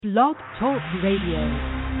Blog Talk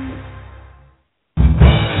Radio.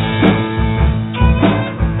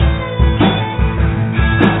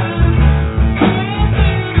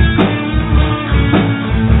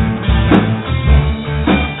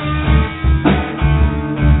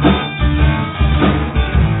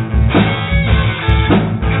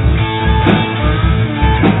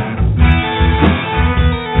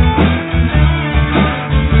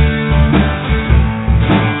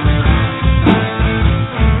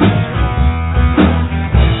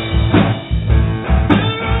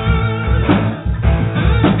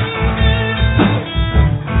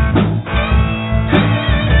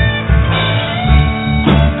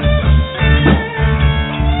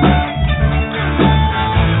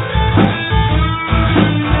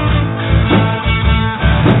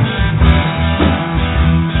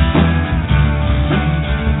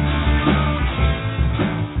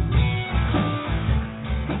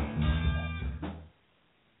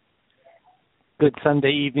 Good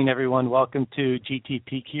Sunday evening, everyone. Welcome to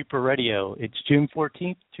GTP Keeper Radio. It's June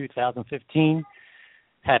 14th, 2015.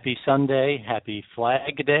 Happy Sunday. Happy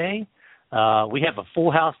Flag Day. We have a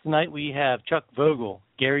full house tonight. We have Chuck Vogel,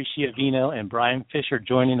 Gary Schiavino, and Brian Fischer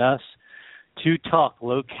joining us to talk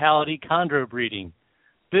locality chondro breeding.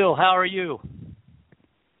 Bill, how are you?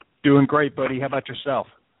 Doing great, buddy. How about yourself?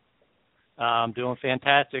 I'm doing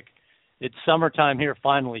fantastic. It's summertime here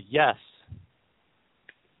finally. Yes.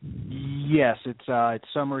 Yes, it's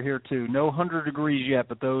summer here too. No 100 degrees yet,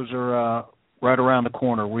 but those are right around the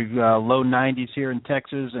corner. We've low 90s here in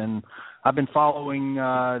Texas, and I've been following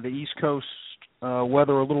the East Coast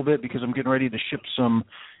weather a little bit because I'm getting ready to ship some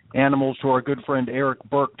animals to our good friend Eric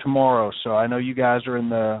Burke tomorrow. So I know you guys are in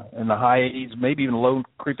the high 80s, maybe even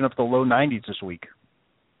creeping up to the low 90s this week.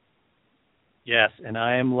 Yes, and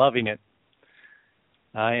I am loving it.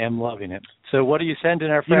 So what are you sending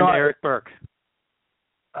our friend Eric Burke?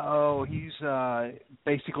 Oh, he's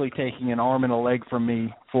basically taking an arm and a leg from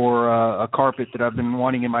me for a carpet that I've been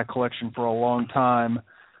wanting in my collection for a long time.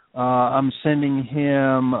 I'm sending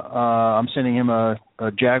him a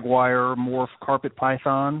jaguar morph carpet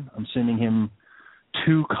python. I'm sending him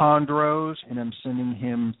 2 chondros, and I'm sending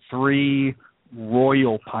him 3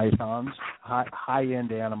 royal pythons,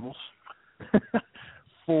 high-end animals,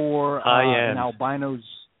 for an albino's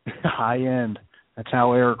high-end. That's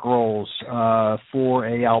how Eric rolls, for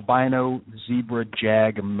a albino zebra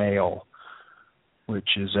jag male, which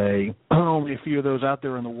is only a few of those out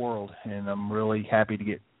there in the world, and I'm really happy to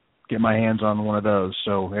get my hands on one of those.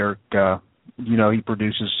 So Eric, he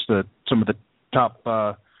produces some of the top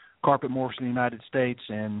carpet morphs in the United States,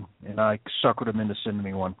 and I suckered him into sending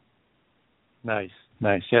me one. Nice.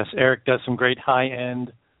 Yes, Eric does some great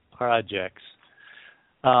high-end projects.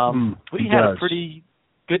 We had a pretty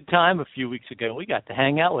good time a few weeks ago. We got to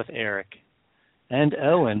hang out with Eric and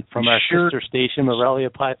Owen from our sister station, Morelia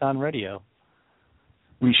Python Radio.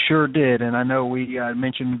 We sure did, and I know we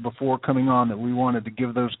mentioned before coming on that we wanted to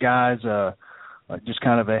give those guys just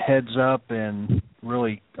kind of a heads up and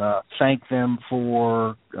really thank them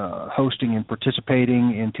for hosting and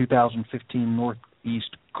participating in 2015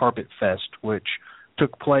 Northeast Carpet Fest, which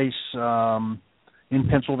took place in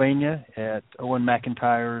Pennsylvania at Owen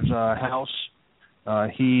McIntyre's house.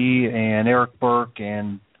 He and Eric Burke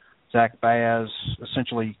and Zach Baz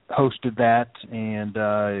essentially hosted that, and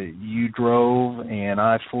you drove and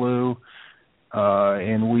I flew,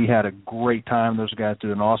 and we had a great time. Those guys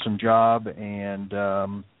did an awesome job, and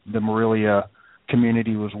the Morelia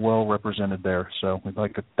community was well represented there. So we'd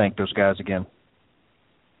like to thank those guys again.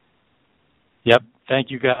 Yep,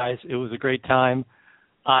 thank you guys. It was a great time.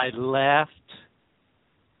 I laughed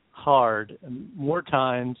hard more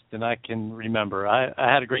times than I can remember. I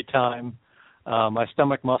had a great time. My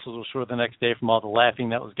stomach muscles were sore the next day from all the laughing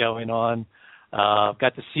that was going on.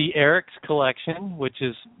 Got to see Eric's collection, which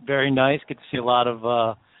is very nice. Get to see a lot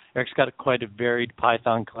of Eric's got quite a varied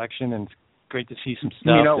python collection, and it's great to see some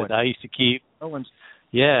stuff that I used to keep. Owen's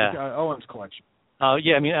collection. Oh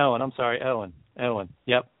yeah, I mean Owen. I'm sorry, Owen.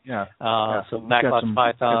 Yep. Yeah. So Maclox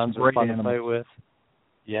pythons are fun to play with.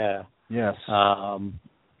 Yeah. Yes.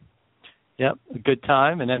 Yep, a good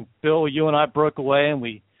time. And then, Bill, you and I broke away, and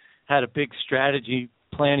we had a big strategy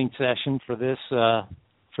planning session for this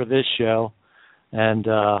show. And,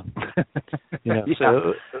 So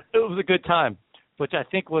it was a good time, which I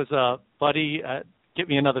think was, buddy, get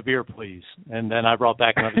me another beer, please. And then I brought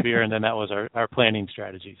back another beer, and then that was our planning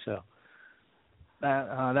strategy. So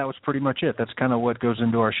that was pretty much it. That's kind of what goes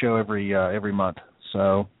into our show every month.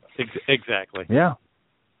 So Exactly. Yeah.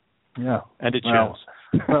 And it shows.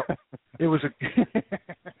 Well, it was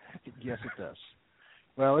yes, it does.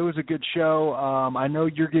 Well, it was a good show. I know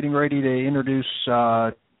you're getting ready to introduce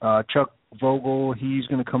Chuck Vogel, he's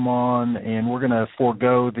going to come on, and we're going to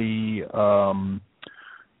forego the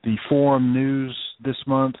forum news this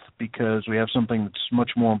month because we have something that's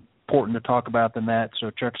much more important to talk about than that. So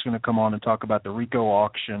Chuck's going to come on and talk about the RICO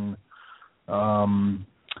auction.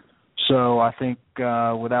 So I think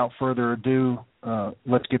without further ado,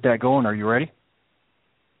 let's get that going. Are you ready?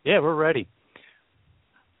 Yeah, we're ready.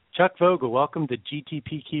 Chuck Vogel, welcome to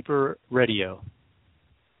GTP Keeper Radio.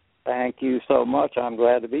 Thank you so much. I'm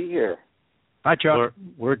glad to be here. Hi, Chuck.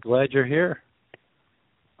 We're glad you're here.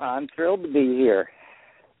 I'm thrilled to be here.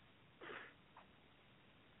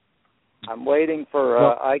 I'm waiting for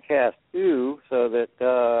ICAST 2 so that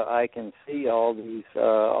I can see all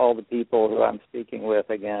the people who I'm speaking with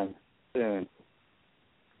again soon.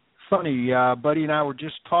 Funny, Buddy and I were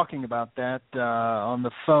just talking about that on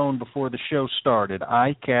the phone before the show started.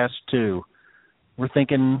 ICAST 2. We're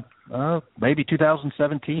thinking maybe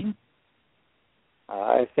 2017.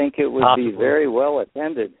 I think it would Possibly. be very well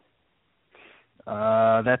attended.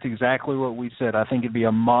 That's exactly what we said. I think it'd be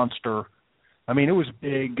a monster. I mean, it was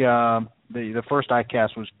big. The first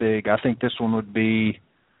ICAST was big. I think this one would be.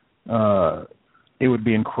 It would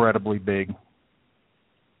be incredibly big.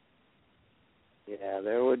 Yeah,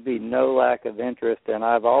 there would be no lack of interest, and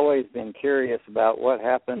I've always been curious about what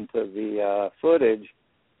happened to the footage.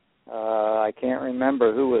 I can't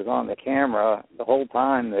remember who was on the camera the whole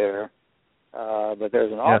time there, but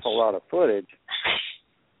there's an awful lot of footage.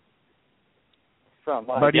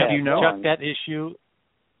 Buddy, do you know? Chuck, that issue,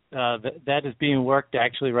 that is being worked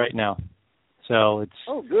actually right now. So it's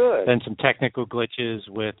been some technical glitches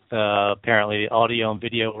with apparently audio and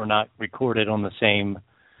video were not recorded on the same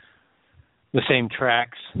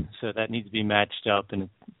tracks, so that needs to be matched up, and it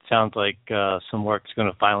sounds like some work's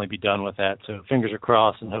going to finally be done with that. So fingers are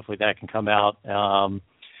crossed, and hopefully that can come out.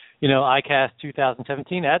 ICAST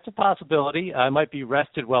 2017, that's a possibility. I might be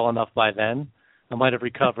rested well enough by then. I might have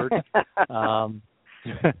recovered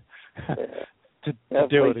to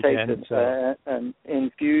do it again. Takes an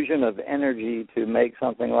infusion of energy to make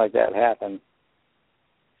something like that happen.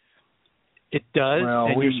 It does,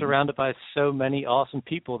 and you're surrounded by so many awesome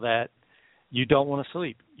people that you don't want to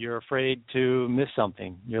sleep. You're afraid to miss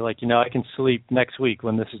something. You're like, I can sleep next week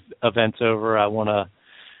when this event's over. I want to,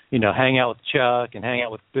 hang out with Chuck and hang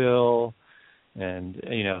out with Bill and,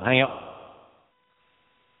 hang out.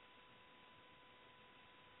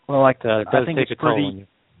 Well, I think it's pretty.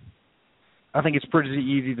 I think it's pretty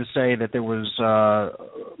easy to say that there was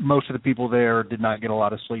most of the people there did not get a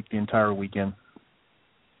lot of sleep the entire weekend.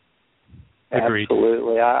 Agreed.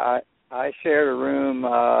 Absolutely. I shared a room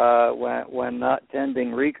when not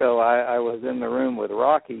tending Rico. I was in the room with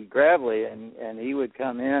Rocky Gravely, and he would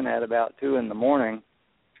come in at about 2 in the morning,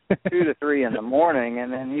 2 to 3 in the morning,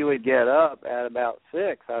 and then he would get up at about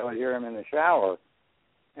 6. I would hear him in the shower.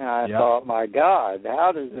 And I thought, my God,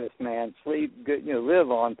 how does this man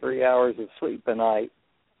live on 3 hours of sleep a night?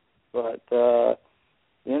 But,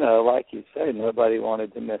 like you said, nobody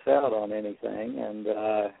wanted to miss out on anything.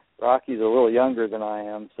 And Rocky's a little younger than I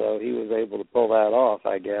am, so he was able to pull that off,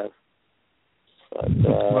 I guess.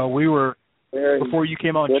 But, we were, before you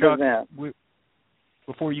came on, Chuck,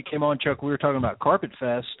 before you came on, Chuck, we were talking about Carpet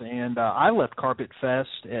Fest, and I left Carpet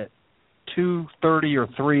Fest at 2:30 or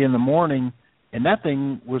 3 in the morning, and that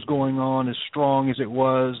thing was going on as strong as it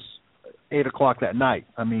was 8 o'clock that night.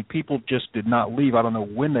 I mean, people just did not leave. I don't know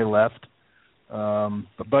when they left.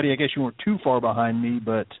 But, Buddy, I guess you weren't too far behind me,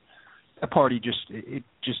 but that party just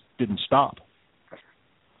didn't stop.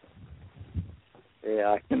 Yeah,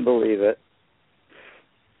 I can believe it.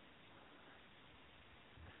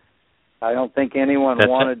 I don't think anyone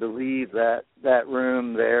wanted to leave that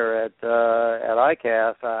room there at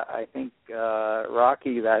ICAST. I think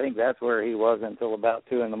Rocky, I think that's where he was until about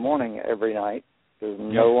 2 in the morning every night because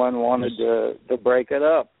no one wanted to break it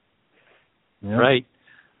up. Yep. Right.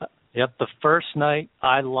 Yep. The first night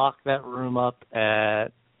I locked that room up at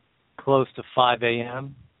close to 5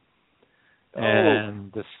 a.m.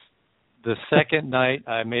 And the second night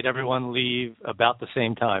I made everyone leave about the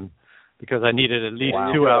same time, because I needed at least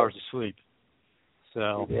 2 hours of sleep.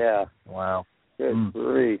 So wow, good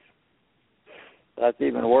grief, that's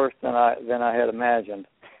even worse than I had imagined,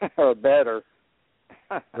 or better.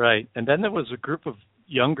 Right, and then there was a group of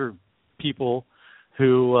younger people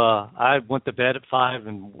who I went to bed at 5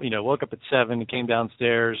 and woke up at 7 and came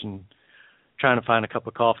downstairs and trying to find a cup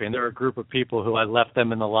of coffee. And there were a group of people who I left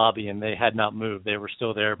them in the lobby and they had not moved. They were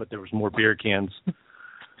still there, but there was more beer cans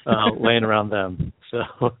laying around them. So.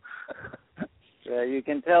 Yeah, you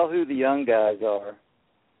can tell who the young guys are.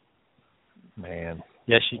 Man.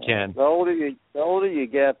 Yes, you can. The older you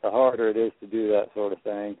get, the harder it is to do that sort of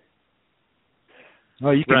thing.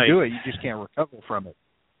 Well, you can do it. You just can't recover from it.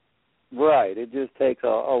 Right. It just takes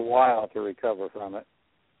a while to recover from it.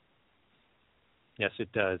 Yes,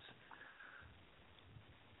 it does.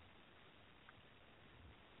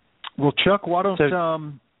 Well, Chuck, why don't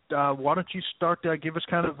you start? Give us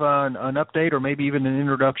kind of an update, or maybe even an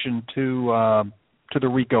introduction to the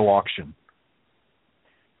RICO auction.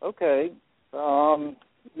 Okay.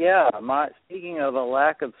 Speaking of a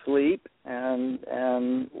lack of sleep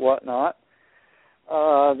and whatnot,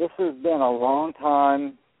 this has been a long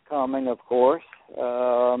time coming. Of course,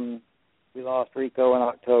 we lost RICO in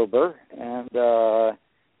October, and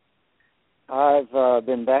I've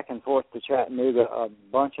been back and forth to Chattanooga a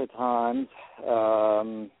bunch of times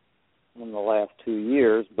in the last 2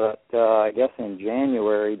 years, but I guess in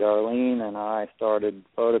January, Darlene and I started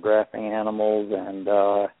photographing animals and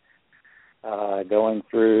going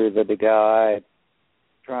through the guide,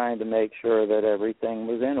 trying to make sure that everything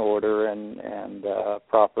was in order and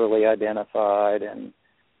properly identified, and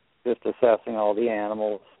just assessing all the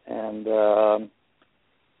animals. And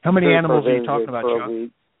how many animals are you talking about, Chuck?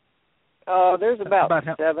 There's about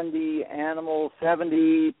 70 animals,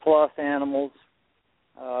 70-plus animals,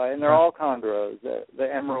 and they're all chondros.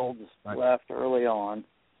 The emeralds left early on.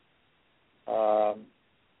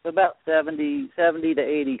 About 70 to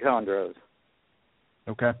 80 chondros.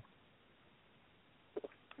 Okay.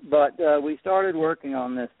 But we started working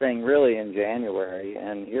on this thing really in January,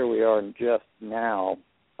 and here we are just now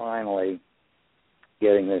finally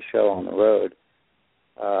getting this show on the road,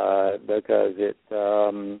 because it,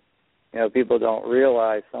 people don't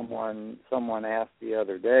realize. Someone asked the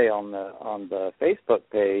other day on the Facebook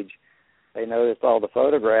page. They noticed all the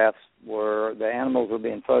photographs the animals were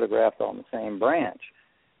being photographed on the same branch,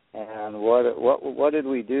 and what did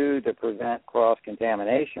we do to prevent cross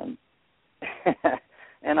contamination?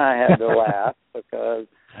 And I had to laugh because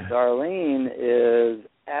Darlene is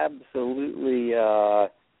absolutely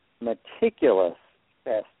meticulous,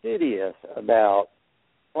 fastidious about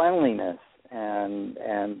cleanliness, and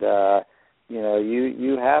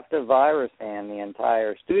you have to virus scan the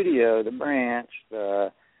entire studio, the branch,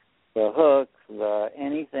 the hooks,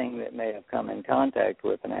 anything that may have come in contact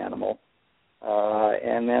with an animal,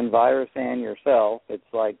 and then virus scan yourself.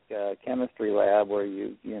 It's like a chemistry lab where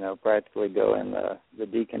you practically go in the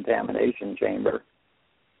decontamination chamber.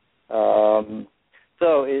 So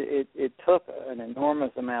it took an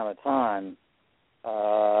enormous amount of time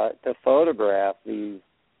to photograph these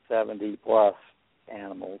 70-plus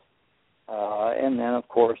animals, and then, of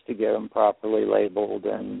course, to get them properly labeled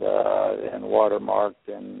and watermarked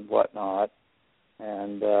and whatnot.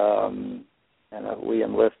 And we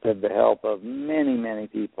enlisted the help of many, many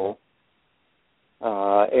people.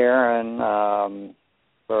 Aaron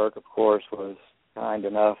Burke, of course, was kind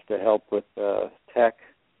enough to help with the tech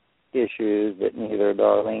issues that neither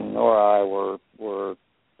Darlene nor I were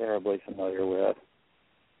terribly familiar with.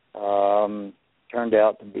 Turned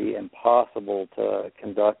out to be impossible to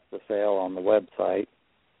conduct the sale on the website.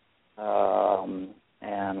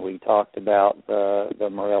 And we talked about the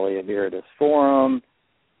Morelia viridis forum,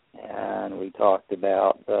 and we talked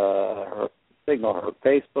about her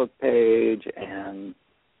Facebook page and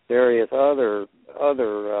various other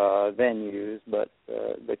venues, but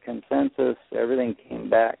the consensus, everything came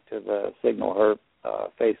back to the Signal Herp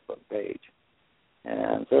Facebook page.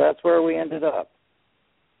 And so that's where we ended up.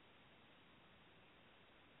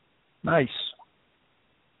 Nice.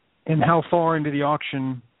 And how far into the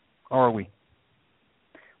auction are we?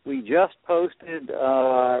 We just posted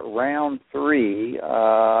round 3.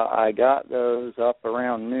 I got those up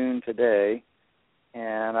around noon today,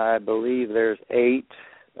 and I believe there's 8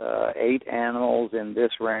 animals in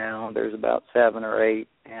this round. There's about 7 or 8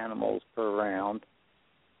 animals per round,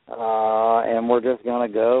 and we're just going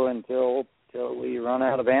to go until we run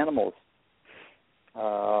out of animals.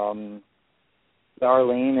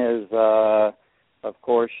 Darlene is, of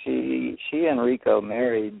course, she and Rico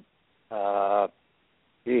married.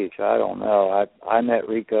 I don't know. I met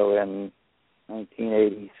Rico in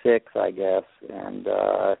 1986, I guess, and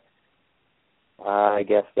I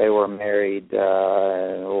guess they were married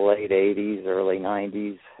late 80s, early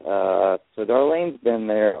 90s. So Darlene's been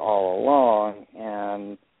there all along,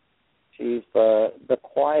 and she's the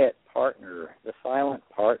quiet partner, the silent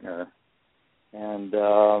partner,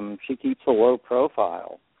 and she keeps a low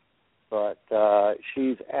profile, but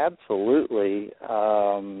she's absolutely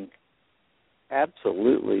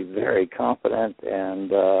very competent,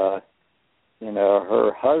 and her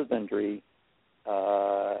husbandry.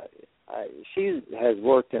 She has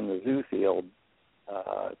worked in the zoo field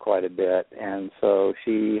quite a bit, and so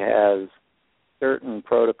she has certain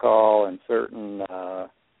protocol and certain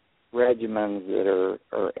regimens that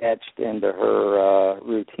are etched into her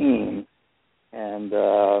routine, and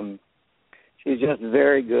she's just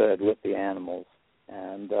very good with the animals,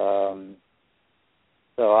 and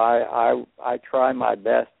so I try my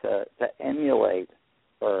best to emulate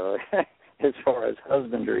her as far as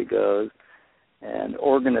husbandry goes and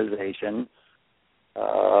organization.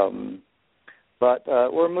 But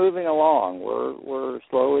we're moving along. We're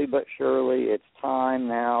slowly but surely. It's time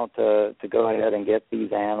now to go ahead and get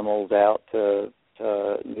these animals out to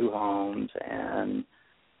new homes, and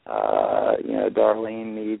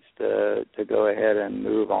Darlene needs to go ahead and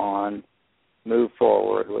move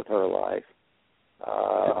forward with her life.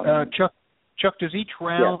 Chuck, does each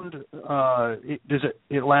round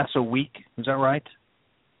it lasts a week? Is that right?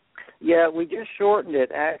 Yeah, we just shortened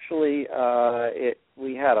it. Actually,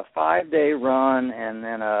 we had a 5-day run and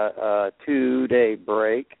then a 2-day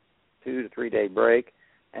break, 2 to 3 day break,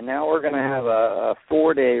 and now we're going to have a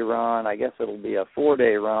 4-day run. I guess it'll be a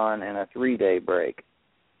 4-day run and a 3-day break.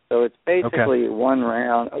 So it's basically one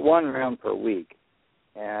round per week,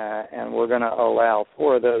 and we're going to allow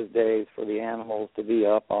 4 of those days for the animals to be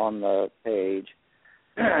up on the page,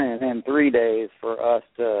 and then 3 days for us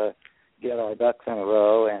to get our ducks in a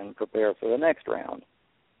row and prepare for the next round.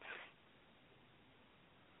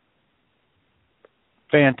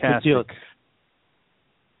 Fantastic.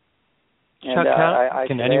 Chuck,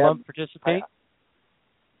 can anyone participate?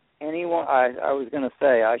 Anyone. I was going to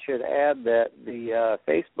say I should add that the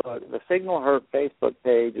Signal Herp Facebook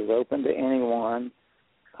page is open to anyone,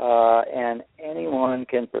 and anyone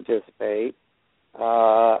can participate.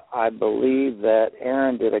 I believe that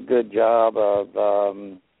Aaron did a good job of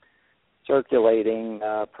circulating,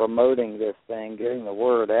 promoting this thing, getting the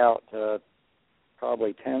word out to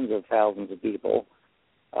probably tens of thousands of people.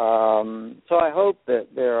 So I hope that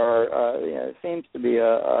there are, it seems to be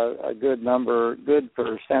a good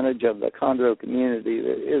percentage of the chondro community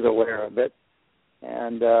that is aware of it.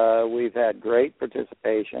 And we've had great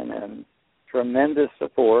participation and tremendous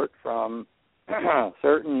support from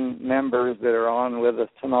certain members that are on with us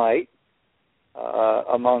tonight,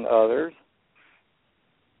 among others.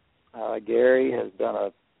 Gary has done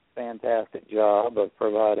a fantastic job of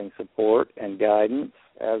providing support and guidance,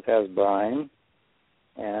 as has Brian,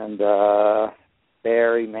 and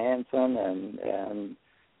Barry Manson and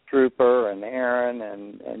Trooper and Aaron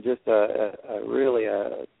and just a really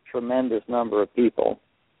tremendous number of people.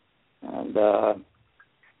 And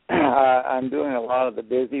I'm doing a lot of the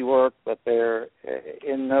busy work, but there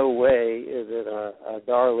in no way is it a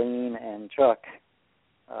Darlene and Chuck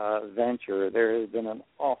venture. There has been an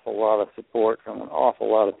awful lot of support from an awful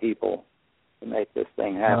lot of people to make this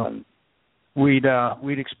thing happen. Well,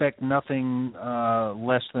 we'd expect nothing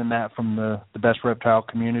less than that from the best reptile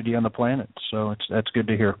community on the planet. So that's good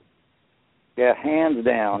to hear. Yeah, hands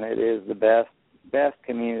down, it is the best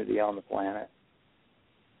community on the planet.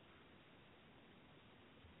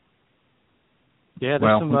 Yeah,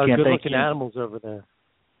 there's some good-looking animals over there.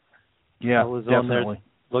 Yeah, I was definitely. on there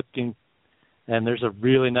looking, and there's a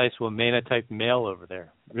really nice Womana-type male over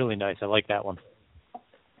there. Really nice. I like that one.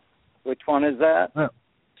 Which one is that?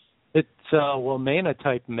 It's a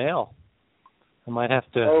Womana-type male. I might have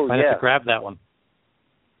to grab that one.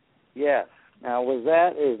 Yes. Now, is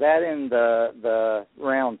that in the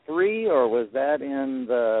round 3, or was that in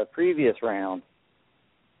the previous round?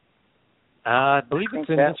 I believe it's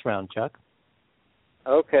in this round, Chuck.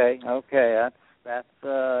 Okay. That's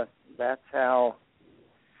how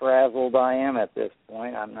frazzled I am at this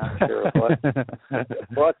point. I'm not sure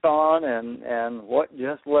what's on and what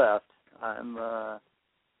just left.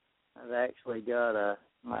 I've actually got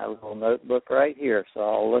my little notebook right here, so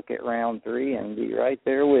I'll look at round 3 and be right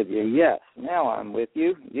there with you. Yes, now I'm with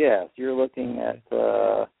you. Yes, you're looking at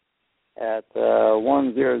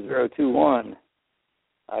 10021,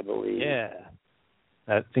 I believe. Yeah,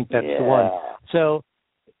 I think that's the one. So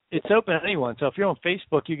it's open to anyone. So if you're on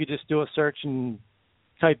Facebook, you could just do a search and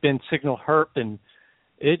type in Signal Herp, and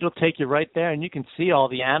it'll take you right there, and you can see all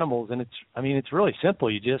the animals. And it's really simple.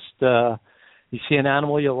 You just you see an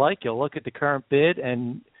animal you like, you'll look at the current bid,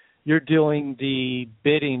 and you're doing the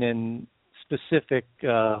bidding in specific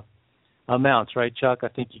amounts, right, Chuck? I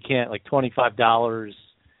think you can't, like $25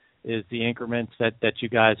 is the increments that you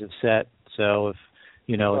guys have set. So if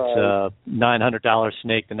it's a $900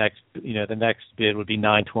 snake, the next bid would be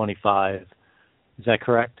 $925. Is that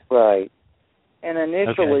correct? Right. And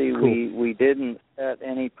initially cool. we didn't set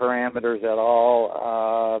any parameters at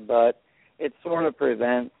all, but it sort of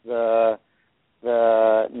prevents the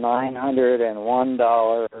 $901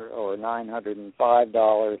 or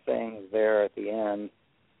 $905 things there at the end.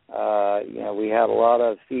 we had a lot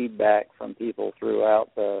of feedback from people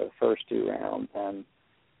throughout the first two rounds, and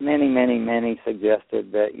many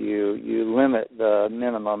suggested that you limit the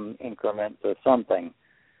minimum increment to something.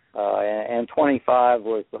 And 25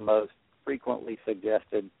 was the most frequently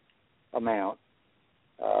suggested amount.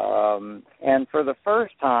 And for the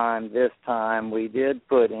first time this time, we did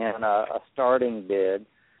put in a starting bid.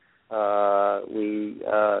 I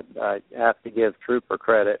have to give Trooper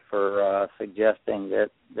credit for suggesting that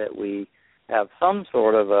we have some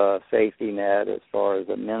sort of a safety net as far as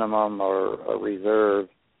a minimum or a reserve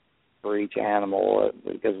for each animal,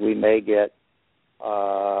 because we may get,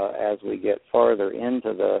 as we get farther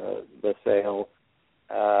into the sale,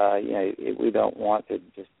 we don't want to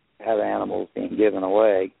just have animals being given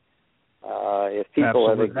away. If people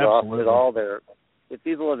have exhausted all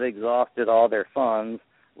their funds,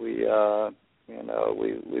 we want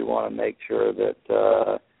to make sure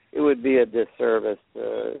that it would be a disservice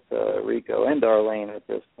to Rico and Darlene at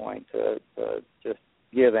this point to just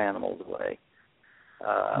give animals away.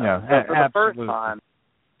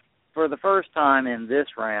 For the first time in this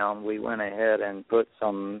round, we went ahead and put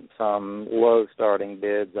some low starting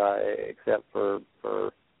bids, except for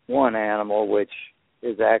one animal, which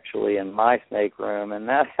is actually in my snake room, and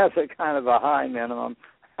that has a kind of a high minimum.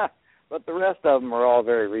 But the rest of them are all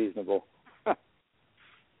very reasonable.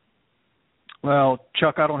 Well,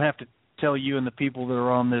 Chuck, I don't have to tell you and the people that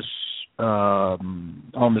are on this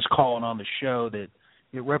call and on the show that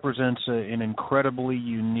it represents an incredibly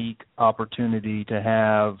unique opportunity to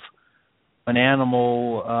have an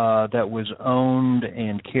animal that was owned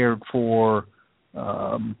and cared for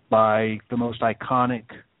by the most iconic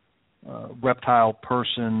reptile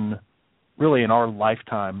person really in our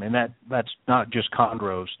lifetime, and that's not just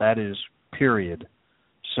chondros, that is period.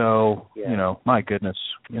 So, my goodness,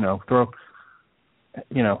 the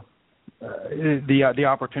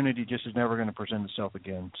opportunity just is never going to present itself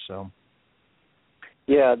again. So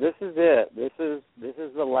yeah, this is it. This is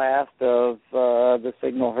the last of the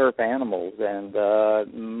signal herp animals, and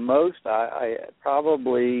most I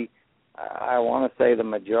want to say the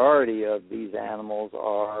majority of these animals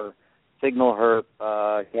are signal herp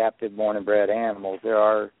captive born and bred animals. There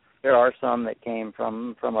are some that came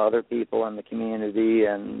from other people in the community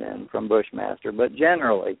and from Bushmaster, but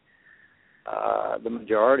generally the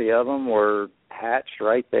majority of them were hatched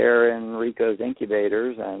right there in Rico's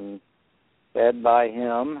incubators and fed by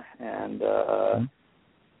him, and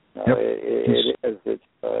it's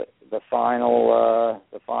the final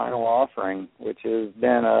offering, which has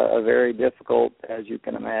been a very difficult, as you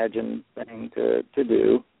can imagine, thing to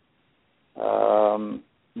do.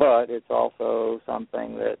 But it's also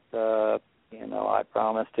something that I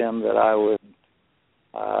promised him that I would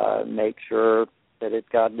make sure that it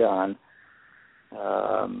got done.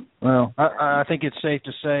 Well, I think it's safe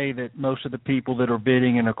to say that most of the people that are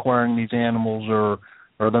bidding and acquiring these animals are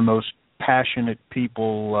the most passionate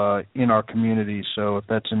people in our community. So if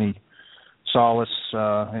that's any solace,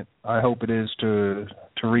 I hope it is to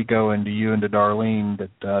Rico and to you and to Darlene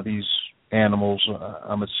that these animals,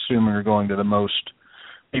 I'm assuming, are going to the most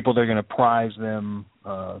people. They're going to prize them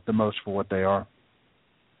the most for what they are.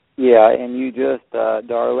 Yeah, and you just,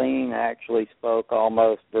 Darlene actually spoke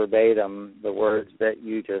almost verbatim the words that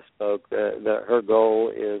you just spoke. Her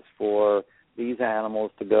goal is for these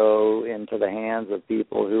animals to go into the hands of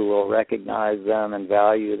people who will recognize them and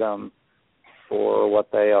value them for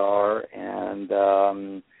what they are, and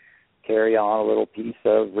carry on a little piece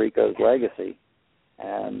of Rico's legacy.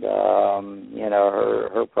 And,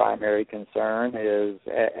 her primary concern is,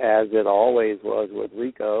 as it always was with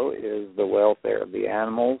Rico, is the welfare of the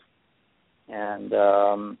animals. And,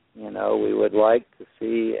 we would like to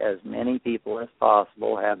see as many people as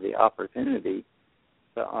possible have the opportunity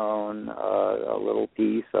to own a little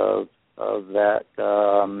piece of that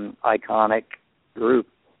iconic group.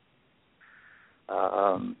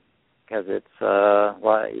 Because it's,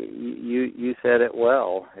 you said it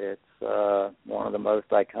well, it's one of the most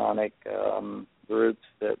iconic groups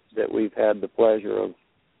that we've had the pleasure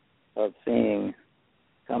of seeing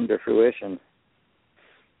come to fruition.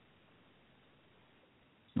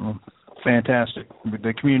 Well, fantastic.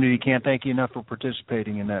 The community can't thank you enough for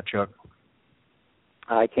participating in that, Chuck.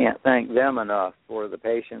 I can't thank them enough for the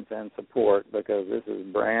patience and support, because this is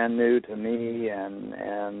brand new to me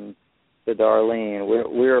and to Darlene.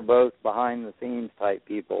 We're both behind the scenes type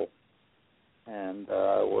people, and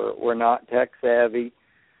we're not tech savvy.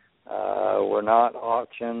 We're not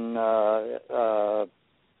auction.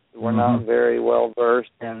 We're not very well versed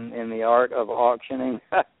in the art of auctioning,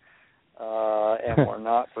 and we're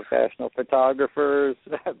not professional photographers.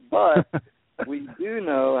 But we do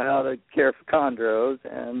know how to care for chondros,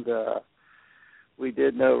 and we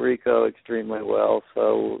did know Rico extremely well,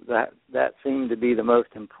 so that seemed to be the most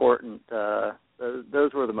important.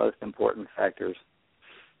 Those were the most important factors.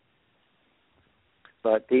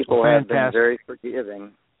 But people have been very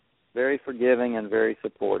forgiving and very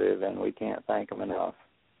supportive, and we can't thank them enough.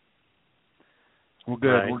 Well, good.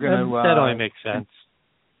 Right. We're going to. That only makes sense.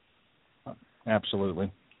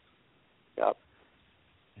 Absolutely. Yep.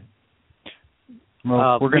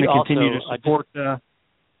 Well, we're going to continue to support. Yeah,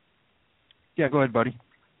 go ahead, buddy.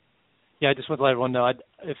 Yeah, I just want to let everyone know,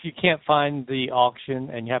 if you can't find the auction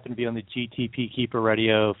and you happen to be on the GTP Keeper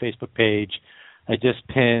Radio Facebook page, I just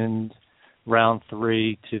pinned round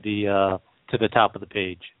 3 to the top of the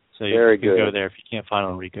page. So you can go there if you can't find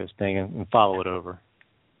it on Rico's thing and follow it over.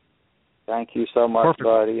 Thank you so much, Perfect.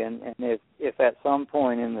 buddy. And if at some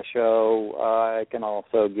point in the show I can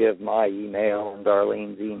also give my email and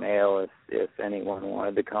Darlene's email if anyone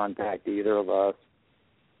wanted to contact either of us.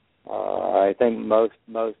 I think most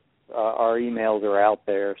our emails are out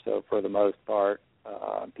there, so for the most part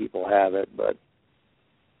people have it, but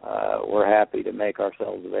we're happy to make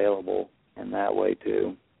ourselves available in that way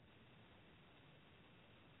too.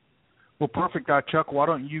 Well, perfect. Chuck, why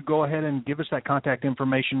don't you go ahead and give us that contact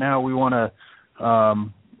information now? We want to,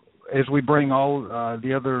 as we bring all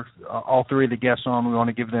three of the guests on, we want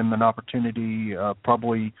to give them an opportunity,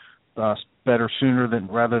 probably better sooner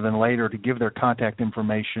rather than later, to give their contact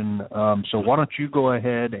information. So why don't you go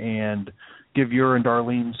ahead and give your and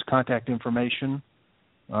Darlene's contact information?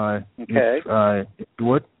 Okay. If you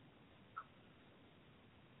would.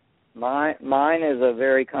 Mine is a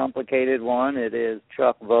very complicated one. It is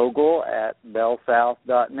Chuck Vogel at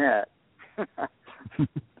bellsouth.net.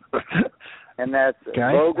 And that's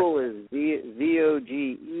Vogel is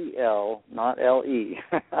Vogel, not LE.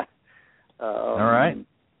 All right.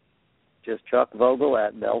 Just Chuck Vogel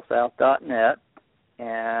at bellsouth.net.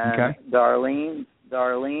 And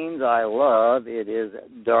Darlene's I love, it is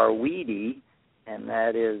Darweedy, and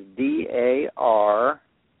that is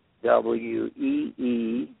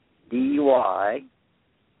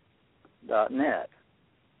DarweeDy.net.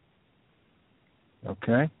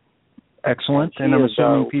 Okay. Excellent. And I'm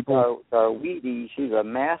assuming people... Darweedy, she's a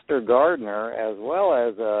master gardener as well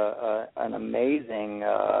as an amazing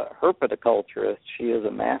herpetoculturist. She is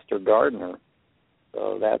a master gardener.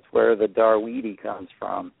 So that's where the Darweedy comes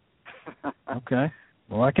from. Okay.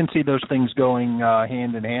 Well, I can see those things going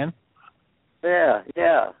hand in hand. Yeah,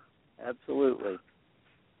 absolutely.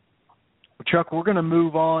 Chuck, we're going to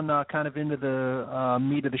move on kind of into the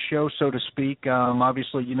meat of the show, so to speak.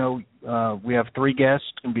 Obviously, we have 3 guests.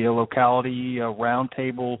 It's going to be a Locality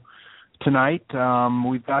roundtable tonight.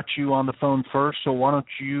 We've got you on the phone first, so why don't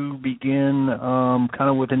you begin kind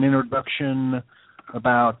of with an introduction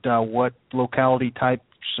about what Locality types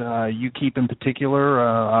you keep in particular.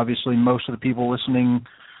 Obviously, most of the people listening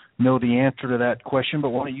know the answer to that question, but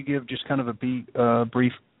why don't you give just kind of a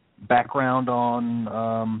brief background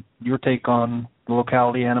on your take on the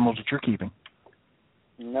Locality animals that you're keeping?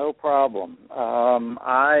 No problem.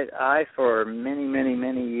 I for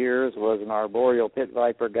many years was an arboreal pit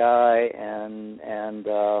viper guy, and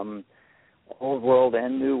Old World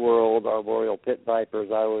and New World arboreal pit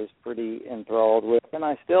vipers I was pretty enthralled with, and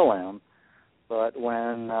I still am. But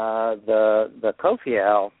when the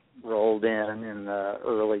Kofiau rolled in the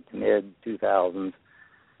early to mid 2000s,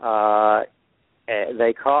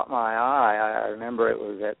 they caught my eye. I remember it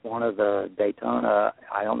was at one of the Daytona.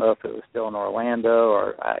 I don't know if it was still in Orlando,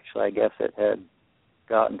 or actually I guess it had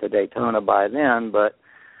gotten to Daytona by then. But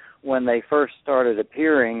when they first started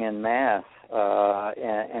appearing en masse,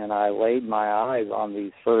 and I laid my eyes on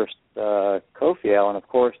these first Kofiau, and of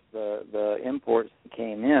course the imports that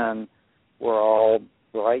came in were all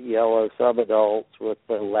bright yellow subadults with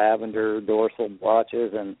the lavender dorsal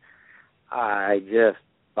blotches, and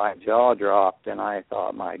my jaw dropped, and I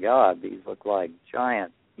thought, my God, these look like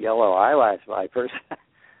giant yellow eyelash vipers.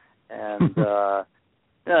 And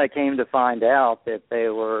then I came to find out that they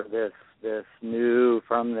were this new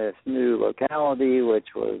locality, which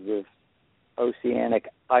was this oceanic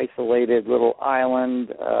isolated little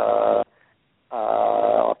island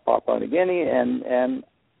off Papua New Guinea, and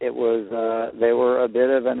it was they were a bit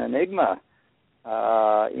of an enigma.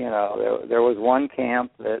 There was one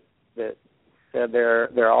camp that said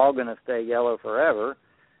they're all going to stay yellow forever.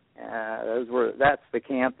 That's the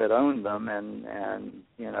camp that owned them and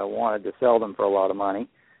wanted to sell them for a lot of money.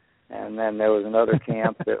 And then there was another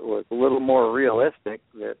camp that was a little more realistic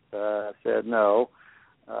that said no,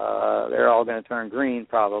 they're all going to turn green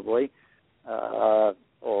probably.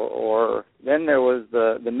 or then there was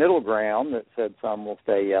the middle ground that said some will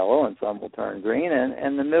stay yellow and some will turn green,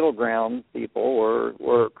 and the middle ground people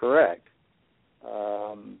were correct.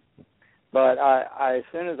 But I as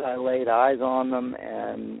soon as I laid eyes on them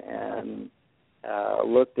and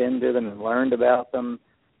looked into them and learned about them,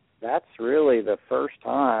 that's really the first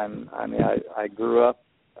time. I mean, I grew up,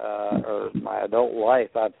 or my adult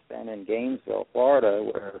life I've spent in Gainesville, Florida,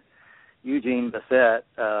 where Eugene Bassett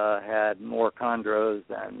had more chondros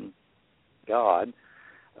than God.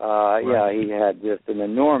 Yeah, he had just an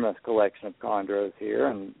enormous collection of chondros here,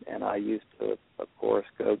 and I used to, of course,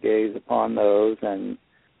 go gaze upon those and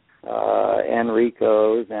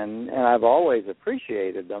Ricos, and I've always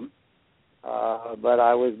appreciated them. But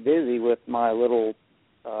I was busy with my little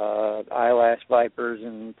eyelash vipers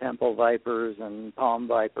and temple vipers and palm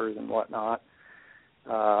vipers and whatnot.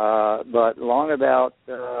 But long about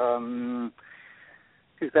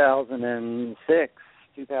 2006,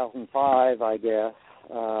 2005, I guess,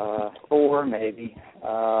 4 maybe,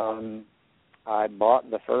 I bought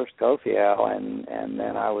the first Kofiau, and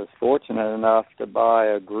then I was fortunate enough to buy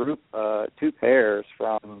a group, 2 pairs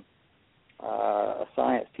from a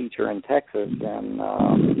science teacher in Texas in,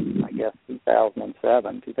 I guess,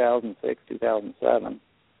 2006, 2007.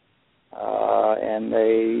 And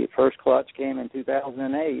the first clutch came in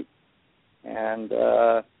 2008, and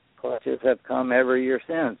clutches have come every year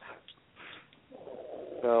since.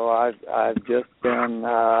 So I've just been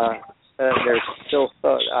there's still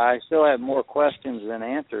I still have more questions than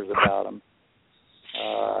answers about them.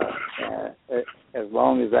 As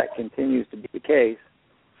long as that continues to be the case,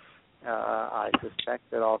 I suspect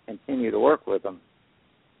that I'll continue to work with them.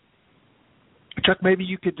 Chuck, maybe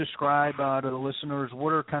you could describe to the listeners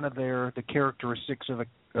what are kind of the characteristics of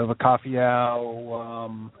a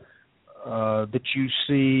Kofiau that you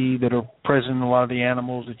see that are present in a lot of the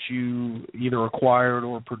animals that you either acquired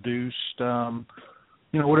or produced.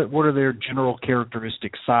 What are their general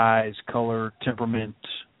characteristics? Size, color, temperament,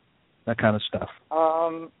 that kind of stuff.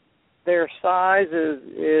 Their size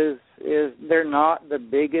is they're not the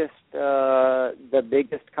biggest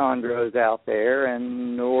chondros out there,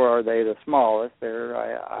 and nor are they the smallest. They're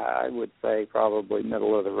I would say probably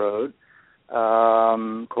middle of the road.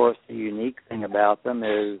 Of course, the unique thing about them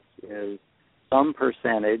is some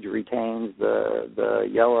percentage retains the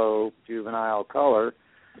yellow juvenile color.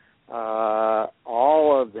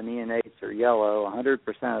 All of the neonates are yellow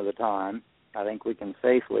 100% of the time. I think we can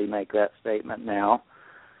safely make that statement now.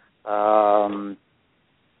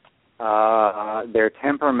 Their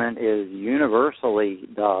temperament is universally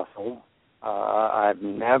docile. I've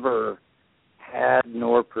never had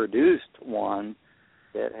nor produced one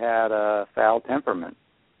that had a foul temperament.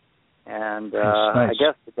 And nice. I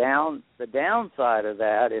guess the downside of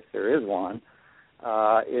that, if there is one,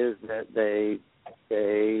 is that they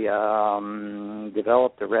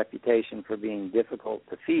developed a reputation for being difficult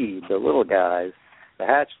to feed, the little guys, the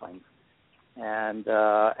hatchlings. And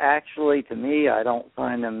actually, to me, I don't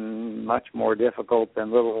find them much more difficult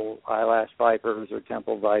than little eyelash vipers or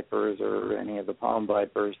temple vipers or any of the palm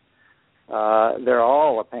vipers. They're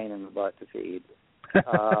all a pain in the butt to feed.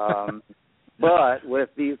 But with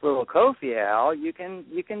these little Kofiau, you can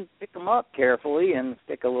pick them up carefully and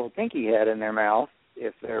stick a little pinky head in their mouth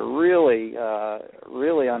if they're really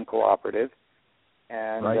uncooperative.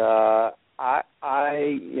 And right.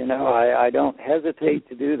 I don't hesitate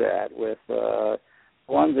to do that with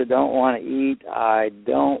ones that don't want to eat. I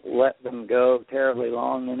don't let them go terribly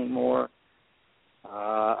long anymore.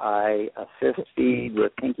 I assist feed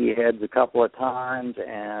with pinky heads a couple of times,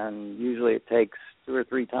 and usually it takes 2 or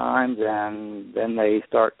 3 times, and then they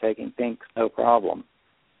start taking pinks, no problem.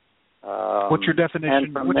 What's your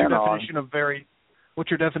definition? What's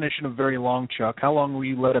your definition of very long, Chuck? How long will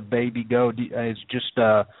you let a baby go? Is it just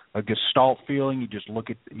a gestalt feeling? You just look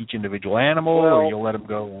at each individual animal, or you'll let them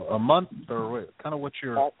go a month, or kind of what's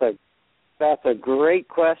your? That's a great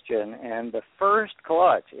question. And the first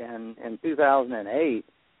clutch in 2008,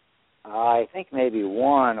 I think maybe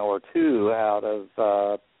 1 or 2 out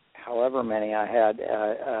of however many I had,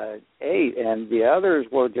 8, and the others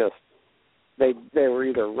were just they were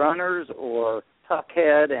either runners or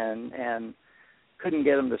tuckhead and couldn't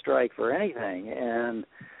get them to strike for anything. And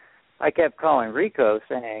I kept calling Rico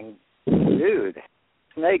saying, dude,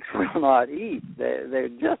 snakes will not eat. They're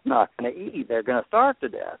just not going to eat. They're going to starve to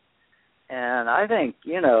death. And I think,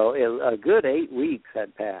 a good 8 weeks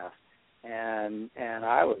had passed. And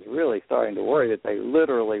I was really starting to worry that they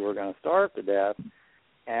literally were going to starve to death.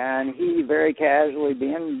 And he very casually,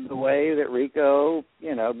 being the way that Rico,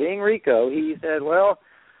 being Rico, he said, well,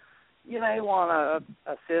 you may want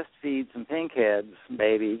to assist feed some pink heads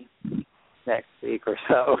maybe next week or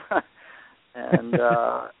so. And,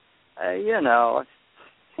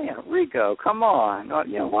 Rico, come on.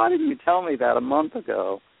 Why didn't you tell me that a month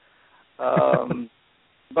ago?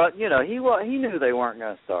 But, he knew they weren't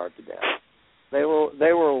going to starve to death. They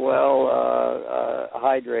were well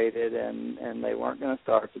hydrated, and they weren't going to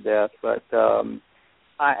starve to death. But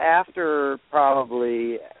after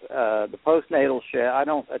probably the postnatal shed, I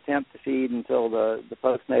don't attempt to feed until the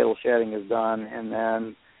postnatal shedding is done, and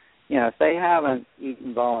then, if they haven't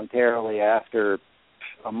eaten voluntarily after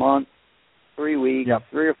a month, 3 weeks,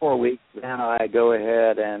 3 or 4 weeks, then I go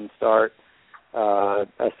ahead and start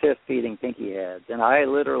assist feeding pinky heads, and I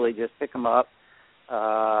literally just pick them up.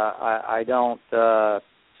 I don't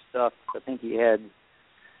stuff the pinky heads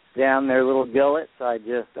down their little gullets. I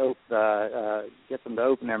just get them to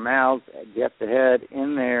open their mouths, get the head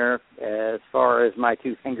in there as far as my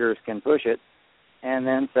 2 fingers can push it, and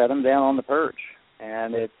then set them down on the perch.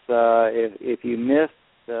 And it's if you miss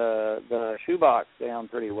the shoebox down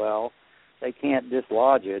pretty well, they can't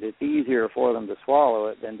dislodge it. It's easier for them to swallow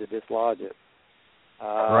it than to dislodge it.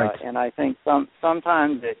 Right. And I think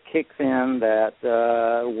sometimes it kicks in that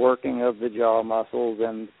working of the jaw muscles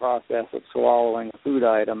and the process of swallowing a food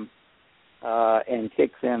item, and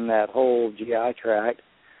kicks in that whole GI tract,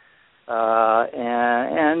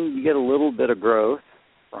 and you get a little bit of growth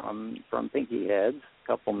from pinky heads, a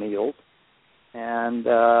couple meals, and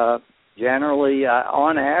generally,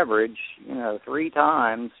 on average, 3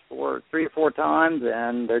 or 4 times,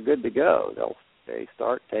 and they're good to go. They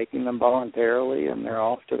start taking them voluntarily, and they're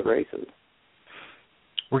off to the races.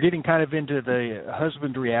 We're getting kind of into the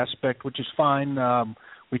husbandry aspect, which is fine.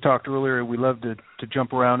 We talked earlier. We love to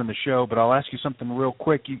jump around in the show, but I'll ask you something real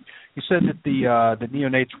quick. You said that the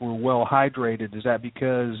neonates were well hydrated. Is that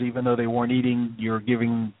because even though they weren't eating, you're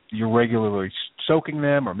regularly soaking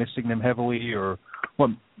them or misting them heavily, or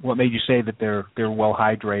what made you say that they're well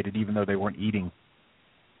hydrated even though they weren't eating?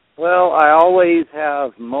 Well, I always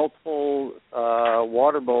have multiple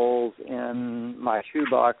water bowls in my shoe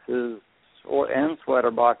boxes and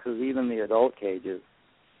sweater boxes, even the adult cages.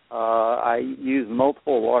 I use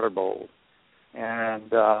multiple water bowls,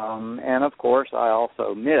 and of course I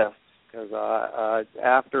also mist, because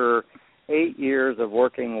after 8 years of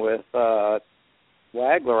working with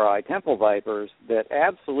Wagleri temple vipers that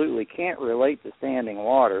absolutely can't relate to standing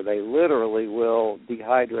water, they literally will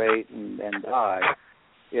dehydrate and die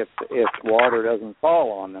if water doesn't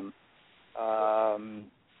fall on them.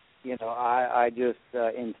 I just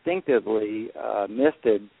instinctively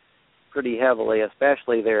misted pretty heavily,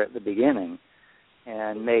 especially there at the beginning,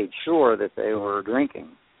 and made sure that they were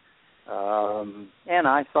drinking. And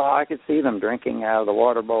I could see them drinking out of the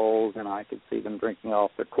water bowls, and I could see them drinking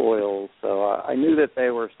off the coils, so I knew that they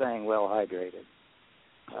were staying well hydrated.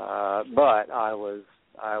 But I was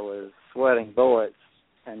sweating bullets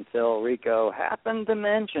until Rico happened to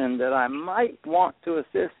mention that I might want to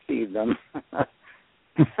assist feed them.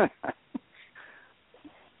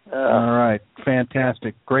 All right,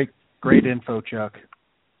 fantastic, great info, Chuck.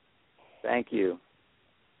 Thank you.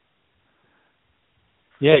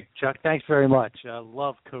 Yeah, Chuck, thanks very much. I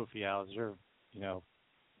love Kofi owls. They're,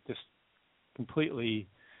 just completely,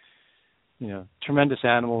 tremendous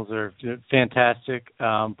animals. They're fantastic.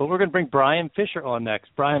 But we're going to bring Brian Fischer on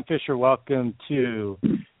next. Brian Fischer, welcome to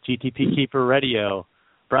GTP Keeper Radio.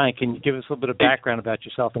 Brian, can you give us a little bit of background about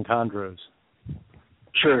yourself and chondros?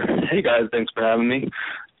 Sure. Hey, guys. Thanks for having me.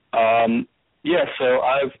 So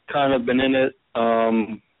I've kind of been in it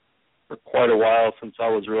for quite a while, since I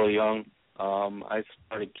was really young. I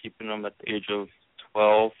started keeping them at the age of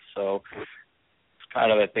 12, so it's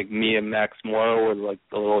kind of, I think, me and Max Morrow were like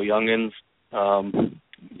the little youngins,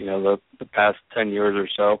 the past 10 years or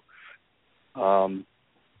so.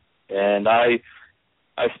 And I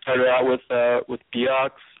started out with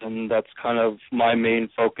Biox, and that's kind of my main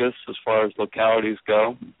focus as far as localities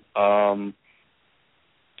go.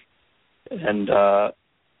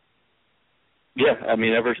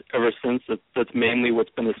 Ever since, that's mainly what's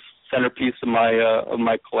been the centerpiece of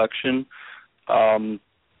my collection.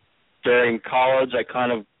 During college, I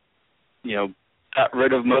kind of, got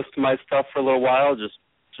rid of most of my stuff for a little while, just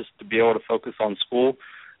to be able to focus on school.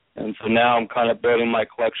 And so now I'm kind of building my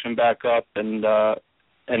collection back up and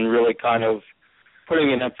really kind of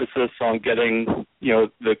putting an emphasis on getting,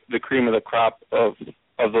 the cream of the crop of the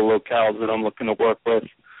locales that I'm looking to work with.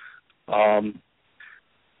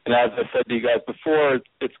 And as I said to you guys before,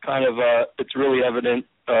 it's kind of it's really evident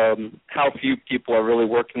how few people are really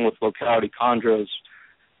working with locality chondros,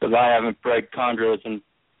 because I haven't bred chondros in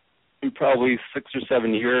probably 6 or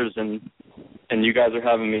 7 years, and you guys are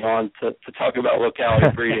having me on to talk about locality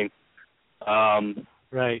breeding.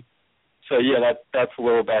 Right. yeah, that's a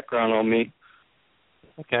little background on me.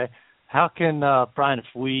 Okay. How can, Brian,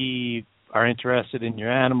 if we are interested in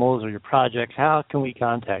your animals or your projects, how can we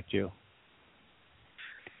contact you?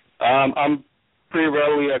 I'm pretty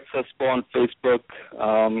readily accessible on Facebook.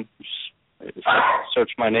 Just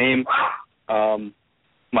search my name.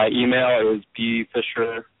 My email is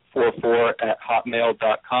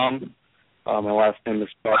bfischer44@hotmail.com. My last name is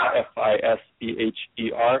spelled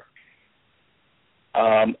Fischer.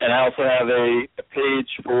 And I also have a page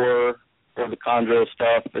for the chondro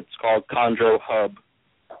stuff. It's called Chondro Hub.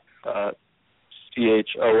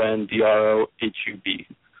 CHONDROHUB.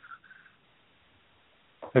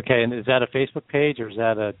 Okay, and is that a Facebook page or is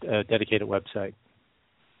that a dedicated website?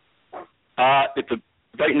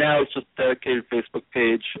 Right now it's just a dedicated Facebook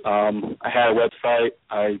page. I had a website.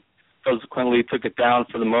 I subsequently took it down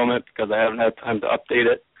for the moment because I haven't had time to update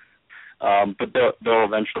it. But there'll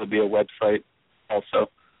eventually be a website also.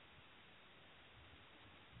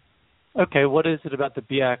 Okay, what is it about the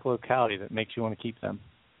Biak locality that makes you want to keep them?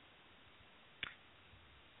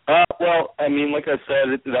 Well, I mean, like I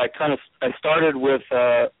said, I started with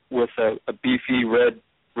a beefy red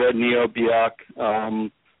Neo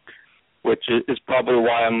Biak, which is probably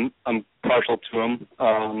why I'm partial to him.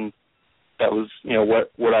 That was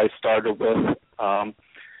what I started with.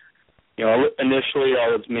 Initially I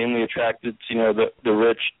was mainly attracted to the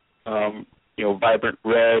rich, vibrant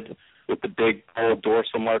red with the big bold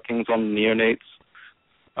dorsal markings on the neonates.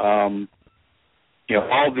 All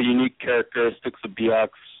the unique characteristics of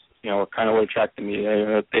Biaks, are kind of what attracted me.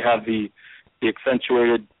 They have the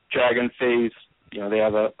accentuated dragon face. They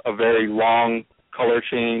have a very long color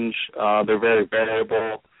change. They're very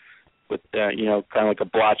variable with, kind of like a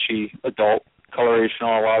blotchy adult coloration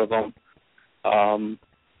on a lot of them. A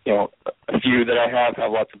few that I have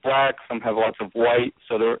lots of black. Some have lots of white.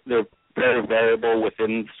 So they're very variable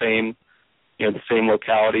within the same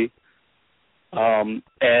locality.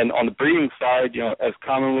 And on the breeding side, as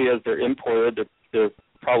commonly as they're imported, they're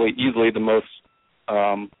probably easily the most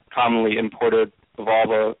commonly imported of all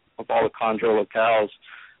the chondro locales.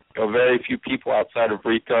 Very few people outside of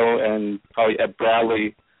Rico and probably Ed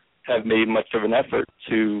Bradley have made much of an effort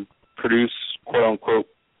to produce quote unquote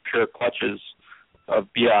pure clutches of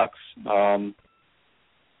Biaks.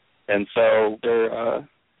 And so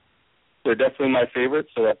they're definitely my favorite.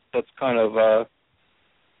 So that's kind of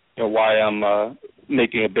why I'm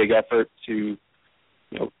making a big effort to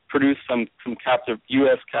produce some captive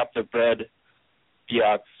U.S. captive bred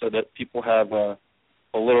Biaks so that people have a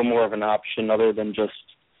little more of an option other than just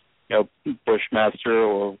Bushmaster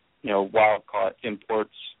or wild caught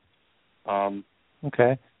imports.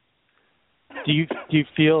 Okay. Do you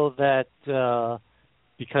feel that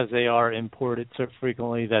because they are imported so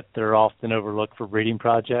frequently that they're often overlooked for breeding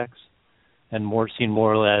projects and seen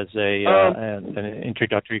more as an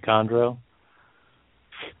introductory chondro?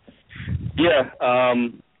 Yeah. I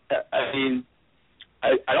mean,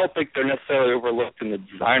 I don't think they're necessarily overlooked in the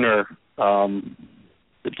designer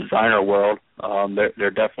world.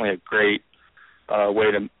 They're definitely a great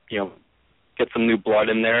way to get some new blood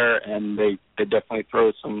in there, and they definitely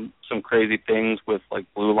throw some crazy things with like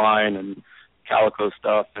blue line and calico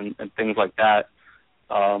stuff and things like that.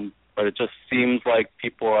 But it just seems like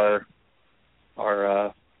people are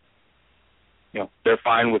they're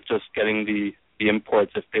fine with just getting the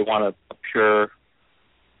imports if they want a pure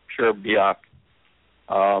Biak.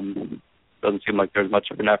 Doesn't seem like there's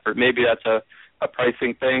much of an effort. Maybe that's a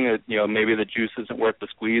pricing thing. Maybe the juice isn't worth the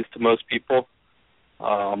squeeze to most people.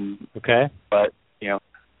 Okay. But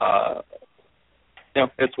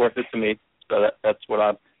it's worth it to me. So that's what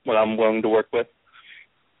I'm willing to work with.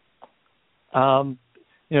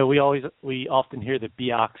 We often hear that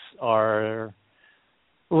Biaks are a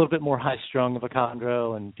little bit more high-strung of a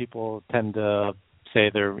chondro, and people tend to say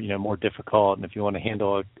they're more difficult. And if you want to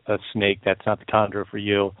handle a snake, that's not the chondro for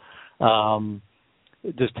you.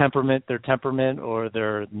 Does their temperament or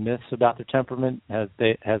their myths about their temperament, has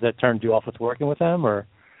that turned you off with working with them, or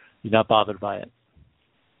you're not bothered by it?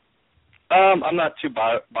 I'm not too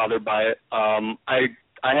bothered by it. I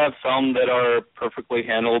have some that are perfectly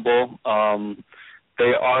handleable.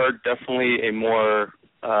 They are definitely a more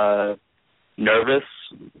nervous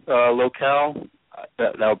locale.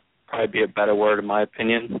 That'll probably be a better word in my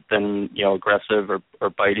opinion than aggressive or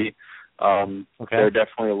bitey. Okay. They're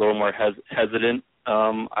definitely a little more hesitant.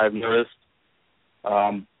 I've noticed,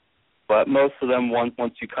 but most of them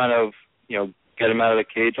once you kind of get them out of the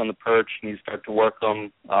cage on the perch and you start to work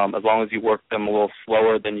them, as long as you work them a little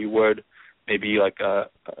slower than you would maybe like a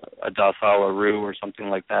docile or roux or something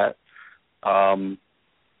like that,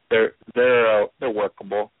 they're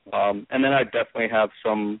workable. And then I definitely have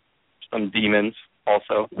some some demons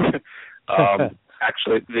also.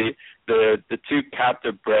 Actually, the two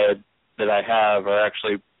captive bred that I have are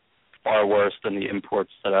actually far worse than the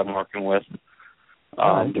imports that I'm working with.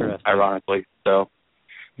 Ironically, so.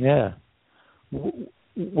 Yeah.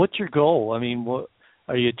 What's your goal? I mean, what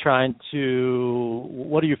are you trying to?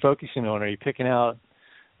 What are you focusing on? Are you picking out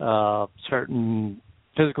certain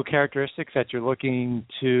physical characteristics that you're looking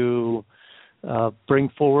to bring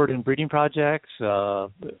forward in breeding projects,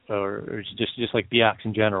 or is it just like Biaks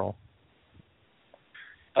in general?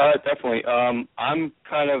 Definitely. I'm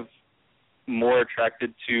kind of more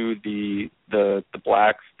attracted to the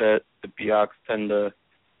blacks that the Biaks tend to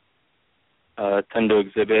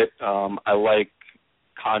exhibit. I like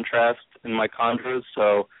contrast in my chondros,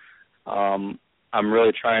 so I'm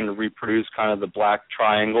really trying to reproduce kind of the black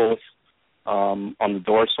triangles on the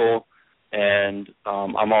dorsal, and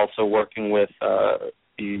I'm also working with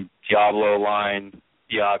the Diablo line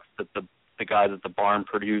Biaks that the guys at the barn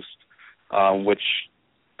produced, which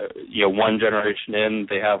one generation in,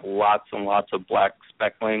 they have lots and lots of black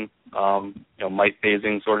speckling, mite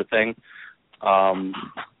phasing sort of thing. And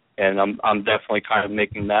I'm definitely kind of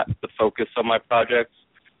making that the focus of my projects.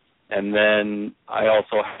 And then I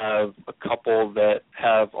also have a couple that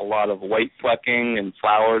have a lot of white flecking and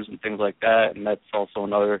flowers and things like that, and that's also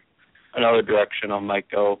another direction I might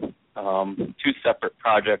go. Two separate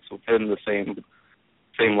projects within the same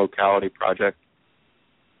locality project.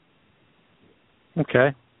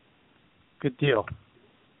 Okay. Good deal.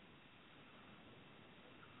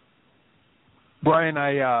 Brian,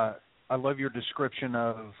 I love your description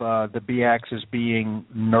of the Biaks as being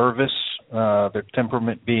nervous, their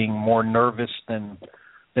temperament being more nervous than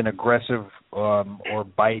aggressive or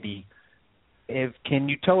bitey. Can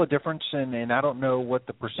you tell a difference and I don't know what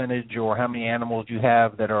the percentage or how many animals you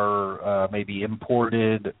have that are maybe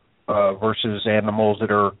imported versus animals that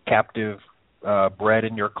are captive bred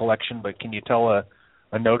in your collection, but can you tell a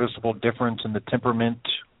noticeable difference in the temperament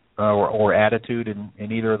or attitude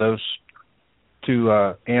in either of those two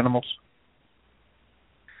animals?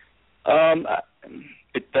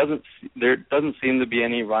 There doesn't seem to be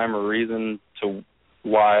any rhyme or reason to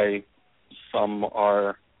why some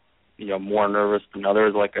are, more nervous than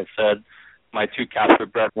others. Like I said, my two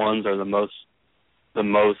captive bred ones are the most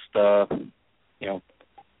bitey.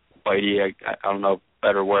 I don't know a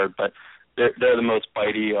better word, but they're the most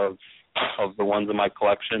bitey of the ones in my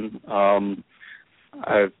collection.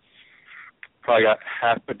 I've probably got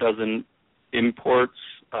half a dozen imports.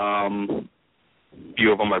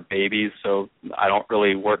 Few of them are babies, so I don't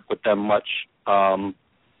really work with them much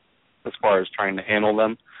as far as trying to handle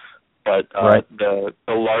them. But right. the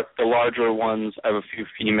larger ones, I have a few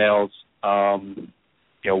females. One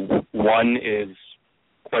is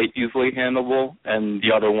quite easily handleable, and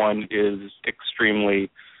the other one is extremely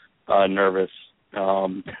nervous.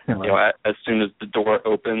 As soon as the door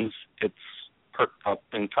opens, it's perked up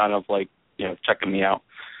and kind of like checking me out.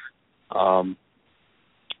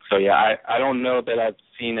 So yeah, I don't know that I've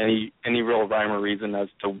seen any real rhyme or reason as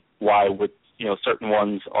to why certain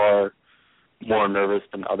ones are more nervous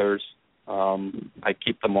than others. I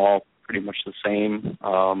keep them all pretty much the same.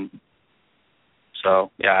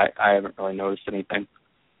 So yeah, I haven't really noticed anything.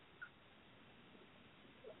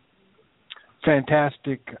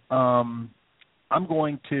 Fantastic. I'm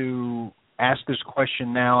going to ask this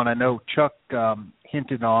question now, and I know Chuck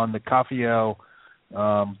hinted on the Cafio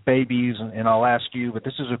babies, and I'll ask you, but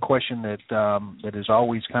this is a question that has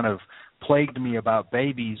always kind of plagued me about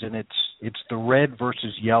babies, and it's the red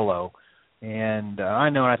versus yellow. And I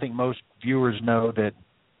know, and I think most viewers know that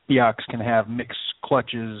Biaks can have mixed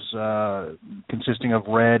clutches consisting of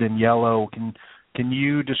red and yellow. Can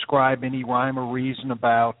you describe any rhyme or reason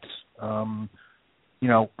about how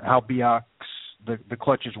Biaks the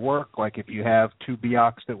clutches work? Like if you have two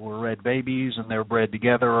Biaks that were red babies and they're bred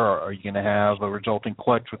together, are you going to have a resulting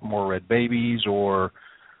clutch with more red babies, or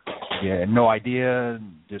no idea,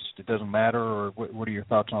 just it doesn't matter, or what are your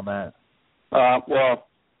thoughts on that? Well,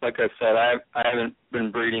 like I said, I haven't been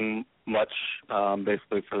breeding much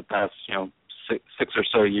basically for the past 6 or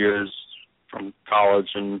so years from college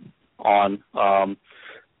and on.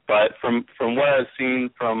 But from what I've seen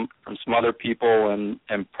from some other people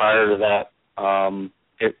and prior to that,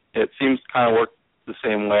 it seems to kind of work the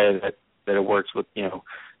same way that it works with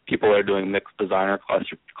people that are doing mixed designer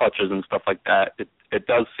clutches and stuff like that. It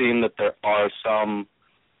does seem that there are some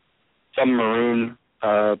maroon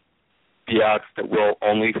Biaks that will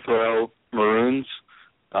only throw maroons.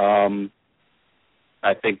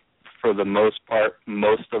 I think for the most part,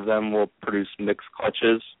 most of them will produce mixed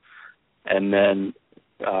clutches, and then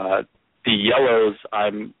the yellows,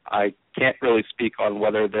 I can't really speak on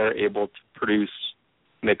whether they're able to produce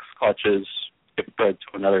mixed clutches if bred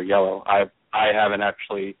to another yellow. I haven't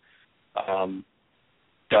actually done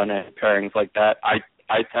any pairings like that.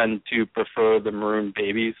 I tend to prefer the maroon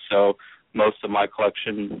babies, so most of my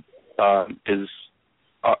collection is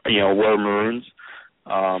were maroons.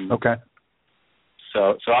 Okay.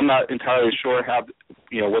 So I'm not entirely sure how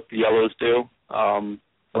what the yellows do.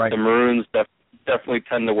 But the maroons definitely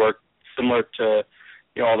tend to work similar to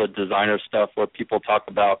all the designer stuff where people talk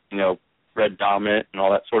about red dominant and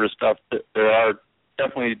all that sort of stuff. There are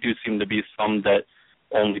definitely do seem to be some that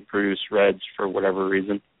only produce reds for whatever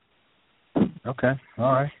reason. Okay.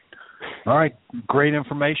 All right. Great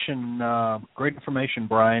information.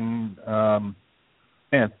 Brian.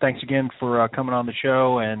 And thanks again for coming on the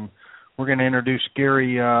show. And we're going to introduce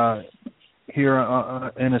Gary here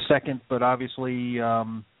in a second, but obviously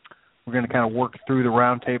we're going to kind of work through the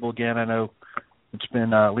roundtable again. I know it's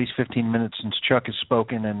been at least 15 minutes since Chuck has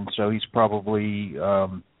spoken, and so he's probably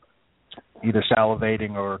either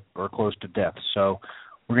salivating or close to death. So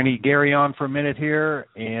we're going to get Gary on for a minute here,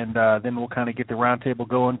 and then we'll kind of get the roundtable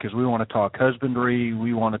going because we want to talk husbandry,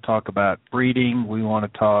 we want to talk about breeding, we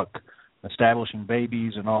want to talk establishing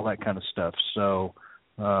babies and all that kind of stuff. So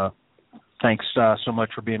thanks so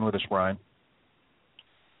much for being with us, Brian.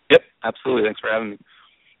 Yep, absolutely. Thanks for having me.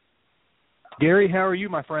 Gary, how are you,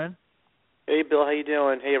 my friend? Hey, Bill. How you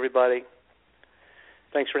doing? Hey, everybody.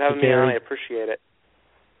 Thanks for having me on. I appreciate it.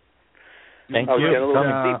 Thank you.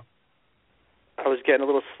 I was getting a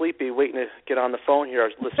little sleepy waiting to get on the phone here. I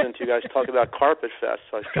was listening to you guys talk about Carpet Fest,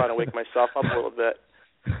 so I was trying to wake myself up a little bit.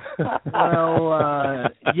 Well,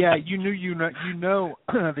 yeah, you know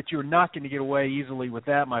that you're not going to get away easily with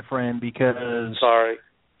that, my friend, because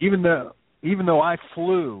even though I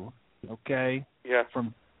flew,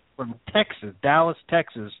 from Texas, Dallas,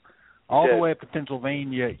 Texas, all the way up to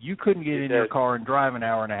Pennsylvania, you couldn't get in your car and drive an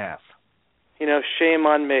hour and a half. Shame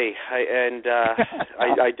on me.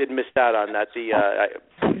 I did miss out on that.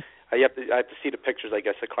 I have to see the pictures, I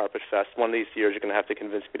guess, at Carpet Fest. One of these years, you're going to have to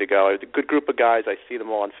convince me to go. A good group of guys. I see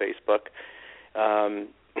them all on Facebook.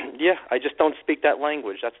 I just don't speak that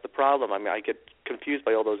language. That's the problem. I mean, I get confused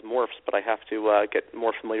by all those morphs, but I have to get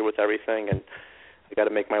more familiar with everything, and I got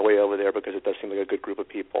to make my way over there because it does seem like a good group of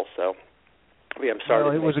people. So, I'm sorry.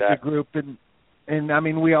 Well, it was a good group, and I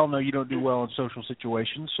mean, we all know you don't do well in social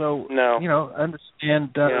situations, so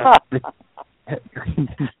understand the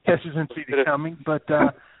hesitancy to coming, but.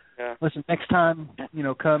 Listen, next time,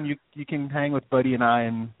 come, you can hang with Buddy and I,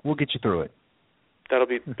 and we'll get you through it. That'll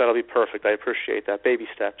be perfect. I appreciate that. Baby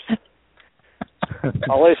steps.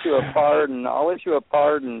 I'll issue a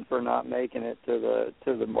pardon for not making it to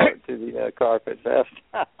the Carpet Fest.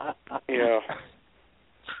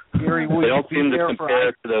 Gary, they don't seem to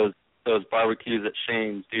compare to those barbecues at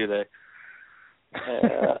Shane's, do they?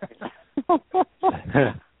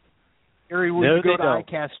 Gary, will you go to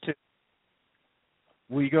ICAST too?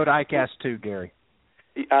 Will you go to ICAST too, Gary?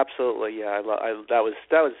 Absolutely, yeah. That was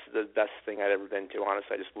the best thing I'd ever been to.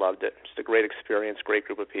 Honestly, I just loved it. Just a great experience, great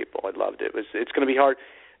group of people. I loved it. It's going to be hard.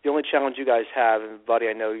 The only challenge you guys have, and Buddy,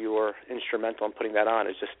 I know you were instrumental in putting that on,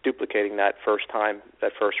 is just duplicating that first round,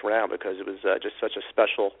 because it was just such a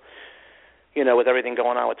special. With everything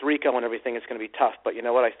going on with Rico and everything, it's going to be tough. But you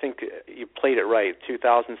know what? I think you played it right.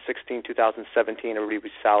 2016, 2017, everybody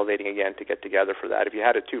was salivating again to get together for that. If you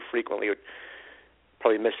had it too frequently, it would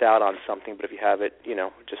probably miss out on something, but if you have it,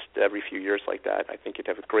 just every few years like that, I think you'd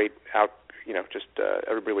have a great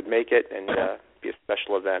everybody would make it and be a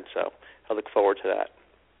special event. So I look forward to that.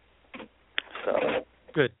 So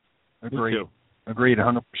good. Agreed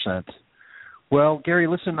 100%. Well, Gary,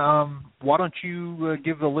 listen, why don't you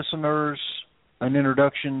give the listeners an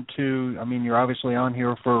introduction to, you're obviously on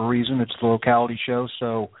here for a reason. It's the Locality show.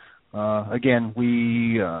 So, again,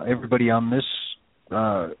 everybody on this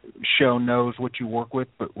show knows what you work with,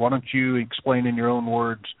 but why don't you explain in your own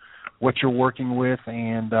words what you're working with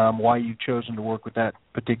and why you've chosen to work with that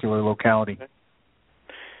particular locality. Okay.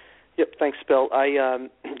 Yep, thanks, Bill. I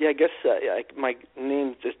guess my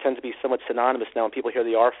name just tends to be somewhat synonymous now. When people hear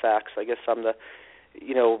the RFACs, I guess I'm the,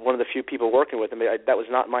 one of the few people working with them. That was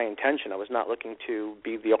not my intention. I was not looking to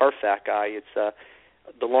be the RFAC guy. It's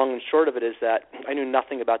the long and short of it is that I knew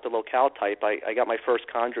nothing about the locale type. I got my first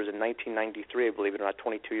chondros in 1993, believe it or not,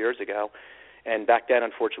 22 years ago. And back then,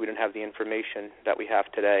 unfortunately, we didn't have the information that we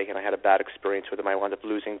have today, and I had a bad experience with them. I wound up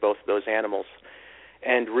losing both of those animals,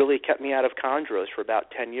 and really kept me out of chondros for about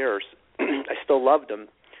 10 years. I still loved them,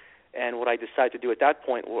 and what I decided to do at that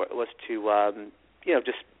point was to,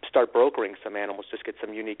 just start brokering some animals, just get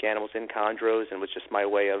some unique animals in chondros, and it was just my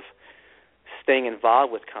way of staying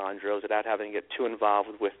involved with chondros without having to get too involved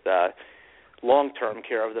with long-term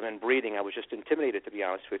care of them and breeding. I was just intimidated, to be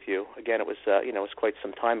honest with you. Again, it was it was quite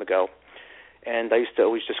some time ago, and I used to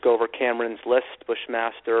always just go over Cameron's list,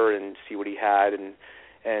 Bushmaster, and see what he had, and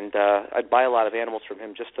I'd buy a lot of animals from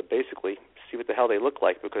him just to basically see what the hell they look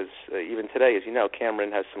like, because even today, as you know,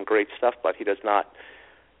 Cameron has some great stuff, but he does not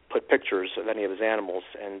put pictures of any of his animals.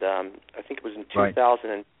 And I think it was in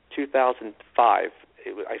 2005.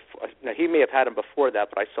 Now, he may have had him before that,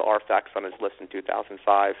 but I saw Arfax on his list in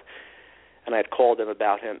 2005, and I had called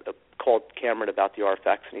Cameron about the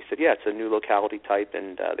Arfax, and he said, yeah, it's a new locality type,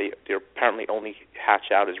 and they apparently only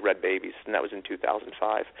hatch out as red babies, and that was in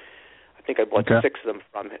 2005. I think I bought six of them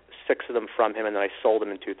from him, and then I sold them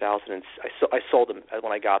in 2000. I sold them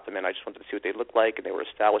when I got them, and I just wanted to see what they looked like, and they were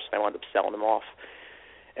established, and I wound up selling them off.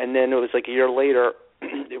 And then it was like a year later.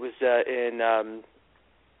 It was in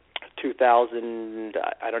 2000.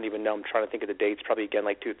 I don't even know. I'm trying to think of the dates. Probably again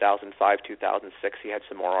like 2005, 2006. He had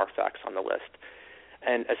some more Arfax on the list.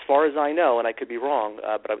 And as far as I know, and I could be wrong,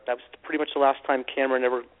 but that was pretty much the last time Cameron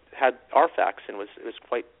ever had Arfax, and it was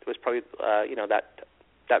probably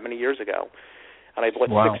that many years ago. And I bought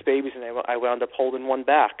six babies, and I wound up holding one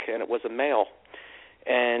back, and it was a male.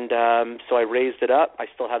 And so I raised it up. I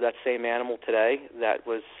still have that same animal today. That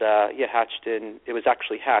was hatched it was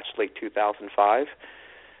actually hatched late 2005.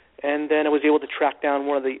 And then I was able to track down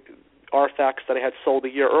one of the Arfax that I had sold a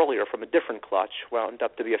year earlier from a different clutch, wound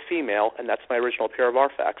up to be a female, and that's my original pair of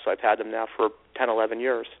Arfax. So I've had them now for 10, 11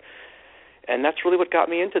 years. And that's really what got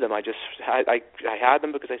me into them. I had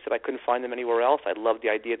them because I said I couldn't find them anywhere else. I loved the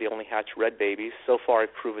idea they only hatch red babies. So far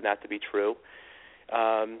I've proven that to be true.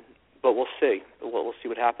 But we'll see. We'll see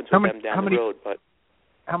what happens with them down the road. But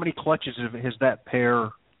how many clutches has that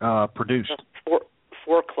pair produced?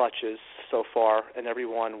 Four clutches so far, and every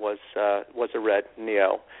one was a red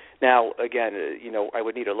Neo. Now, again, I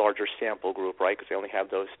would need a larger sample group, right? Because I only have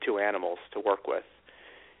those two animals to work with.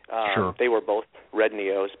 Sure. They were both red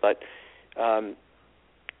Neos, but I'm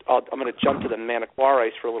going to jump to the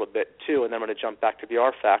Maniquaris for a little bit too, and then I'm going to jump back to the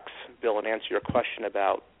Arfax, Bill, and answer your question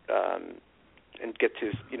about. And get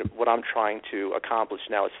to what I'm trying to accomplish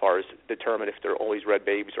now as far as determine if they're always red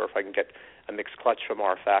babies or if I can get a mixed clutch from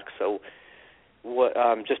Arfax. So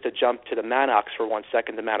just to jump to the Manox for 1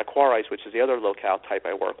 second, the Maniquaris, which is the other locale type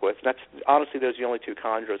I work with. And that's honestly, those are the only two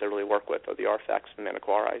chondros I really work with, are the Arfax and the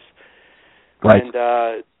Maniquaris. Right. And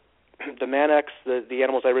the Manax, the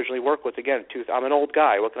animals I originally worked with, again, I'm an old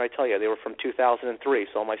guy. What can I tell you? They were from 2003,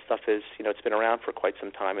 so all my stuff is, it's been around for quite some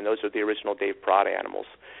time, and those are the original Dave Prada animals.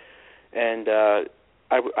 And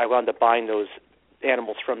I wound up buying those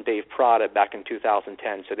animals from Dave Prada back in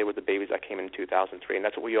 2010, so they were the babies that came in 2003, and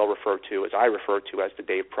that's what we all refer to, as I refer to as the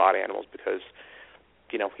Dave Prada animals, because,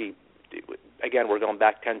 again, we're going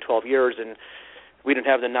back 10, 12 years, and we didn't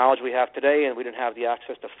have the knowledge we have today, and we didn't have the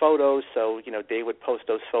access to photos, so, Dave would post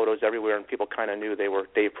those photos everywhere, and people kind of knew they were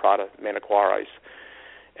Dave Prada Maniquaris.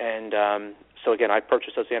 And so, again, I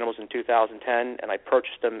purchased those animals in 2010, and I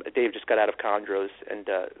purchased them. Dave just got out of chondros, and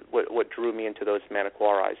what drew me into those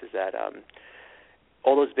Maniquaris is that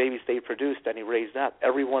all those babies Dave produced and he raised up,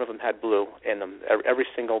 every one of them had blue in them. Every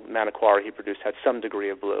single Maniquari he produced had some degree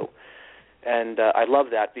of blue. And I love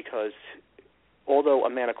that because although a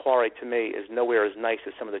Maniquari to me is nowhere as nice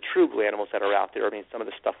as some of the true blue animals that are out there, I mean, some of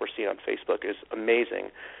the stuff we're seeing on Facebook is amazing.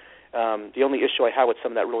 The only issue I had with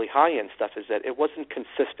some of that really high-end stuff is that it wasn't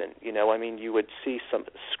consistent. I mean, you would see some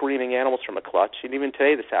screaming animals from a clutch, and even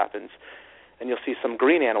today this happens, and you'll see some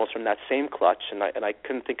green animals from that same clutch, and I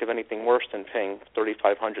couldn't think of anything worse than paying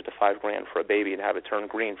 $3,500 to $5,000 for a baby and have it turn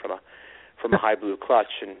green from a high blue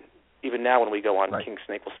clutch. And even now when we go on King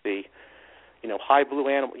Snake, we'll see, high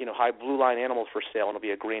blue line animals for sale, and it'll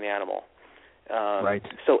be a green animal. Right.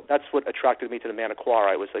 So that's what attracted me to the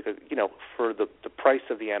Maniquari. Was like, for the price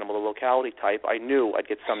of the animal, the locality type, I knew I'd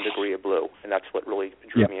get some degree of blue, and that's what really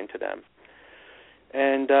drew me into them.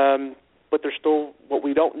 And but there's still what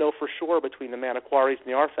we don't know for sure between the Maniquaris and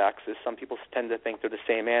the Arfax is some people tend to think they're the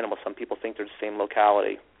same animal. Some people think they're the same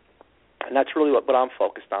locality, and that's really what I'm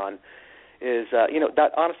focused on. Is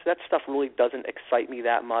that honestly, that stuff really doesn't excite me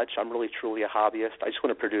that much. I'm really truly a hobbyist. I just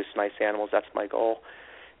want to produce nice animals. That's my goal.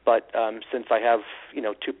 But since I have,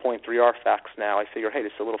 2.3 Arfax now, I figure, hey,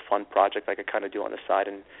 this is a little fun project I could kind of do on the side.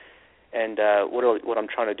 And what I'm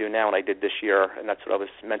trying to do now, and I did this year, and that's what I was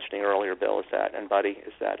mentioning earlier, Bill, and Buddy,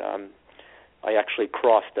 is that I actually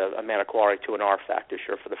crossed a Maniquari to an Arfax this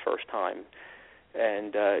year for the first time.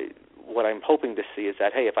 And what I'm hoping to see is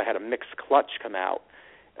that, hey, if I had a mixed clutch come out,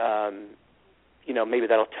 maybe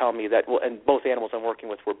that'll tell me that, and both animals I'm working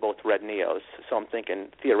with were both red Neos. So I'm thinking,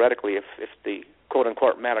 theoretically, if the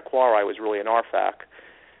quote-unquote Maniquari was really an RFAC.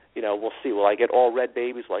 We'll see. Will I get all red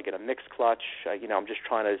babies? Will I get a mixed clutch? I'm just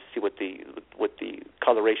trying to see what the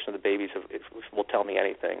coloration of the babies if will tell me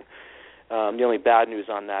anything. The only bad news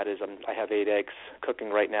on that is I have 8 eggs cooking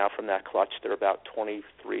right now from that clutch. They're about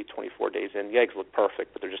 23, 24 days in. The eggs look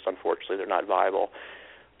perfect, but unfortunately they're not viable.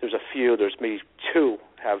 There's maybe 2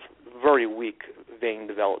 have very weak vein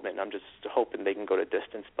development. I'm just hoping they can go to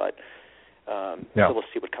distance, but so we'll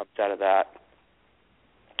see what comes out of that.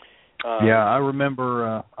 I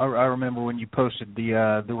remember. I remember when you posted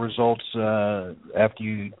the results after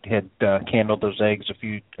you had candled those eggs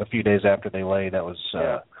a few days after they lay. That was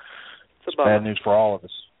it's bad news for all of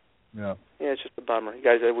us. Yeah. Yeah, it's just a bummer. You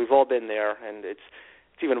guys, we've all been there, and it's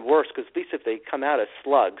even worse because at least if they come out as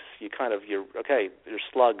slugs, you're okay. They're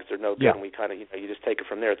slugs. They're no good. Yeah. And we you just take it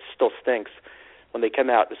from there. It still stinks. When they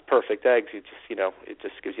come out as perfect eggs, it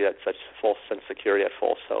just gives you that such false sense of security, that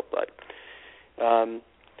false hope. But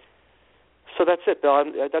so that's it, Bill.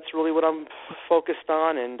 That's really what I'm focused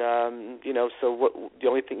on, and the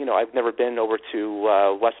only thing, I've never been over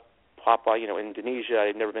to West Papua, Indonesia.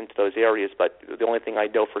 I've never been to those areas, but the only thing I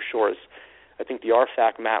know for sure is I think the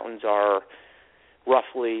RFAC Mountains are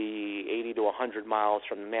roughly 80 to 100 miles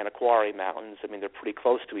from the Maniquari Mountains. I mean, they're pretty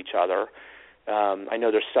close to each other. I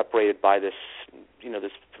know they're separated by this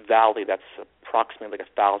valley that's approximately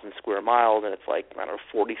 1,000 square miles, and it's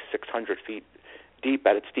 4,600 feet deep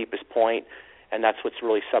at its deepest point, and that's what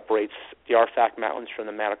really separates the RFAC Mountains from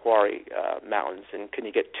the Maniquari Mountains. And can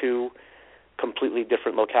you get 2 completely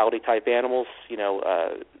different locality-type animals,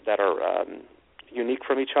 that are unique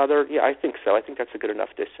from each other? Yeah, I think so. I think that's a good enough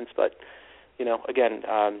distance, but, again,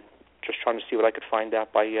 just trying to see what I could find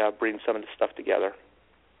out by breeding some of this stuff together.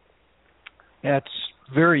 Yeah, it's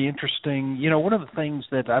very interesting. One of the things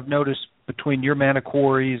that I've noticed between your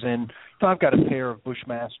Maniquaris and I've got a pair of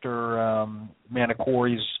Bushmaster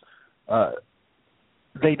Maniquaris.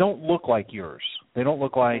 They don't look like yours. They don't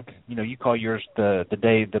look like you call yours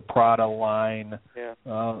the Prada line. Yeah.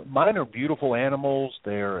 Mine are beautiful animals.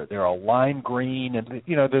 They're a lime green, and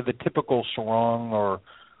they're the typical sarong or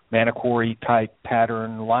Maniquari type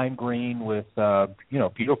pattern, lime green with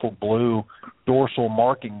beautiful blue dorsal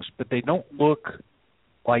markings, but they don't look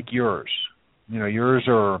like yours. Yours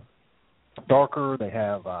are darker. They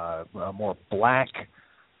have more black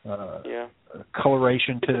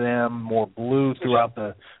coloration to them, more blue throughout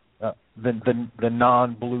the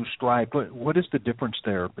non-blue stripe. What is the difference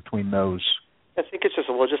there between those? I think it's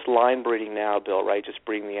just line breeding now, Bill, right? Just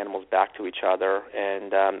bringing the animals back to each other.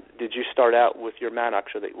 And did you start out with your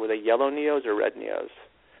Manocs? Were they yellow neos or red neos?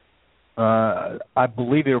 I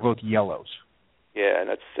believe they were both yellows. Yeah, and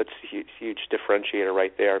that's a huge differentiator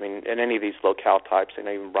right there. I mean, in any of these locale types, I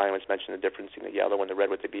know even Brian was mentioning the difference in the yellow and the red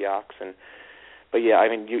with the Biocs. But yeah, I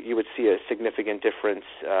mean, you would see a significant difference,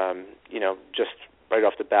 just right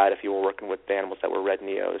off the bat if you were working with animals that were red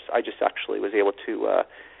neos. I just actually was able to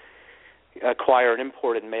acquire an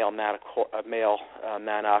imported male Manoc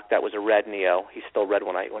that was a red neo. He's still red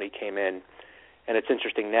when he came in. And it's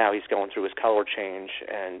interesting now, he's going through his color change,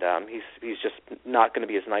 and he's just not going to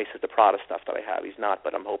be as nice as the Prada stuff that I have. He's not,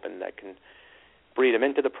 but I'm hoping that I can breed him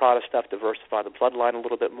into the Prada stuff, diversify the bloodline a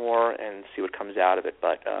little bit more, and see what comes out of it.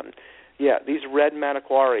 But, these red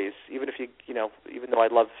Maniquaris, even though I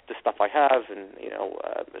love the stuff I have, and,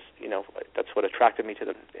 that's what attracted me to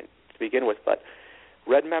them to begin with, but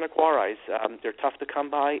red Maniquaris, they're tough to come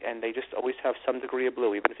by, and they just always have some degree of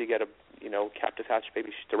blue. Even if you get a captive hatch baby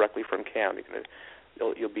directly from Cam,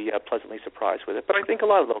 you'll be pleasantly surprised with it. But I think a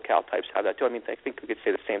lot of locale types have that too. I mean, I think we could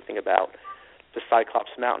say the same thing about the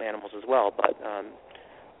Cyclops mountain animals as well. But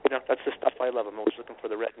that's the stuff I love. I'm always looking for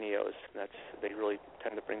the red neos. They really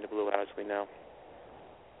tend to bring the blue out, as we know.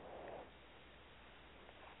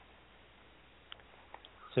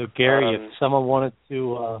 So Gary, if someone wanted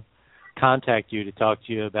to contact you to talk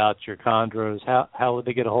to you about your chondros, how would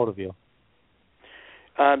they get a hold of you?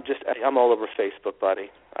 I'm all over Facebook,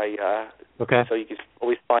 buddy. Okay. So you can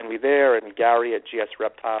always find me there, and Gary at GS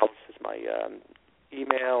Reptiles is my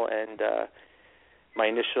email, and my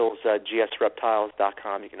initials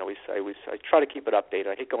gsreptiles.com. You can always I try to keep it updated.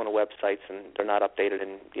 I hate going to websites and they're not updated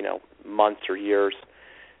in months or years.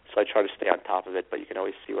 So I try to stay on top of it, but you can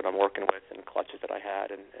always see what I'm working with and clutches that I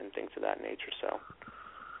had and things of that nature. So.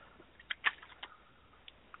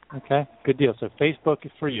 Okay, good deal. So Facebook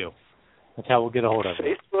is for you. That's how we'll get a hold of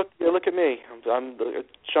you. Facebook, look at me. I'm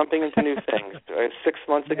jumping into new things. 6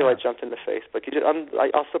 months ago, I jumped into Facebook.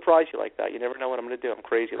 I'll surprise you like that. You never know what I'm going to do. I'm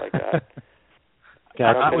crazy like that.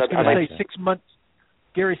 I was going to say 6 months,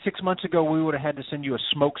 Gary. 6 months ago, we would have had to send you a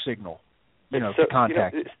smoke signal, to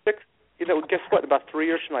contact. guess what? In about 3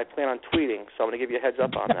 years from now, I plan on tweeting, so I'm going to give you a heads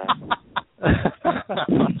up on that.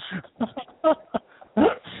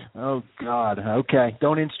 Oh, God. Okay.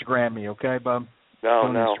 Don't Instagram me, okay, bub? No,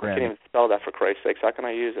 Don't I Instagram can't even spell that, for Christ's sakes. How can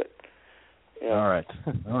I use it? Yeah. All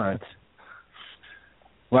right.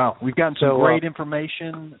 Well, we've gotten some great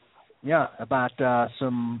information, about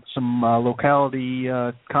some locality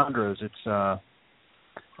chondros. It's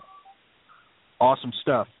awesome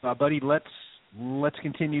stuff, buddy. Let's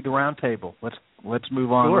continue the roundtable. Let's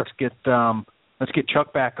move on. Sure. Let's get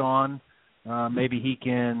Chuck back on. Maybe he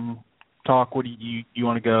can talk. What do you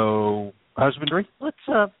want to go? Husbandry? Let's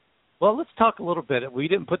talk a little bit. We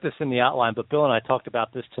didn't put this in the outline, but Bill and I talked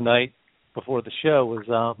about this tonight before the show. Was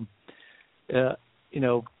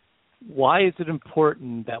why is it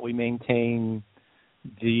important that we maintain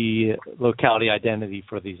the locality identity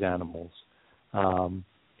for these animals?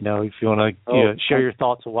 If you want to share your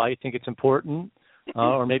thoughts on why you think it's important,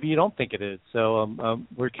 or maybe you don't think it is. So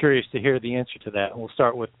we're curious to hear the answer to that. We'll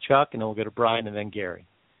start with Chuck, and then we'll go to Brian, and then Gary.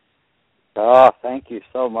 Oh, thank you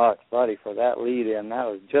so much, buddy, for that lead-in. That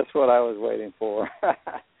was just what I was waiting for.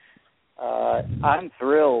 I'm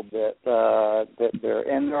thrilled that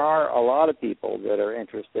there are a lot of people that are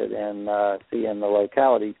interested in seeing the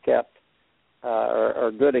localities kept,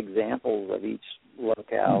 or good examples of each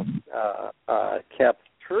locale kept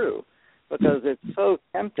true, because it's so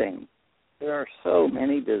tempting. There are so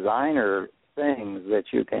many designer things that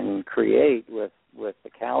you can create with the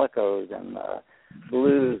calicos and the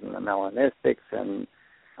blues and the melanistics, and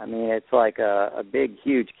I mean, it's like a big,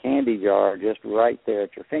 huge candy jar just right there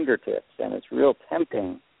at your fingertips, and it's real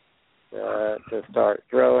tempting to start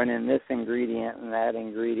throwing in this ingredient and that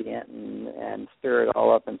ingredient and stir it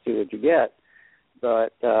all up and see what you get.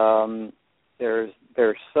 But there's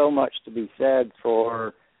so much to be said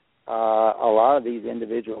for a lot of these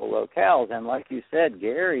individual locales, and like you said,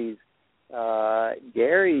 Gary's are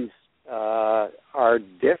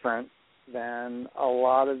different than a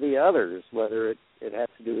lot of the others, whether it has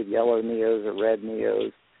to do with yellow neos or red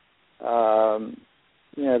neos.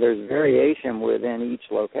 There's variation within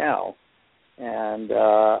each locale. And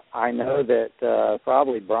I know that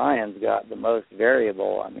probably Brian's got the most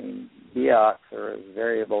variable. I mean, Beox are as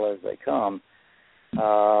variable as they come.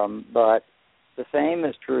 But the same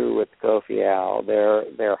is true with Kofiau.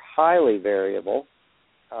 They're highly variable.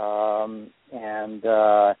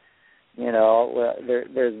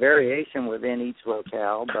 There's variation within each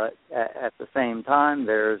locale, but at the same time,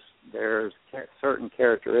 there's certain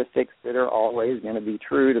characteristics that are always going to be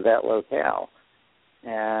true to that locale.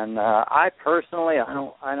 And I personally,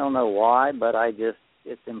 I don't know why, but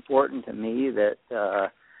it's important to me that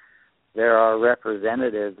there are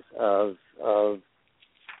representatives of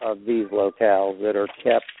these locales that are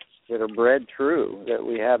kept, that are bred true, that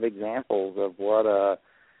we have examples of what a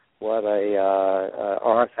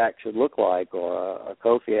artifact should look like, or a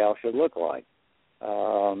Kofiau should look like.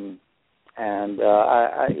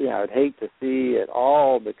 I'd hate to see it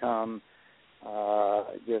all become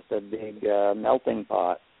just a big melting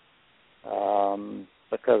pot,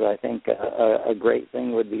 because I think a great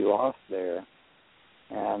thing would be lost there.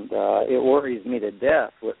 And it worries me to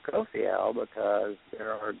death with Kofiau, because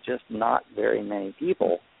there are just not very many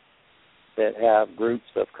people that have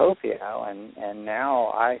groups of Kofiau, and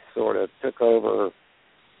now I sort of took over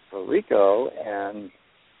for Rico, and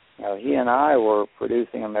he and I were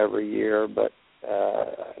producing them every year, but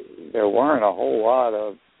there weren't a whole lot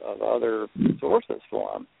of other sources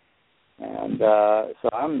for them, and so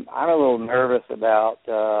I'm a little nervous about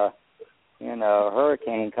a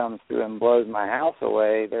hurricane comes through and blows my house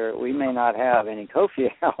away. We may not have any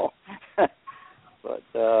Kofiau. But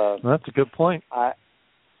that's a good point.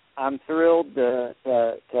 I'm thrilled to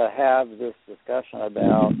have this discussion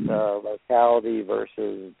about locality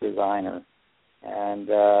versus designer, and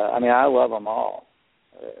I love them all.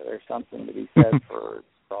 There's something to be said for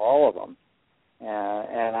all of them,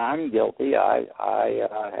 and I'm guilty. I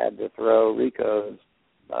had to throw Rico's.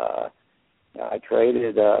 I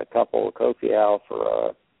traded a couple of Kofiau for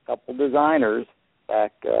a couple designers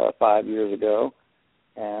back 5 years ago,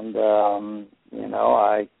 and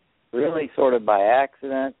I really sort of by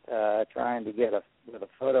accident, trying to get with a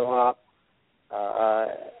photo op,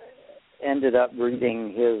 ended up breeding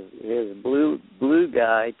his blue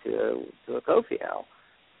guy to a Kofiau,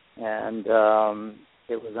 and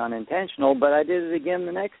it was unintentional, but I did it again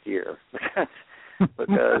the next year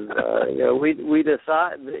because we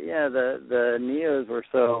decided the neos were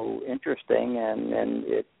so interesting, and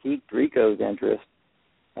it piqued Rico's interest,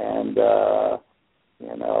 and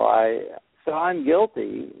So I'm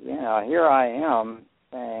guilty. Here I am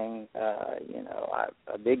saying, I'm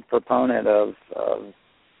a big proponent of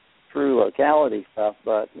through locality stuff,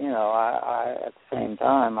 but I at the same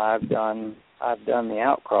time I've done the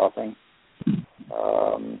outcropping.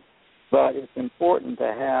 But it's important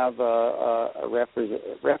to have a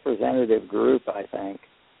representative group, I think,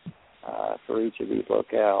 for each of these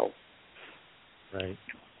locales.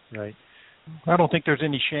 Right. I don't think there's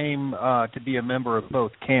any shame to be a member of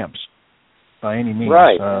both camps by any means.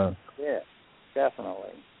 Right. Yeah,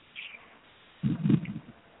 definitely.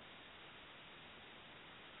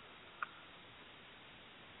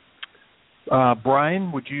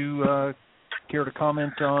 Brian, would you care to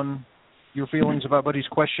comment on your feelings about Buddy's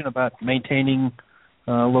question about maintaining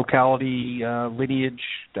locality lineage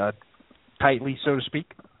tightly, so to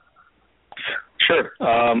speak? Sure.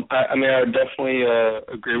 I mean, I definitely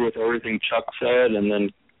agree with everything Chuck said, and then,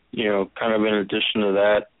 kind of in addition to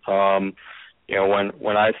that,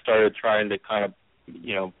 when I started trying to kind of,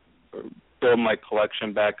 build my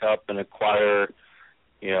collection back up and acquire,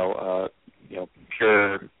 pure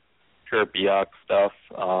Biak stuff,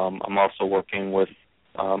 I'm also working with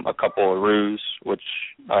a couple of roos, which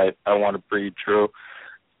I want to breed true.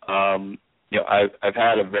 I've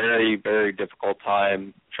had a very, very difficult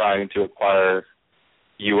time trying to acquire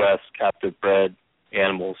U.S. captive bred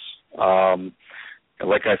animals.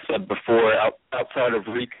 Like I said before, outside of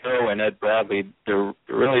Rico and Ed Bradley, there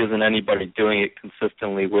really isn't anybody doing it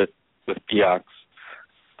consistently with Biaks.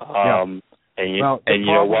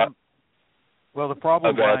 Well, the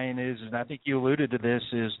problem, Brian, is, and I think you alluded to this,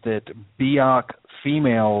 is that Biak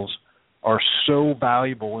females are so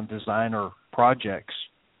valuable in designer projects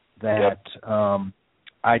that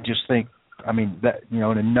I just think, I mean, that in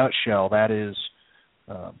a nutshell, that is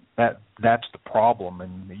that's the problem,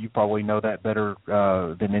 and you probably know that better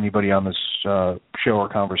than anybody on this show or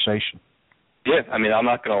conversation. Yeah, I mean, I'm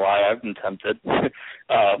not going to lie, I've been tempted, but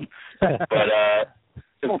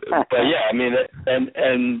yeah, I mean,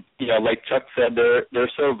 and like Chuck said,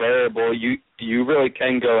 they're so variable. You really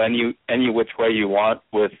can go any which way you want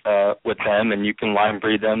with them, and you can line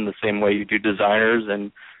breed them the same way you do designers,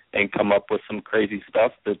 and come up with some crazy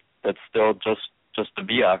stuff that's still just a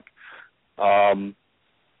Biak.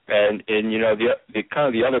 And the kind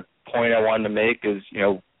of the other point I wanted to make is,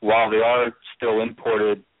 while they are still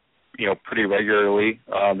imported, pretty regularly,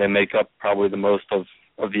 they make up probably the most of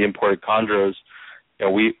the imported chondros.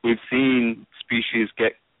 We've seen species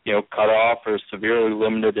get cut off or severely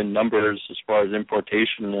limited in numbers as far as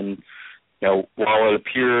importation, and while it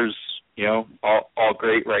appears all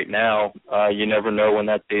great right now, you never know when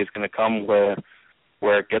that day is going to come where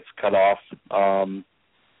it gets cut off.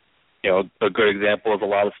 A good example is a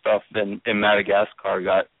lot of stuff in Madagascar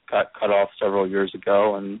got cut off several years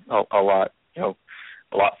ago, and a lot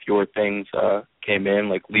fewer things came in.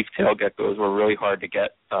 Like leaf-tailed geckos were really hard to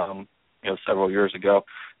get, several years ago.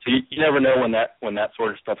 So you never know when that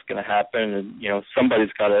sort of stuff's going to happen, and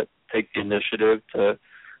somebody's got to take the initiative to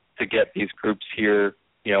get these groups here,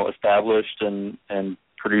 established and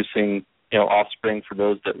producing, offspring for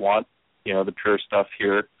those that want, the pure stuff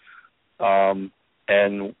here.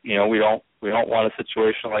 And we don't want a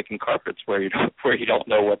situation like in carpets where you don't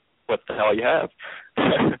know what the hell you have.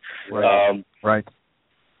 Right.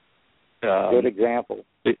 Good example.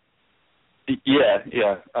 Yeah.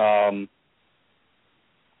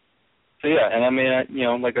 So yeah, and I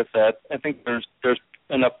mean, like I said, I think there's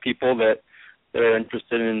enough people that are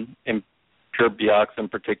interested in pure Biaks in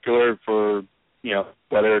particular for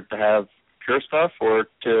whether to have pure stuff or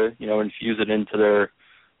to infuse it into their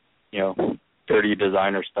dirty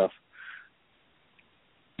designer stuff.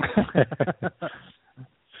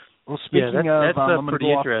 Well, speaking that's I'm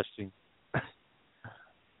pretty interesting.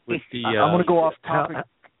 With the, I'm going to go off topic.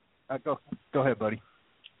 Go ahead, buddy.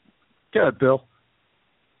 Go ahead, Bill.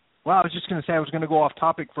 Well, I was just going to say I was going to go off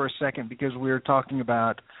topic for a second because we were talking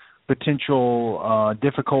about potential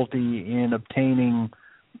difficulty in obtaining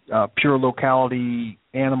pure locality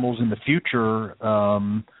animals in the future.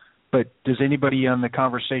 But does anybody on the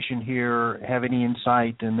conversation here have any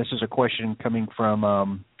insight? And this is a question coming from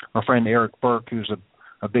our friend Eric Burke, who's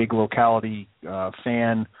a big locality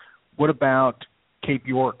fan. What about Cape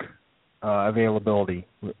York availability?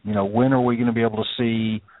 When are we going to be able to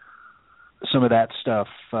see some of that stuff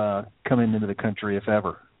coming into the country, if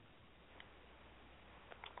ever?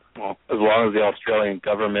 Well, as long as the Australian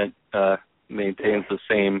government maintains the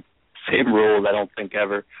same rules, I don't think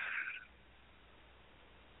ever.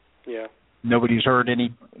 Yeah. Nobody's heard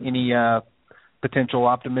any potential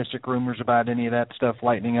optimistic rumors about any of that stuff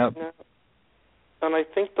lightening up? No. And I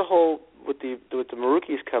think the whole with the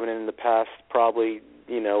Marukis coming in the past probably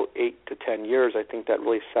 8 to 10 years, I think that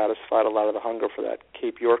really satisfied a lot of the hunger for that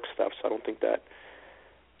Cape York stuff. So I don't think that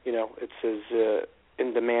it's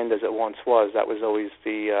in demand as it once was. That was always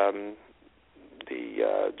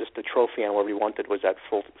just the trophy animal we wanted was that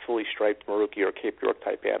fully striped Maruki or Cape York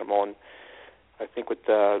type animal. And I think with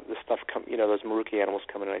the stuff those Maruki animals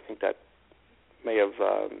coming in, I think that may have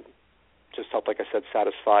just helped, like I said,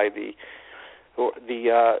 satisfy the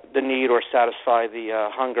need or satisfy the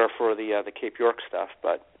hunger for the Cape York stuff.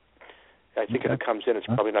 But I think if it comes in, it's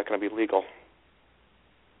probably not going to be legal.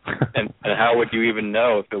 and how would you even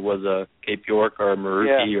know if it was a Cape York or a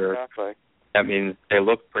Maruki? Yeah, exactly. I mean, they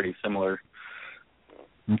look pretty similar.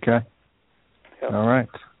 Okay. Yep. All right.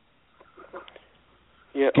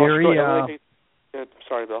 Yeah, Gary.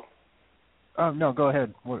 Sorry, Bill. Oh no, go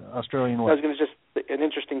ahead. Australian. I was going to just an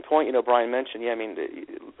interesting point. Brian mentioned. Yeah, I mean,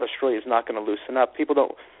 Australia is not going to loosen up.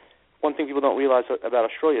 One thing people don't realize about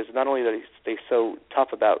Australia is not only that they're so tough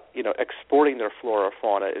about exporting their flora or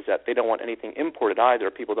fauna, is that they don't want anything imported either.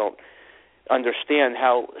 People don't understand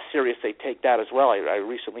how serious they take that as well. I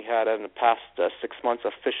recently had in the past 6 months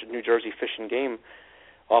a New Jersey Fish and Game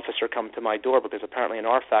officer come to my door because apparently an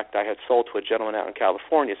artifact I had sold to a gentleman out in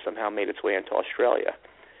California somehow made its way into Australia,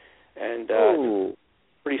 and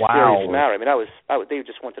pretty serious matter. I mean, they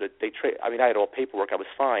just wanted to. I mean, I had all paperwork. I was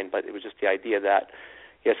fine, but it was just the idea that.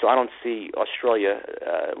 Yeah, so I don't see Australia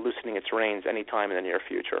loosening its reins anytime in the near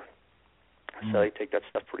future. So they take that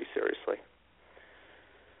stuff pretty seriously.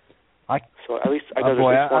 So at least I know there's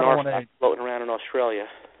at least one artifact floating around in Australia.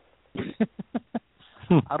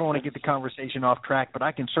 I don't want to get the conversation off track, but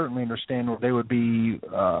I can certainly understand where they would be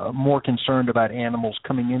more concerned about animals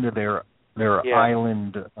coming into their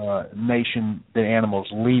island nation than animals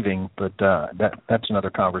leaving. But that's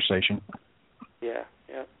another conversation. Yeah.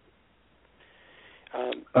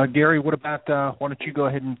 Gary, what about? Why don't you go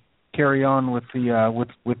ahead and carry on with the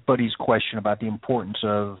with Buddy's question about the importance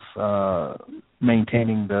of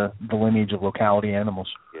maintaining the lineage of locality animals?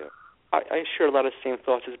 Yeah, I share a lot of the same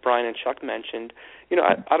thoughts as Brian and Chuck mentioned.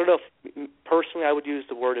 I don't know if personally I would use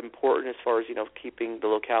the word important as far as keeping the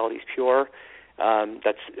localities pure.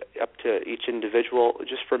 That's up to each individual.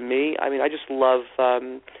 Just for me, I mean, I just love.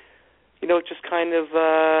 Just kind of,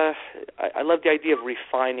 I love the idea of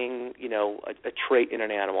refining, a trait in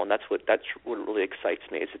an animal, and that's what really excites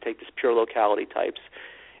me, is to take this pure locality types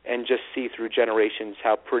and just see through generations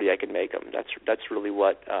how pretty I can make them. That's really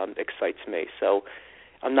what excites me. So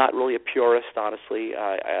I'm not really a purist, honestly,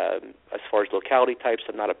 as far as locality types.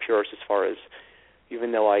 I'm not a purist as far as,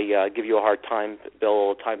 even though I give you a hard time, Bill,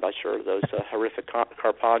 all the time about those horrific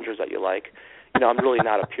carpondras that you like. I'm really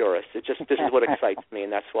not a purist. This is what excites me,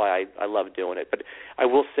 and that's why I love doing it. But I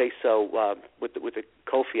will say so with the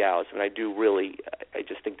Kofi owls, and I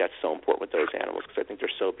just think that's so important with those animals because I think they're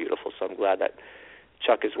so beautiful. So I'm glad that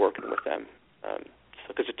Chuck is working with them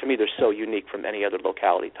because to me they're so unique from any other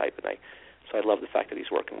locality type, so I love the fact that he's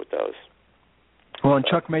working with those. Well, and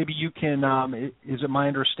Chuck, maybe you can. Is it my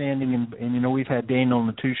understanding? And we've had Daniel and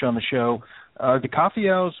Natush on the show. The coffee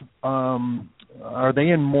owls are they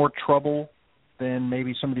in more trouble than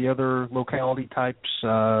maybe some of the other locality types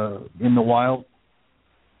in the wild?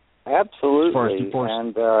 Absolutely,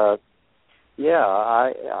 and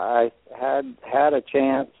I had a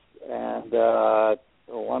chance, and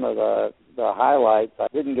one of the highlights, I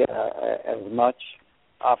didn't get as much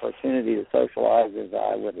opportunity to socialize as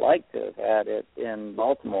I would like to have had it in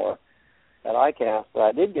Baltimore at ICAST, but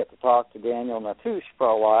I did get to talk to Daniel Natush for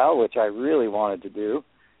a while, which I really wanted to do,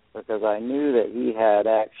 because I knew that he had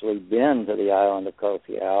actually been to the island of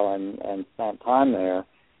Kofi Owl and spent time there.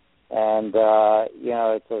 And,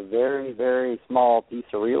 it's a very, very small piece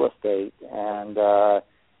of real estate, and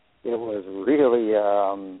it was really,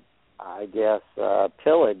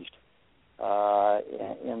 pillaged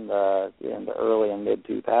in the early and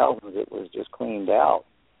mid-2000s. It was just cleaned out.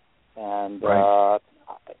 And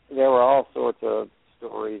there were all sorts of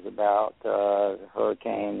stories about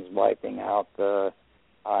hurricanes wiping out the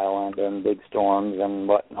island and big storms and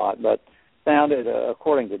whatnot, but sounded,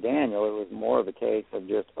 according to Daniel, it was more of a case of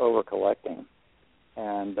just over-collecting.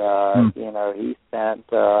 And, he spent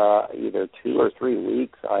either 2 or 3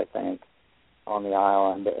 weeks, I think, on the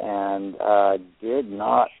island and did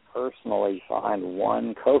not personally find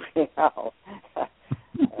one Kofi owl.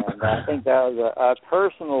 And I think that was a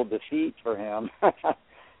personal defeat for him.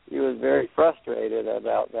 He was very frustrated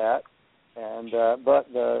about that. And but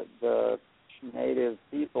the native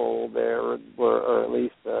people there were, or at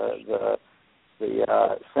least the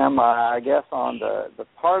on the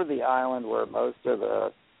part of the island where most of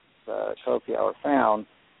the Kofi are found,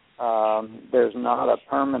 there's not a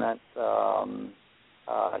permanent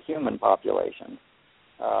human population.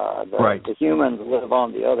 The humans live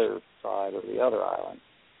on the other side of the other island.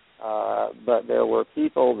 but there were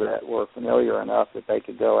people that were familiar enough that they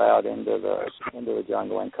could go out into the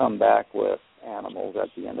jungle and come back with animals at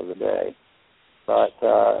the end of the day. But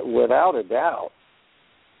without a doubt,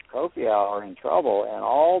 Kofiau are in trouble, and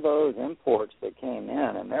all those imports that came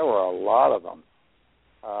in, and there were a lot of them,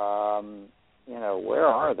 where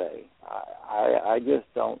are they? I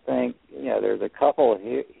just don't think, there's a couple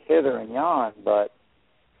hither and yon, but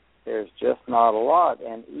there's just not a lot.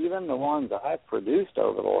 And even the ones I've produced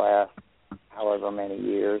over the last however many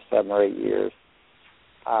years, 7 or 8 years,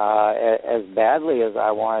 as badly as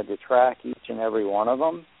I wanted to track each and every one of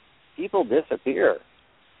them, people disappear.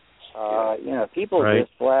 People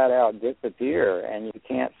just flat out disappear, and you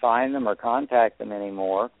can't find them or contact them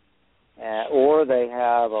anymore. Or they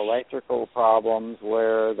have electrical problems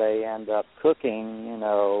where they end up cooking,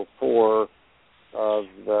 4 of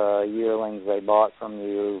the yearlings they bought from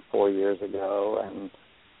you 4 years ago, and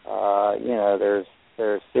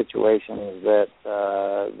there's situations that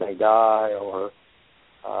they die or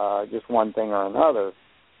just one thing or another.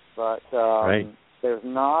 But there's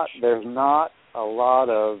not a lot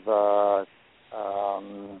of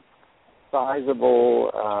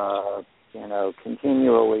sizable,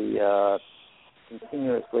 continuously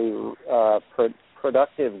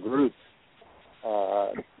productive groups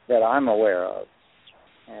that I'm aware of.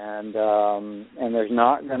 And there's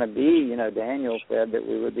not going to be, Daniel said that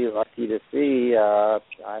we would be lucky to see,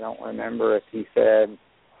 I don't remember if he said,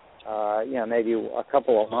 maybe a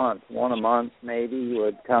couple of months, one a month maybe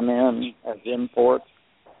would come in as imports.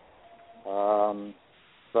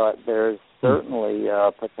 But there's certainly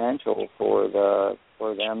potential for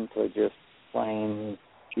them to just plain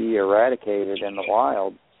be eradicated in the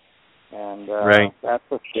wild. And that's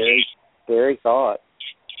a scary, scary thought.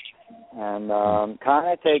 And kind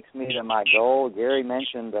of takes me to my goal. Gary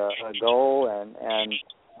mentioned a goal, and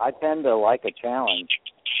I tend to like a challenge.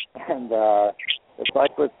 And it's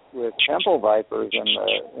like with temple vipers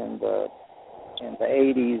in the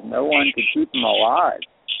 80s, no one could keep them alive.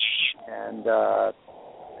 And I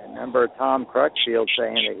remember Tom Crutchfield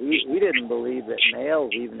saying that he didn't believe that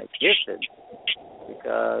males even existed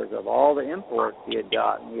because of all the imports he had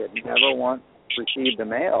gotten. He had never once received a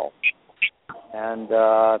male. And,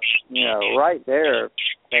 right there,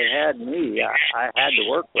 they had me. I had to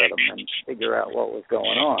work with them and figure out what was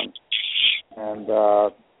going on. And,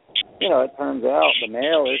 it turns out the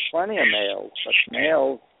male, there's plenty of males, but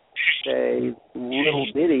males stay little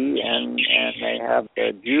bitty and they have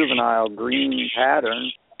the juvenile green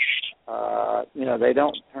pattern. They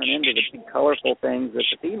don't turn into the big colorful things that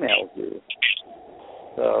the females do.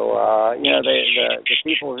 So, the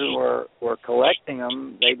people who were collecting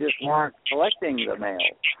them, they just weren't collecting the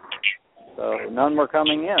males. So none were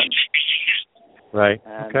coming in. Right.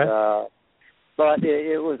 And, okay. But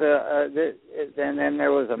it was and then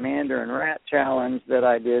there was a mandarin rat challenge that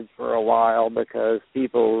I did for a while because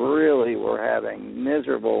people really were having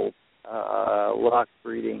miserable luck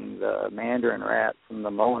breeding the mandarin rats from the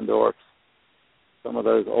Mollendorfs, some of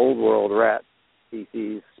those old world rat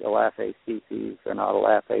species, Elaphe species. They're not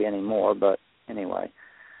Elaphe anymore, but anyway.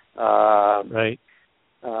 Right.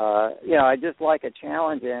 I just like a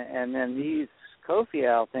challenge, and then these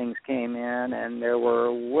Kofiau things came in, and there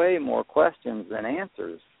were way more questions than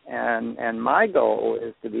answers. And my goal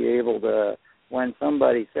is to be able to, when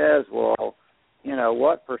somebody says, well,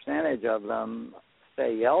 what percentage of them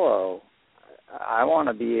stay yellow, I want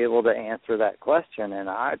to be able to answer that question, and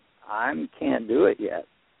I can't do it yet.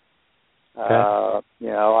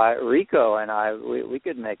 Okay. Rico and I, we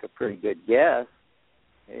could make a pretty good guess,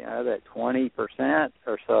 that 20%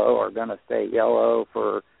 or so are going to stay yellow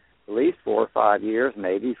for at least 4 or 5 years,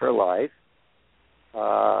 maybe for life.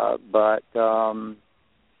 But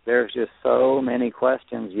there's just so many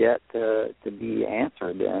questions yet to be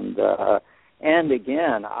answered. And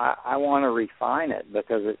again, I want to refine it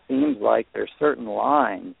because it seems like there's certain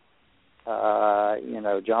lines.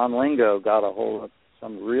 John Lingo got a hold of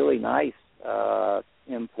some really nice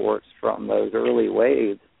imports from those early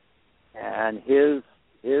waves, and his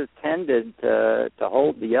tended to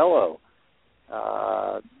hold the yellow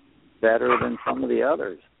better than some of the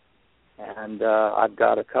others. And I've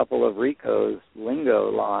got a couple of Rico's Lingo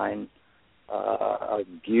line, a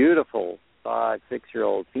beautiful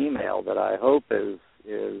 5-6-year-old female that I hope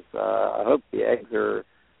I hope the eggs are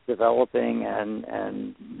developing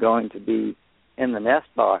and going to be in the nest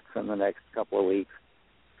box in the next couple of weeks.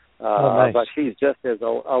 Nice. But she's just as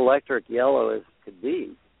electric yellow as could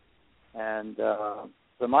be. And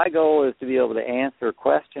so my goal is to be able to answer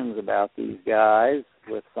questions about these guys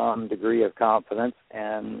with some degree of confidence,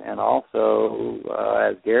 and also,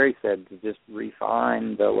 as Gary said, to just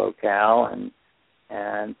refine the locale and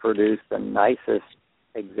and produce the nicest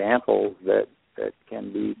examples that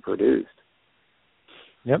can be produced.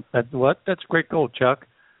 Yep, that's a great goal, Chuck.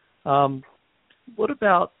 What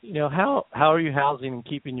about, how are you housing and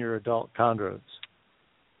keeping your adult chondros?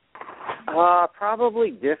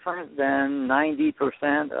 Probably different than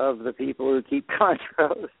 90% of the people who keep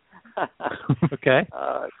chondros. Okay.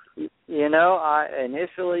 I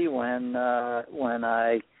initially when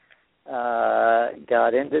I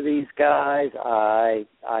got into these guys, I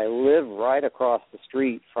live right across the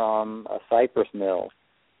street from a cypress mill,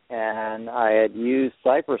 and I had used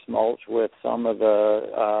cypress mulch with some of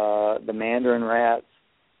the mandarin rats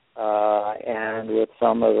and with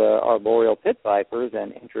some of the arboreal pit vipers.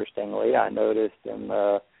 And interestingly, I noticed in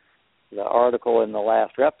the article in the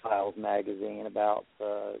last Reptiles magazine about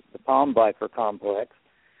the palm viper complex,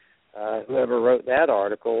 whoever wrote that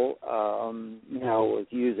article, was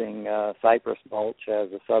using cypress mulch as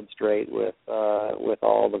a substrate with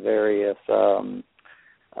all the various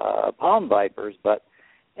palm vipers. But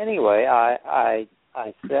anyway, I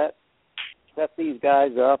set these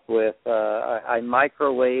guys up with. I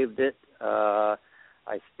microwaved it.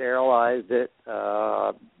 I sterilized it.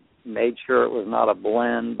 Made sure it was not a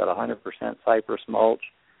blend, but 100% cypress mulch,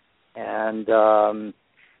 and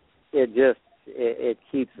it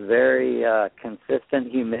keeps very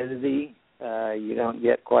consistent humidity. You don't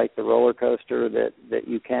get quite the roller coaster that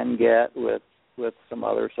you can get with some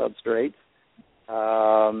other substrates,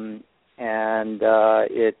 and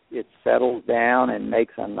it settles down and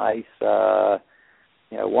makes a nice.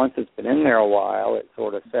 Once it's been in there a while, it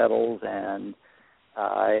sort of settles, and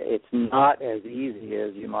it's not as easy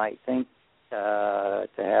as you might think to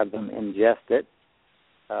have them ingest it,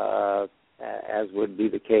 as would be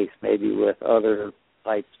the case maybe with other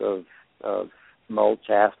types of mulch,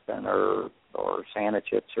 aspen or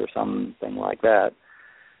Sanichips or something like that.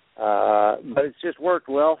 But it's just worked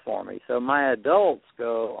well for me. So my adults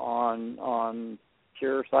go on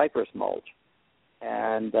pure cypress mulch,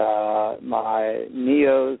 and my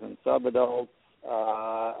neos and subadults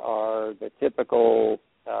are the typical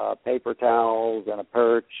paper towels and a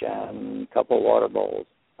perch and a couple water bowls.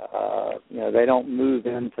 They don't move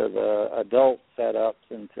into the adult setups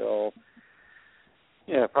until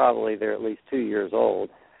probably they're at least 2 years old.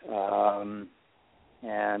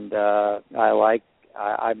 And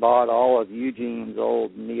I bought all of Eugene's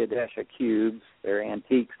old Neodesha cubes. They're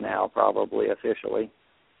antiques now, probably officially.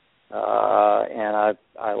 And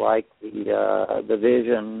I like the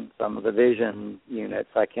Vision, some of the Vision units.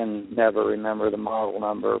 I can never remember the model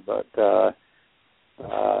number, but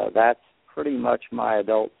that's pretty much my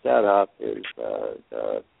adult setup is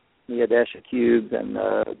the Neodesha cubes and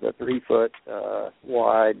the 3-foot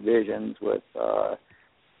wide Visions with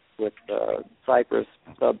cypress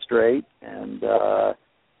substrate and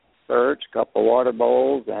birch, couple water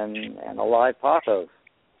bowls, and a live pothos.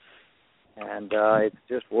 And it's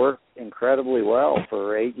just worked incredibly well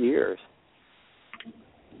for 8 years.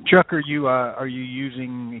 Chuck, are you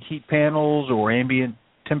using heat panels or ambient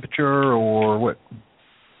temperature, or what?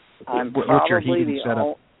 What's your heating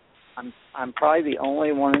setup? I'm probably the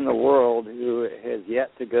only one in the world who has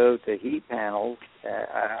yet to go to heat panels.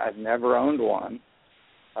 I've never owned one,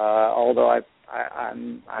 although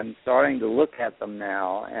I'm starting to look at them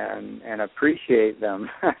now and appreciate them.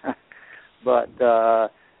 But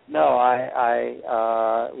no,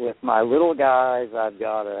 I with my little guys, I've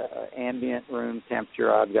got a ambient room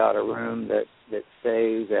temperature. I've got a room that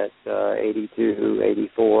stays at 82,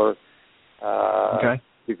 84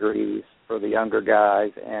 degrees for the younger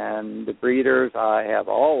guys. And the breeders, I have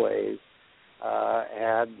always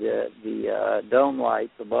had the dome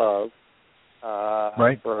lights above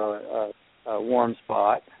for a warm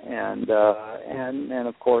spot, and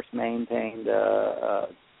of course maintained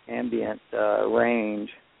ambient range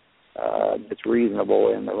that's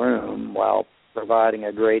reasonable in the room while providing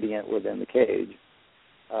a gradient within the cage.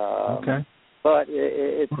 But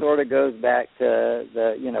it sort of goes back to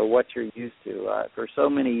what you're used to. For so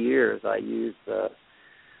many years, I used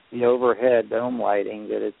the overhead dome lighting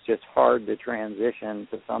that it's just hard to transition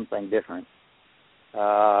to something different.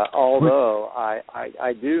 Although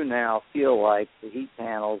I do now feel like the heat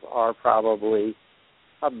panels are probably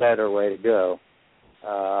a better way to go.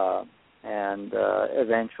 And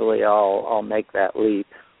eventually I'll make that leap.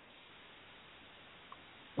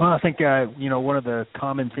 Well, I think one of the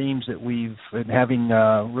common themes that we've been having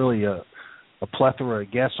really a plethora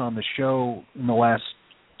of guests on the show in the last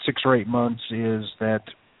 6 or 8 months is that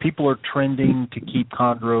people are trending to keep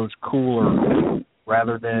chondros cooler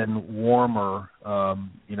rather than warmer.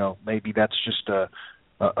 Maybe that's just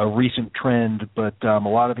a recent trend, but a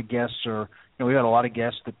lot of the guests are. We've had a lot of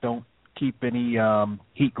guests that don't keep any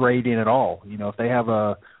heat gradient at all. You know, if they have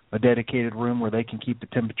a dedicated room where they can keep the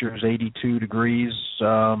temperatures 82 degrees,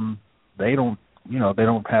 they don't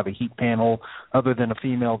have a heat panel other than a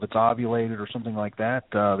female that's ovulated or something like that.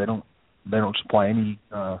 They don't supply any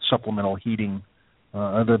supplemental heating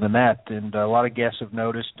other than that. And a lot of guests have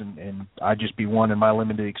noticed, and I'd just be one in my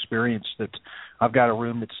limited experience, that I've got a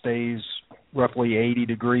room that stays roughly 80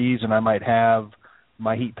 degrees, and I might have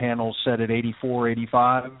my heat panels set at 84,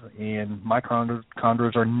 85, and my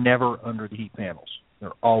chondros are never under the heat panels.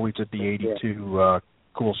 They're always at the 82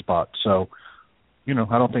 cool spot. So, you know,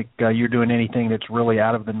 I don't think you're doing anything that's really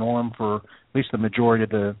out of the norm for at least the majority of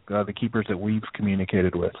the keepers that we've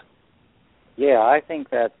communicated with. Yeah, I think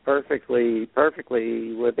that's perfectly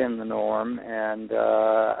within the norm, and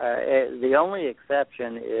the only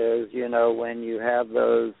exception is, you know, when you have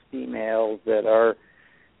those females that are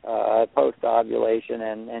post-ovulation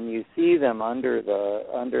and you see them under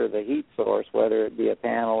the heat source, whether it be a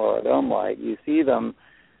panel or a dome light, you see them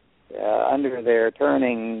under there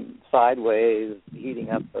turning sideways, heating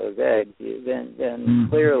up those eggs, then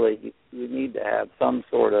clearly you need to have some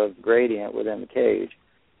sort of gradient within the cage.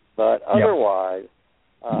 But otherwise,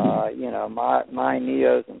 you know, my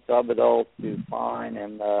neos and subadults do fine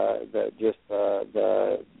in the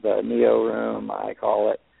neo room, I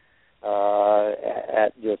call it,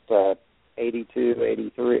 at just 82,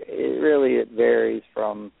 83. It varies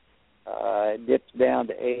from dips down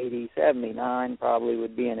to 80, 79 probably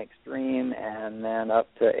would be an extreme, and then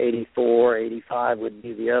up to 84, 85 would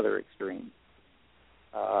be the other extreme.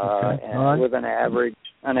 And with an average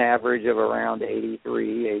of around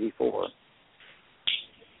 83, 84,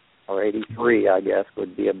 or 83, I guess,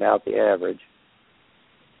 would be about the average.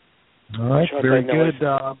 All right, Chuck, very good.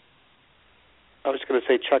 I was going to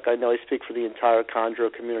say, Chuck, I know I speak for the entire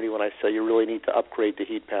chondro community when I say you really need to upgrade the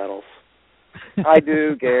heat panels. I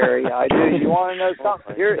do, Gary. I do. You want to know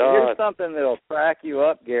something? Here's something that'll crack you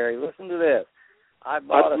up, Gary. Listen to this.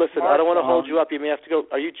 Listen, I don't want to hold you up. You may have to go.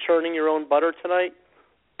 Are you churning your own butter tonight?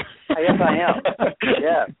 Yes, I am.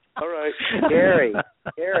 Yeah. All right. Gary,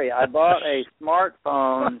 I bought a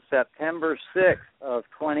smartphone September 6th of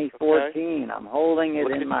 2014. Okay. I'm holding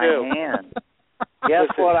it in my hand. Guess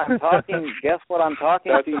what I'm talking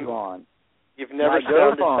to you on? You've never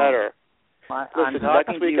sounded better. I'm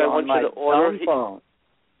talking to you on my dumb phone.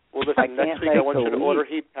 Well, listen, next week I want you to order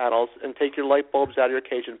heat panels and take your light bulbs out of your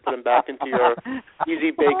cage and put them back into your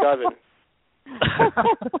easy bake oven.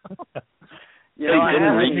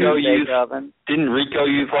 Didn't Rico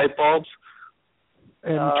use light bulbs?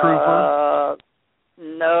 And Trooper?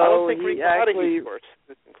 No, I don't think Rico had a heat source.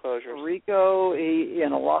 Enclosures. Rico,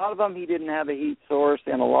 in a lot of them, he didn't have a heat source.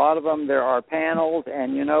 In a lot of them, there are panels,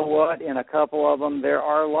 and you know what? In a couple of them, there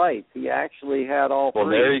are lights. He actually had all three. Well,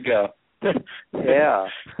 there you go. Yeah.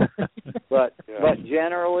 But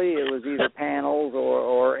generally, it was either panels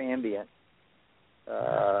or ambient.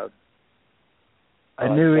 I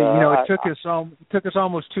knew, it took us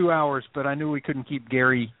almost 2 hours, but I knew we couldn't keep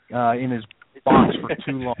Gary in his box for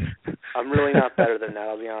too long. I'm really not better than that,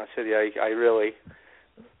 I'll be honest with you.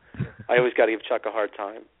 I always got to give Chuck a hard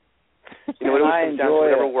time. You know, I enjoy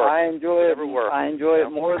it. I enjoy it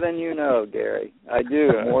more than you know, Gary. I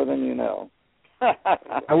do, more than you know.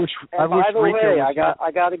 I wish by the Rico way, was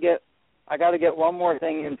I got to get one more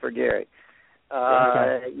thing in for Gary.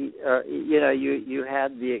 You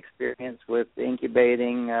had the experience with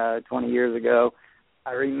incubating 20 years ago.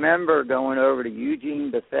 I remember going over to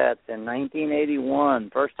Eugene Bassett's in 1981,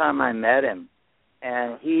 first time I met him,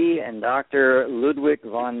 and he and Dr. Ludwig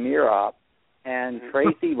von Meerop and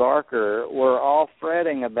Tracy Barker were all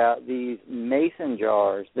fretting about these mason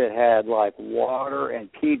jars that had like water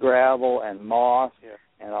and pea gravel and moss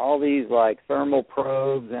and all these like thermal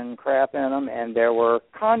probes and crap in them, and there were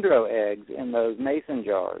chondro eggs in those mason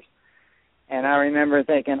jars. And I remember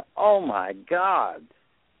thinking, oh my God,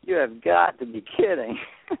 you have got to be kidding.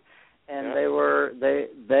 And they were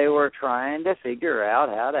trying to figure out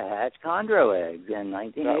how to hatch chondro eggs in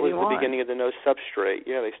 1981. That was the beginning of the no substrate.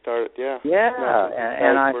 Yeah, they started. Yeah.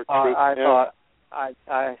 I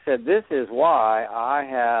said, this is why I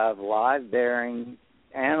have live bearing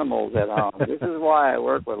animals at home. This is why I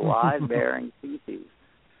work with live bearing species.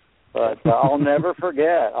 But I'll never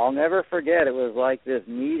forget. It was like this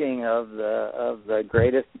meeting of the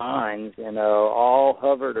greatest minds, all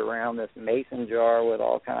hovered around this mason jar with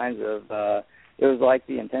all kinds of. It was like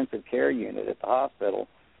the intensive care unit at the hospital.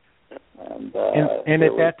 And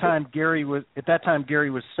at that time, Gary was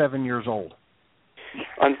 7 years old.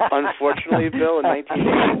 Unfortunately, Bill, in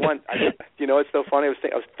 1981, it's so funny. I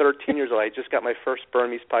was 13 years old. I just got my first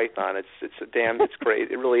Burmese python. It's great.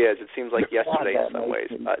 It really is. It seems like yesterday in some ways.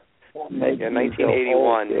 But Yeah,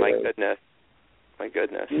 1981. My goodness.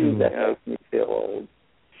 That makes me feel old.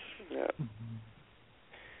 Yeah.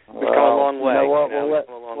 We've come a long way. You know what?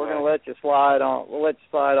 We're going to let you slide on. We'll let you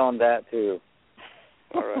slide on that too.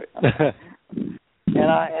 All right.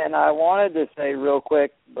 And I wanted to say real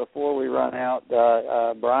quick before we run out.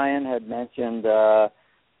 Brian had mentioned.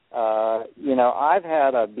 I've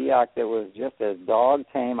had a Biak that was just as dog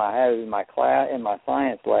tame. I had it in my class in my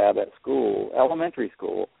science lab at school, elementary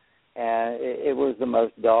school, and it was the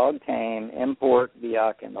most dog tame import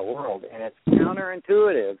Biak in the world. And it's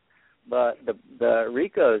counterintuitive, but the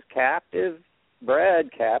Rico's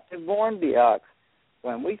captive-bred, captive-born Biaks,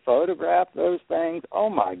 when we photograph those things, oh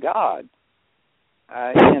my God,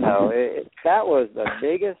 that was the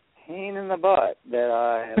biggest pain in the butt that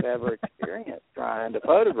I have ever experienced trying to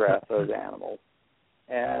photograph those animals.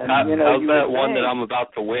 And how's that one that I'm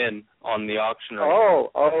about to win on the auction right now?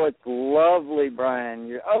 Oh, it's lovely,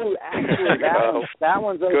 Brian. Actually, that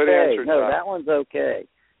one's okay. Good answer, no, Tom. that one's okay.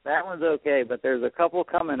 That one's okay, but there's a couple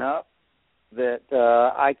coming up that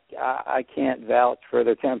I can't vouch for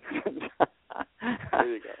their temperaments. There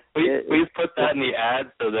you go. Please put that in the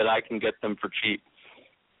ad so that I can get them for cheap.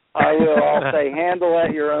 I will. I'll say handle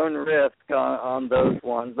at your own risk on those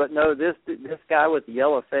ones. But no, this guy with the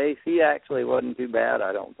yellow face, he actually wasn't too bad,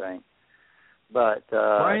 I don't think. But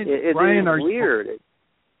Brian, it's weird.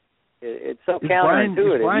 It's so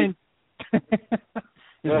counterintuitive. Is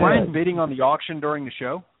Brian bidding on the auction during the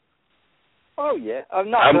show? Oh yeah,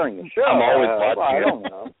 not during the show. I'm always watching. I don't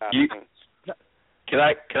know. Can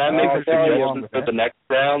I make a suggestion for the next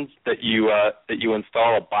rounds that you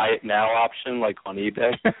install a buy it now option like on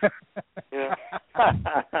eBay? Yeah.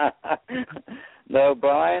 No,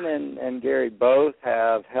 Brian and Gary both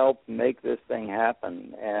have helped make this thing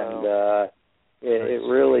happen, and it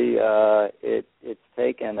really it's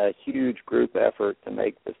taken a huge group effort to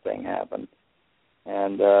make this thing happen.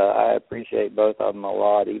 And I appreciate both of them a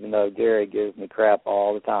lot, even though Gary gives me crap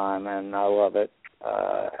all the time, and I love it.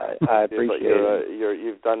 I appreciate it.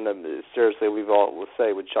 You've done them seriously. We've all will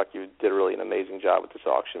say with Chuck, you did really an amazing job with this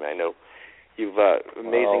auction. I know you've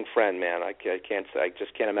amazing friend, man. I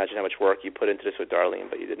just can't imagine how much work you put into this with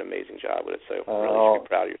Darlene, but you did an amazing job with it. So really should be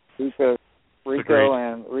proud of you.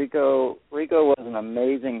 Rico was an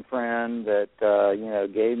amazing friend that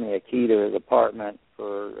gave me a key to his apartment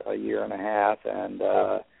for a year and a half, and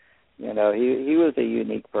he was a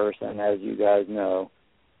unique person, as you guys know.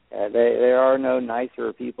 There are no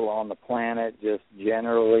nicer people on the planet, just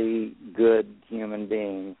generally good human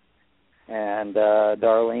beings. And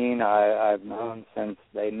Darlene, I've known since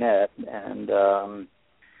they met, and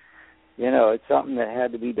it's something that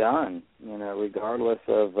had to be done. Regardless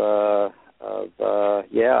of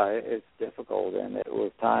it's difficult, and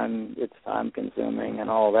it's time consuming and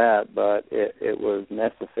all that, but it was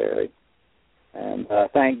necessary. And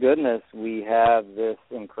thank goodness we have this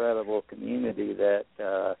incredible community that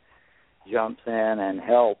jumps in and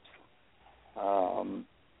helps.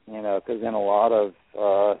 Because in a lot of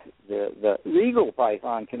the legal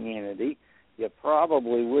python community, you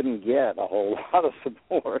probably wouldn't get a whole lot of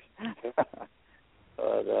support.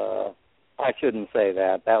 But I shouldn't say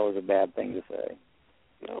that. That was a bad thing to say.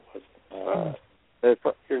 No, there's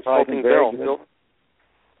probably Bill.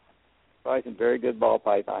 Probably some very good ball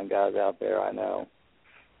python guys out there, I know.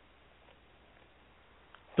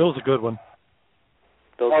 Bill's a good one.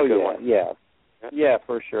 Bill's a good one. Yeah,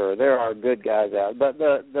 for sure. There are good guys out, but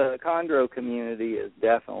the chondro community is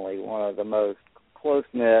definitely one of the most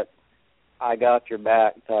close-knit, I got your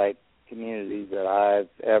back type communities that I've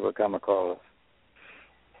ever come across.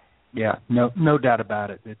 Yeah, no doubt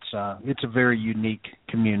about it. It's a very unique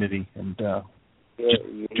community, and just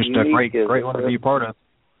a great one to be a part of.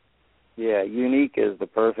 Yeah, unique is the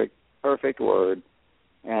perfect word,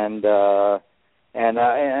 and also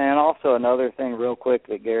another thing, real quick,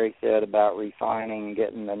 that Gary said about refining and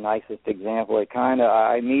getting the nicest example.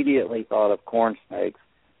 I immediately thought of corn snakes.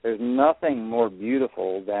 There's nothing more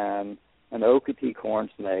beautiful than an Okatee corn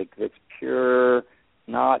snake that's pure,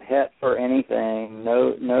 not het for anything,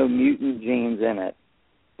 no mutant genes in it,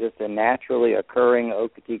 just a naturally occurring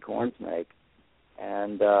Okatee corn snake.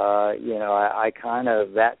 And I kind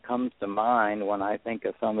of, that comes to mind when I think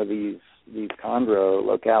of some of these chondro,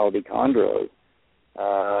 locality chondros.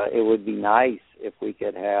 It would be nice if we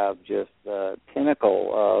could have just the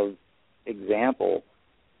pinnacle of examples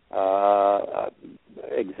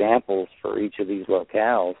for each of these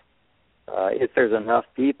locales. If there's enough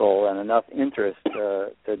people and enough interest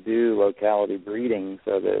to do locality breeding,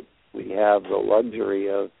 so that we have the luxury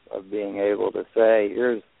of being able to say,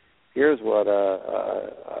 here's what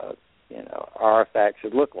a artifact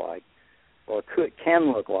should look like.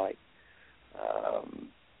 can look like.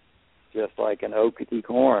 Just like an Okatee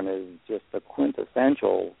corn is just a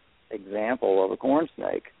quintessential example of a corn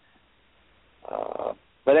snake.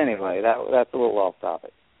 But anyway, that's a little off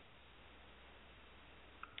topic.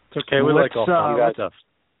 It's okay. We like off topic stuff.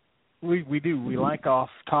 We do. We like off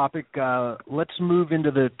topic. Let's move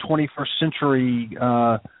into the 21st century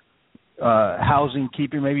housing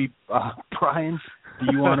keeping. Maybe Brian, do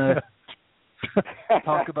you want to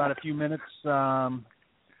talk about a few minutes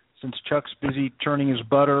since Chuck's busy churning his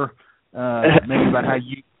butter? Maybe about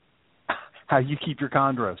how you keep your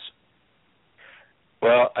chondros.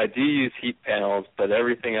 Well, I do use heat panels, but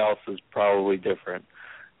everything else is probably different.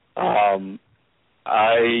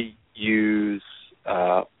 I use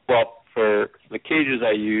for the cages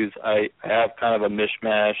I have kind of a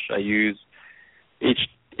mishmash. I use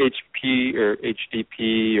HP or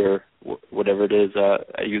HDP or whatever it is.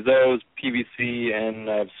 I use those, PVC, and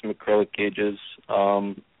I have some acrylic cages.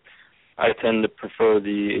 I tend to prefer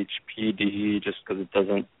the HPDE just because it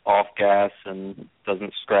doesn't off-gas and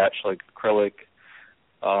doesn't scratch like acrylic.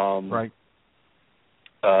 Right.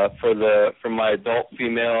 For my adult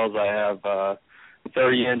females, I have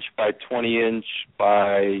 30-inch by 20-inch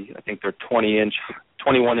by, I think they're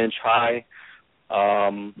 21-inch high.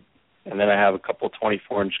 And then I have a couple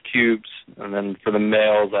 24-inch cubes. And then for the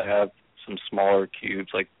males, I have some smaller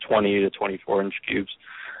cubes, like 20 to 24-inch cubes.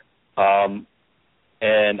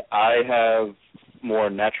 And I have more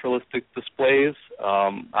naturalistic displays.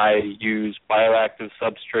 I use bioactive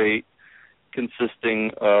substrate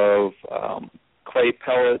consisting of clay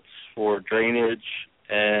pellets for drainage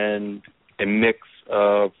and a mix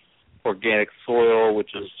of organic soil,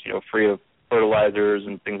 which is free of fertilizers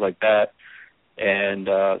and things like that, and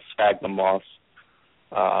sphagnum moss.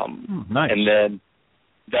 Nice. And then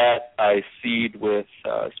that I seed with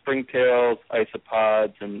springtails,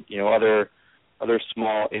 isopods, and other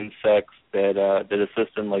small insects that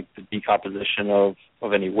assist in like the decomposition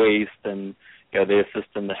of any waste, and they assist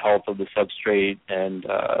in the health of the substrate and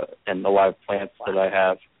the live plants that I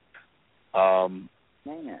have.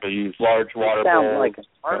 I use large water bowls. Like an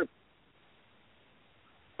article.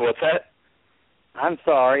 What's that? I'm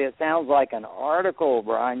sorry. It sounds like an article,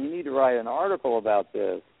 Brian. You need to write an article about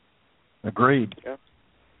this. Agreed.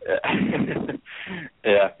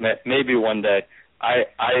 Yeah, maybe one day.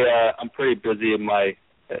 I'm pretty busy in my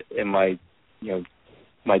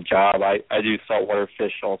my job. I do saltwater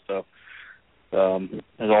fish also. There's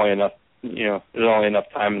only enough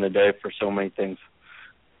time in the day for so many things.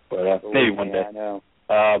 But maybe one day. I know.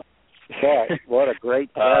 What a great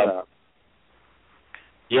setup.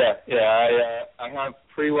 I have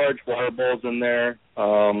pretty large water bowls in there.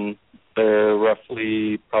 They're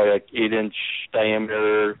roughly probably like 8-inch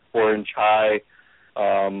diameter, 4-inch high.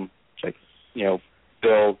 Which I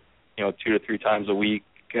fill 2 to 3 times a week.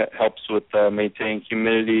 It helps with maintaining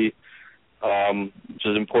humidity, which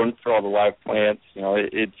is important for all the live plants.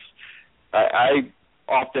 I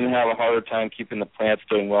often have a harder time keeping the plants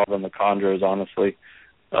doing well than the chondros, honestly.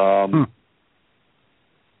 And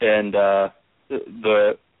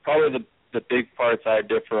the big parts I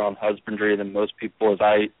differ on husbandry than most people is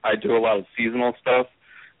I do a lot of seasonal stuff.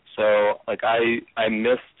 So like I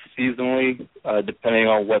mist seasonally, depending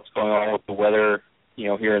on what's going on with the weather,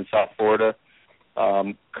 here in South Florida.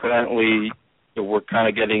 Currently, we're kind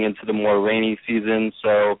of getting into the more rainy season.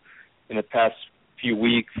 So in the past few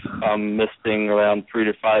weeks, I'm misting around 3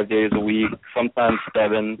 to 5 days a week, sometimes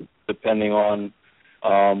 7, depending on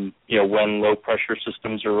when low pressure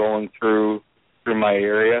systems are rolling through my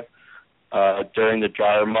area. During the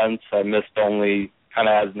drier months, I mist only kind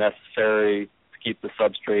of as necessary to keep the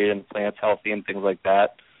substrate and plants healthy and things like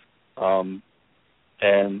that.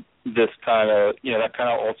 And this that kind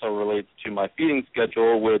of also relates to my feeding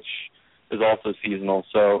schedule, which is also seasonal.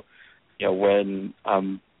 So, when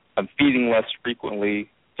I'm feeding less frequently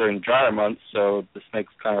during the drier months, so the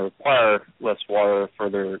snakes kind of require less water for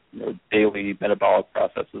their daily metabolic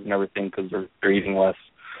processes and everything because they're eating less.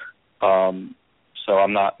 So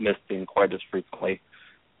I'm not misting quite as frequently.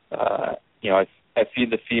 I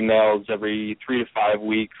feed the females every 3 to 5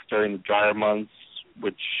 weeks during the drier months,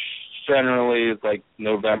 which generally is like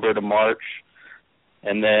November to March,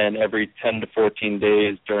 and then every 10 to 14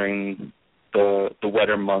 days during the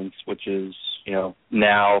wetter months, which is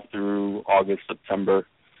now through August, September.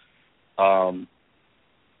 And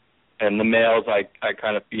the males I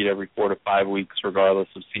kind of feed every 4 to 5 weeks regardless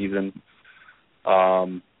of season.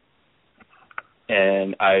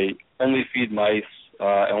 And I only feed mice.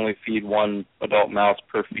 I only feed 1 adult mouse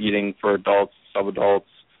per feeding for adults, subadults.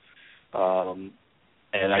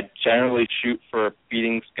 And I generally shoot for a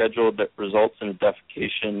feeding schedule that results in a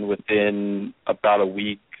defecation within about a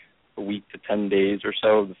week to 10 days or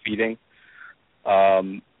so of the feeding.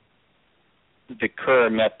 The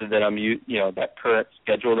current method that that current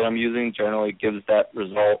schedule that I'm using generally gives that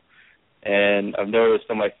result. And I've noticed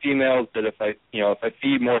on my females that if I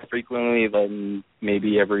feed more frequently than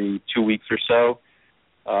maybe every 2 weeks or so,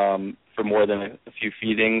 for more than a few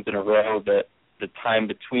feedings in a row, that the time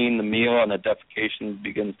between the meal and the defecation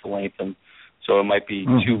begins to lengthen. So it might be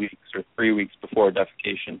 2 weeks or 3 weeks before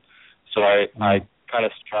defecation. So I kind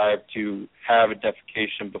of strive to have a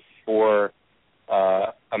defecation before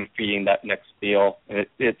I'm feeding that next meal. And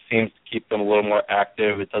it seems to keep them a little more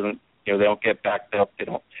active. It doesn't, they don't get backed up. They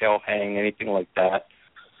don't tail hang, anything like that.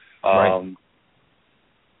 Right.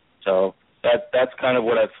 So that's kind of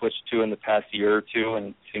what I've switched to in the past year or two, and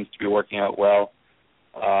it seems to be working out well.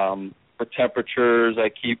 For temperatures, I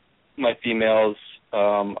keep my females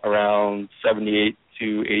around 78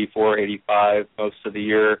 to 84, 85 most of the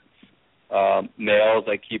year. Males,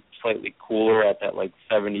 I keep slightly cooler at that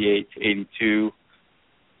 78 to 82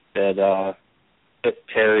 that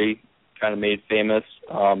Terry kind of made famous.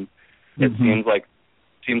 It seems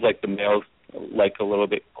like the males like a little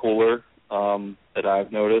bit cooler that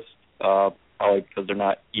I've noticed, probably because they're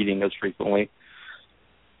not eating as frequently.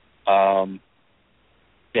 And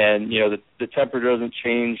the temperature doesn't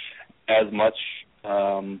change as much.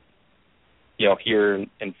 Here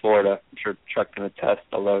in Florida, I'm sure Chuck can attest,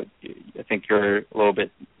 although I think you're a little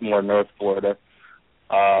bit more North Florida.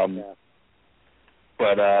 But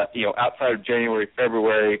outside of January,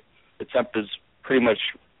 February, the temp is pretty much,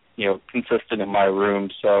 consistent in my room.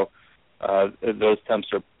 So those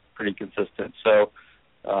temps are pretty consistent. So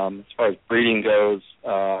as far as breeding goes,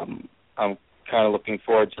 I'm kind of looking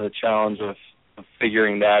forward to the challenge of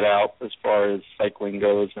figuring that out as far as cycling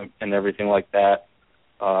goes and everything like that.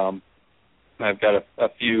 I've got a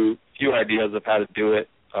few ideas of how to do it,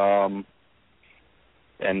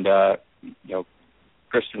 and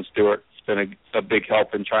Kristen Stewart's been a big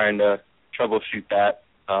help in trying to troubleshoot that.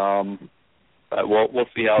 But we'll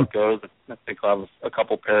see how it goes. I think I'll have a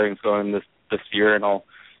couple pairings going this year, and I'll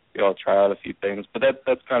try out a few things. But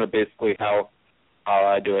that's kind of basically how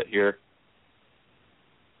I do it here.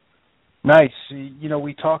 Nice.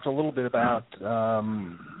 We talked a little bit about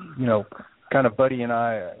kind of Buddy and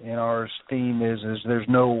I, in ours theme is there's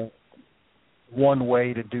no one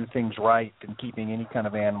way to do things right in keeping any kind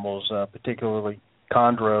of animals, particularly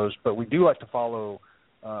chondros, but we do like to follow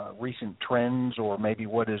recent trends or maybe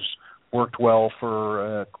what has worked well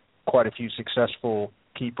for quite a few successful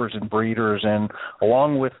keepers and breeders. And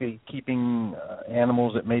along with the keeping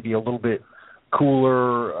animals that may be a little bit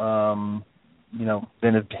cooler,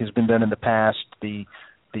 than it has been done in the past, the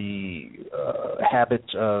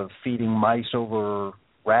habit of feeding mice over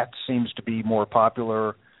rats seems to be more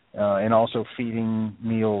popular, and also feeding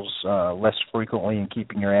meals less frequently and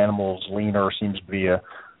keeping your animals leaner seems to be a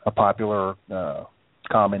popular,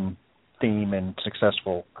 common theme in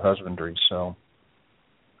successful husbandry. So,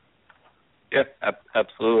 yeah,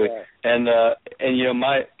 absolutely. Yeah. And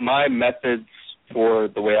my methods for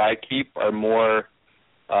the way I keep are more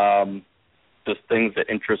just things that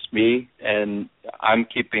interest me, and I'm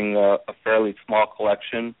keeping a fairly small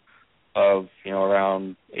collection of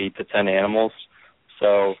around 8 to 10 animals.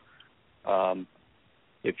 So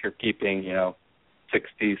if you're keeping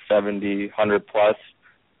 60, 70, 100 plus,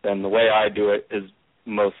 then the way I do it is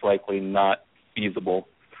most likely not feasible.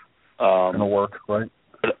 Gonna work, right?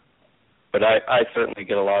 But I certainly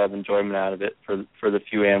get a lot of enjoyment out of it for the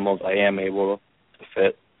few animals I am able to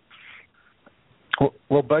fit.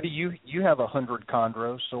 Well, Buddy, you have 100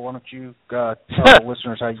 chondros, so why don't you tell the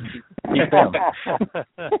listeners how you keep them?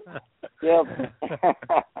 Yep.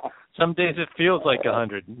 Some days it feels like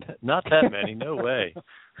 100. Not that many. No way.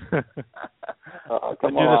 Come I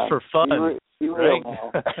do on. this for fun. You right?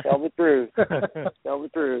 will. Tell the truth. Tell the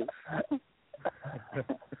truth.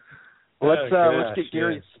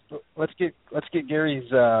 Let's get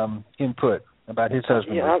Gary's input about his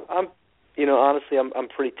husbandry. Yeah, honestly, I'm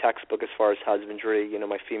pretty textbook as far as husbandry.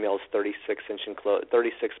 My female is 36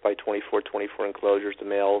 by 24 enclosures. The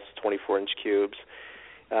male's 24-inch cubes.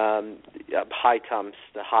 High temps,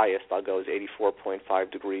 the highest I'll go is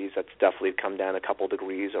 84.5 degrees. That's definitely come down a couple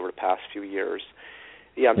degrees over the past few years.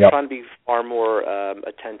 Yeah, I'm trying to be far more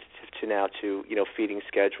attentive to feeding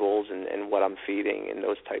schedules and what I'm feeding and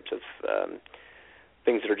those types of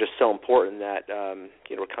things that are just so important that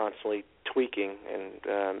we're constantly tweaking. And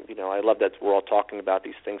I love that we're all talking about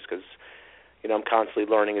these things because I'm constantly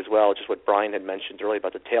learning as well. Just what Brian had mentioned earlier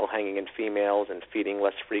about the tail hanging in females and feeding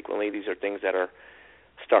less frequently. These are things that are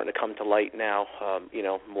starting to come to light now,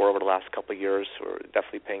 more over the last couple of years. We're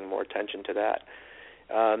definitely paying more attention to that.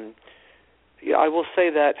 I will say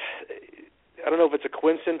that, I don't know if it's a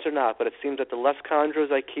coincidence or not, but it seems that the less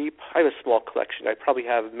chondros I keep, I have a small collection. I probably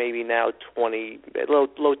have maybe now low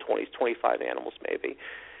 20s, 25 animals maybe.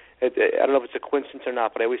 I don't know if it's a coincidence or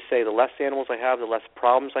not, but I always say the less animals I have, the less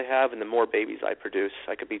problems I have, and the more babies I produce.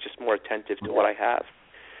 I could be just more attentive to what I have.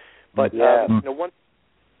 But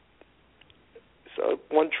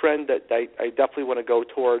one trend that I definitely want to go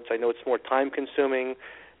towards, I know it's more time-consuming,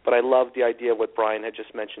 but I love the idea of what Brian had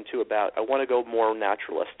just mentioned, too, about I want to go more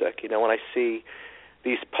naturalistic. When I see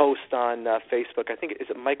these posts on Facebook, I think, is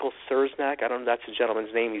it Michael Sersnack? I don't know, that's the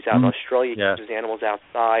gentleman's name. He's out in Australia. He keeps his animals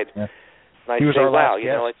outside. Yeah. And I he was say, our wow, last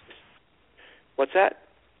guest. What's that?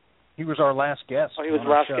 He was our last guest. Oh, he was the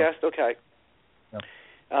last guest? Okay. Yep.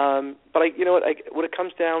 But what it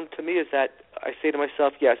comes down to me is that I say to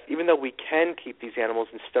myself, yes, even though we can keep these animals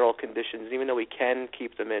in sterile conditions, even though we can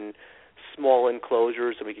keep them in small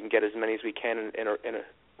enclosures and we can get as many as we can in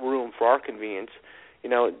a room for our convenience,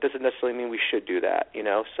 it doesn't necessarily mean we should do that,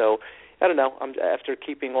 So I don't know. After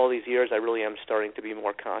keeping all these years, I really am starting to be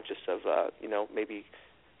more conscious of, maybe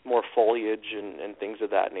more foliage and things of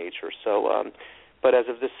that nature. So, but as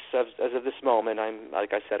of this moment,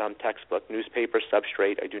 like I said, I'm textbook newspaper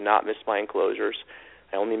substrate. I do not miss my enclosures.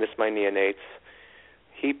 I only miss my neonates.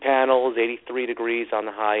 Heat panels, 83 degrees on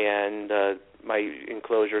the high end. My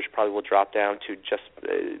enclosures probably will drop down to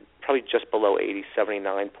just below 80,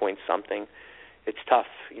 79 point something. It's tough,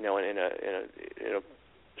 in a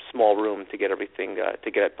small room to get everything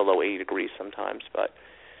to get it below 80 degrees sometimes. But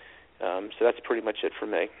so that's pretty much it for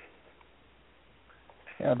me.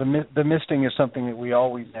 Yeah, the misting is something that we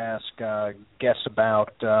always ask guests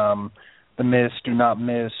about. The mist, do not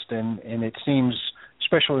mist, and it seems,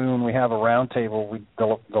 especially when we have a round table.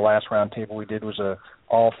 The last round table we did was a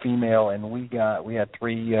all female, and we had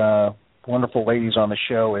three wonderful ladies on the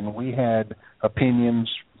show, and we had opinions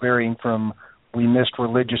varying from we missed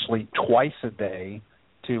religiously twice a day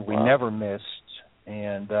to we never missed,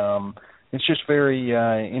 and it's just very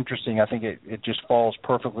interesting. I think it just falls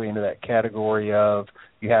perfectly into that category of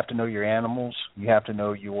you have to know your animals, you have to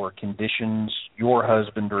know your conditions, your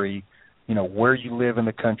husbandry, where you live in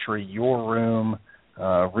the country, your room,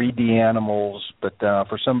 read the animals. But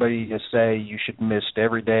for somebody to say you should mist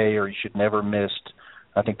every day or you should never mist,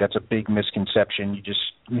 I think that's a big misconception.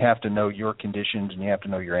 You have to know your conditions and you have to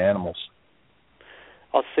know your animals.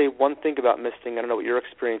 I'll say one thing about misting. I don't know what your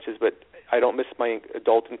experience is, but I don't miss my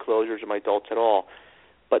adult enclosures or my adults at all.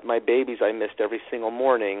 But my babies I missed every single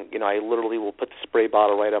morning. I literally will put the spray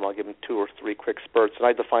bottle right up. I'll give them 2 or 3 quick spurts. And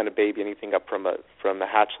I define a baby anything up from a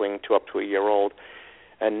hatchling to up to a year old.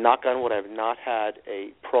 And knock on wood, I've not had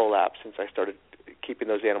a prolapse since I started keeping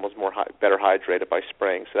those animals better hydrated by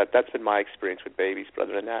spraying. So that's been my experience with babies. But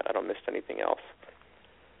other than that, I don't miss anything else.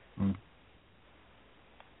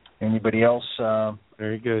 Anybody else?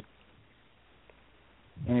 Very good.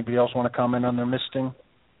 Anybody else want to comment on their misting?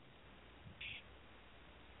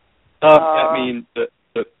 I mean,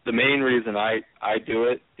 the main reason I do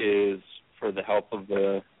it is for the help of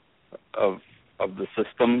the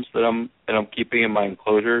systems that I'm keeping in my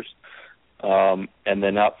enclosures, and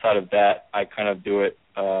then outside of that, I kind of do it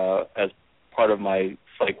as part of my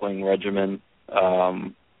cycling regimen.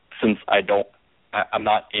 Since I'm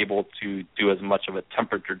not able to do as much of a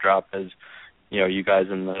temperature drop as you guys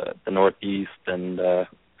in the Northeast, and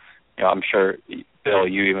I'm sure, Bill,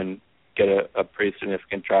 you even get a pretty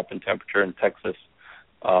significant drop in temperature in Texas.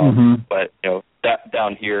 But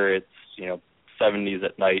down here it's 70s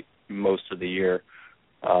at night most of the year,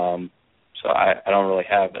 so I don't really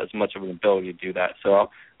have as much of an ability to do that. So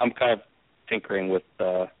I'm kind of tinkering with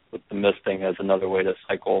the misting as another way to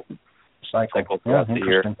cycle throughout the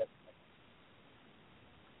year.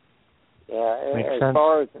 Yeah, as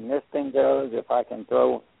far as the misting goes, if I can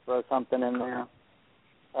throw something in there,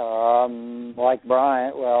 like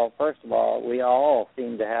Brian, well, first of all, we all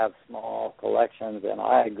seem to have small collections, and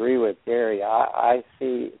I agree with Gary. I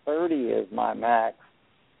see 30 is my max.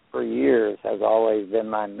 For years has always been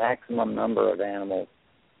my maximum number of animals.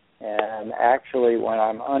 And actually, when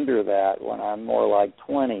I'm under that, when I'm more like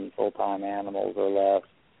 20 full-time animals or less,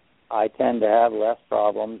 I tend to have less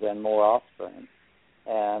problems and more offspring.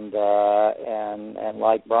 And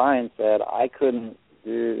like Brian said, I couldn't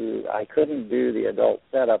do the adult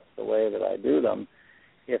setups the way that I do them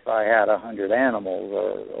if I had 100 animals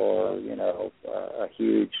or a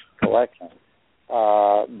huge collection.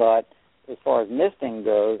 But as far as misting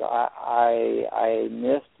goes, I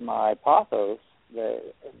missed my pothos.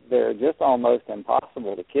 They're just almost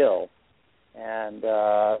impossible to kill, and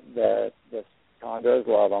the Chondros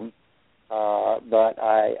love them. But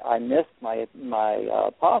I missed my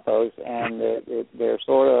pothos, and they're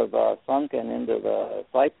sort of sunken into the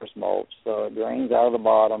cypress mulch, so it drains out of the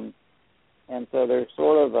bottom, and so there's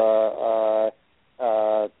sort of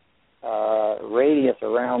a radius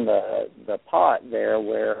around the pot there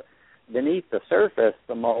where beneath the surface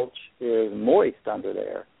the mulch is moist under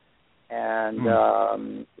there,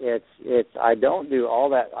 and it's I don't do all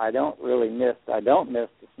that. I don't miss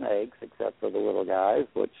the snakes except for the little guys,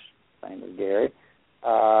 which same as Gary,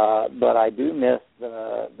 but I do miss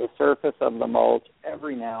the surface of the mulch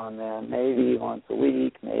every now and then, maybe once a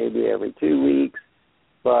week, maybe every 2 weeks.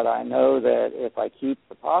 But I know that if I keep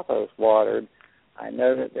the pothos watered, I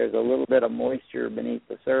know that there's a little bit of moisture beneath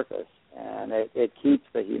the surface, and it keeps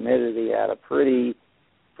the humidity at a pretty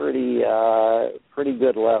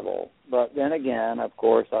good level. But then again, of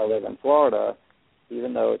course, I live in Florida.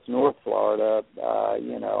 Even though it's North Florida,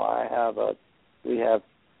 we have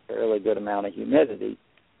fairly good amount of humidity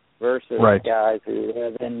versus guys who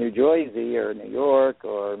live in New Jersey or New York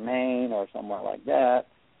or Maine or somewhere like that.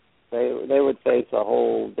 They would face a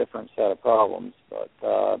whole different set of problems. But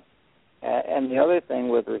and the other thing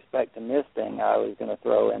with respect to misting, I was going to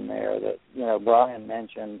throw in there that Brian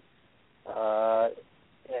mentioned.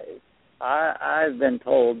 I've been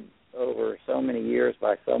told over so many years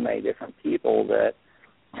by so many different people that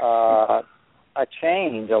a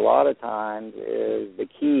change a lot of times is the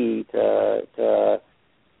key to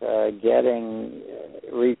getting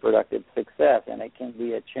reproductive success, and it can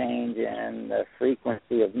be a change in the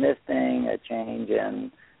frequency of misting, a change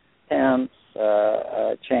in temps,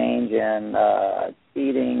 a change in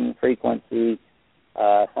feeding frequency,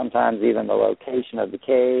 sometimes even the location of the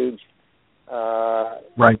cage.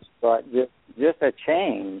 But just a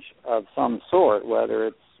change of some sort, whether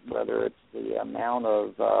it's the amount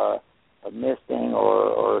of misting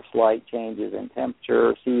or slight changes in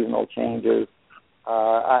temperature, seasonal changes.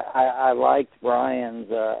 I liked Brian's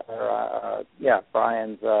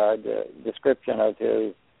description of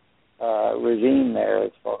his regime there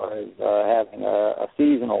as far as having a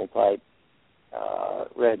seasonal type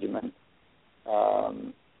regimen,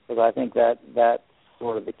 because I think that's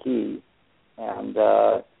sort of the key. And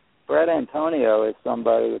Fred Antonio is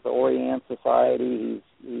somebody with the Orient Society.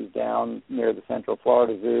 He's down near the Central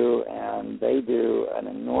Florida Zoo, and they do an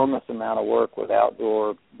enormous amount of work with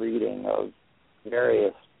outdoor breeding of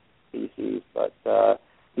various species. But the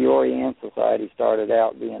Orient Society started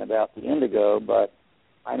out being about the indigo, but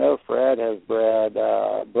I know Fred has bred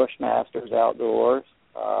Bushmasters outdoors,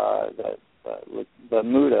 the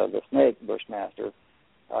Muda, the snake Bushmaster,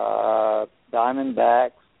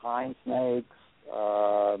 diamondbacks, pine snakes,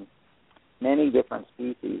 many different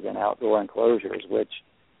species in outdoor enclosures, which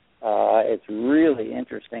it's really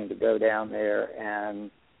interesting to go down there, and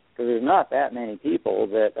because there's not that many people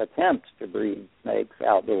that attempt to breed snakes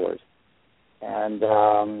outdoors. And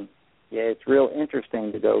it's real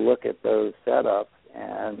interesting to go look at those setups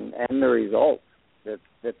and the results that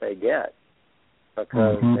they get,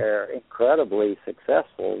 because they're incredibly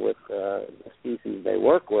successful with the species they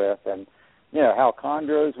work with. And how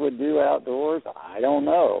chondros would do outdoors, I don't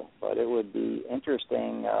know, but it would be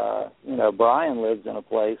interesting. Brian lives in a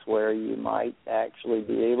place where you might actually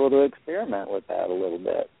be able to experiment with that a little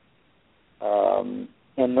bit.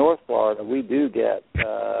 In North Florida, we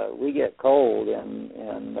get cold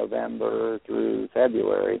in November through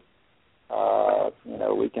February.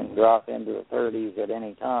 We can drop into the 30s at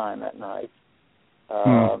any time at night.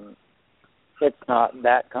 It's not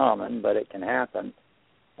that common, but it can happen.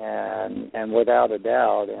 And without a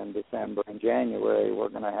doubt, in December and January, we're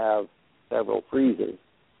going to have several freezes.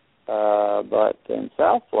 But in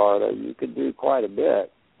South Florida, you could do quite a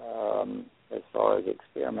bit as far as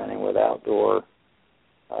experimenting with outdoor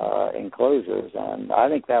enclosures. And I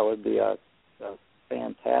think that would be a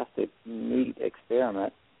fantastic, neat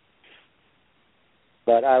experiment.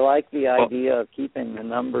 But I like the idea of keeping the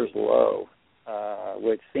numbers low,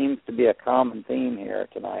 which seems to be a common theme here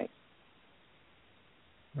tonight.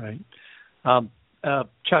 Right.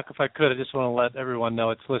 Chuck, if I could, I just want to let everyone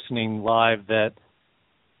know it's listening live that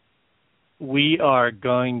we are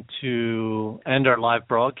going to end our live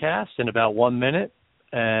broadcast in about 1 minute,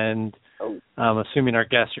 and I'm assuming our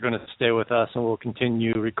guests are going to stay with us, and we'll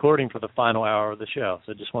continue recording for the final hour of the show.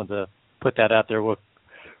 So I just wanted to put that out there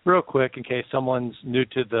real quick in case someone's new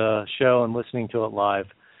to the show and listening to it live.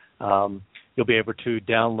 You'll be able to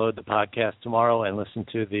download the podcast tomorrow and listen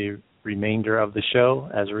to the remainder of the show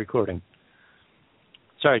as a recording.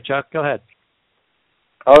 Sorry, Chuck, go ahead.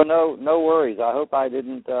 Oh, no worries. I hope I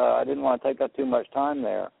didn't want to take up too much time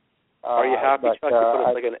there. Are you happy, Chuck? You put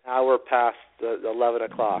us like an hour past 11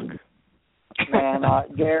 o'clock. man.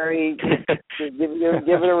 Gary, give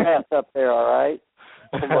it a rest up there, all right?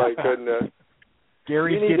 Oh, my goodness.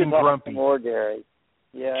 Gary's you need getting to talk grumpy. Some more, Gary.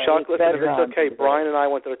 Yeah, Chuck, listen, if it's okay, today. Brian and I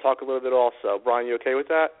wanted to talk a little bit also. Brian, you okay with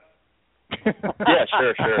that? Yeah,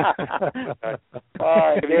 sure.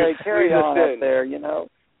 All right, Gary, carry on up there,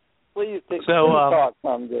 Please talk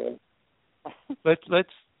some good.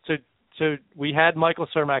 So we had Michael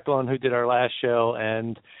Cermak on, who did our last show,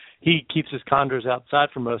 and he keeps his chondros outside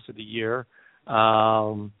for most of the year.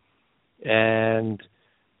 And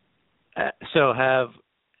so have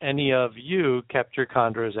any of you kept your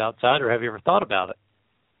chondros outside, or have you ever thought about it?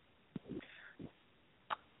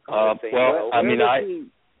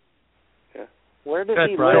 Where does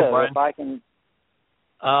he Brian. live? If I can.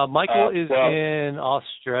 Michael is in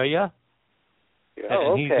Australia. Yeah.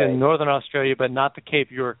 And he's in northern Australia, but not the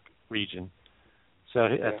Cape York region. So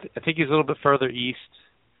I think he's a little bit further east,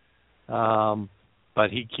 but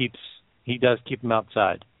he does keep them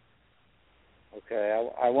outside. Okay,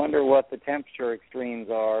 I wonder what the temperature extremes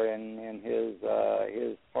are in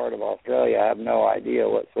his part of Australia. I have no idea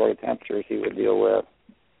what sort of temperatures he would deal with.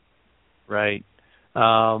 Right.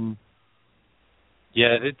 I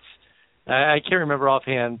can't remember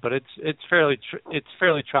offhand, but it's fairly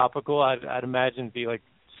tropical. I'd imagine it'd be like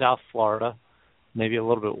South Florida, maybe a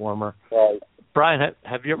little bit warmer. Right. Brian,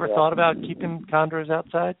 have you ever thought about keeping chondros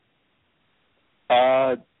outside?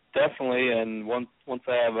 Definitely, and once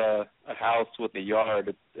I have a house with a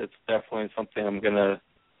yard, it's definitely something I'm gonna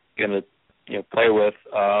play with.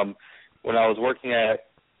 When I was working at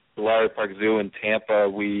the Lowry Park Zoo in Tampa,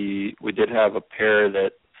 we did have a pair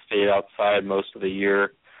that stayed outside most of the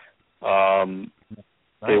year.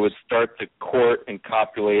 They would start to court and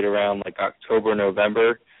copulate around like October,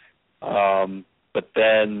 November, but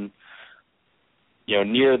then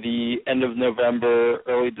near the end of November,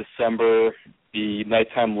 early December, the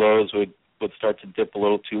nighttime lows would start to dip a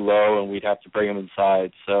little too low, and we'd have to bring them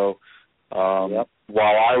inside. So while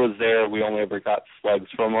I was there, we only ever got slugs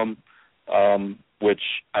from them, which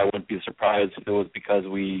I wouldn't be surprised if it was because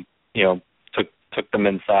we took them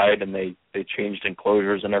inside and they changed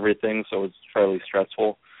enclosures and everything, so it's fairly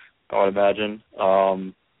stressful, I would imagine.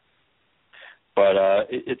 But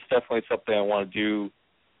it's definitely something I want to do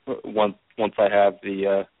once I have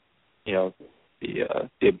the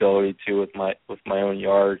ability to with my own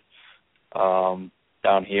yard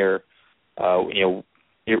down here.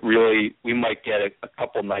 It really, we might get a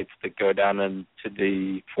couple nights that go down into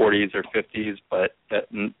the 40s or 50s, but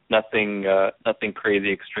nothing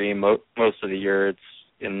crazy extreme. Most of the year it's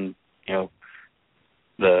in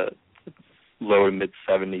the low to mid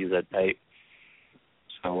 70s at night.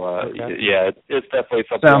 So it's definitely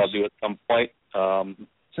something I'll do at some point.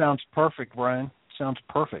 Sounds perfect, Brian. Sounds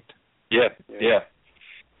perfect. Yeah.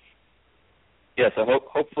 So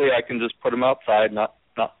hopefully I can just put them outside, not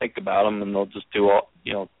think about them, and they'll just do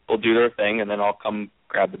they'll do their thing, and then I'll come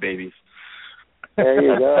grab the babies. There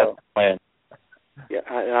you go. Plan. Yeah,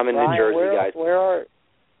 I'm in New Jersey, guys.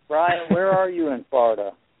 Where are you in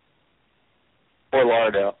Florida? Fort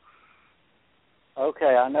Lauderdale. Okay,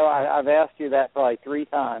 I know I've asked you that probably 3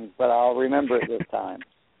 times, but I'll remember it this time.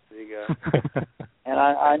 There you go. And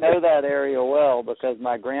I know that area well because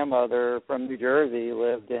my grandmother from New Jersey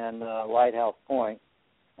lived in Lighthouse Point,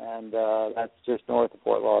 and that's just north of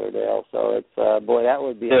Fort Lauderdale. So it's that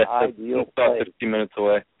would be an ideal about place. 15 minutes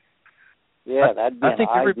away. Yeah, that'd be an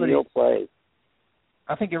ideal place.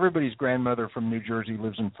 I think everybody's grandmother from New Jersey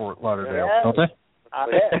lives in Fort Lauderdale, don't they? I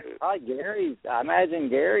bet. I imagine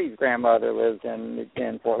Gary's grandmother lives in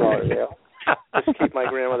Fort Lauderdale. Just keep my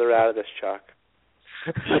grandmother out of this, Chuck.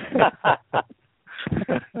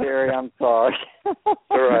 Gary, I'm sorry.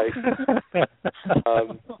 All right.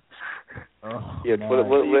 What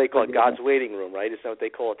do they call it? God's waiting room, right? Isn't that what they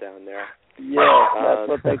call it down there? Yeah, that's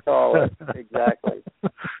what they call it. Exactly.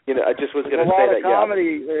 I just was going to say that.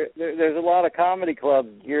 Comedy, there's a lot of comedy clubs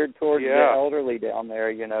geared towards the elderly down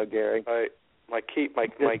there. Gary. Right. My key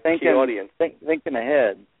audience. Thinking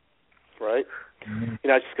ahead. Right. I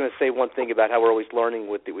was just going to say one thing about how we're always learning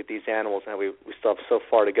with these animals and how we still have so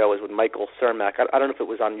far to go is with Michael Cermak. I don't know if it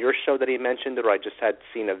was on your show that he mentioned it or I just had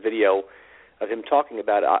seen a video of him talking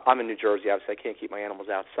about it. I'm in New Jersey. Obviously, I can't keep my animals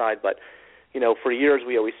outside. But, for years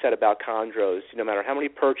we always said about chondros, no matter how many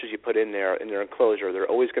perches you put in their enclosure, they're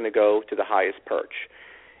always going to go to the highest perch.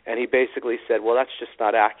 And he basically said, well, that's just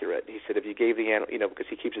not accurate. He said if you gave the animal, because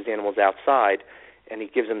he keeps his animals outside, and he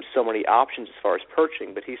gives them so many options as far as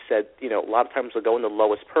perching. But he said, a lot of times they'll go in the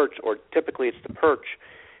lowest perch, or typically it's the perch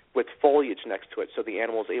with foliage next to it, so the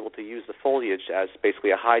animal is able to use the foliage as basically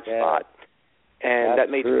a hide spot. And that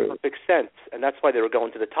made perfect sense. And that's why they were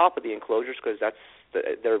going to the top of the enclosures, because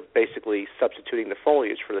they're basically substituting the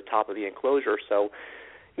foliage for the top of the enclosure. So,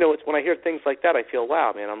 it's when I hear things like that, I feel,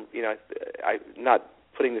 wow, man, I'm not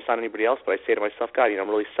putting this on anybody else, but I say to myself, God, I'm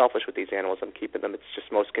really selfish with these animals. I'm keeping them. It's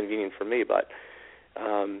just most convenient for me. But,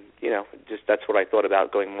 just that's what I thought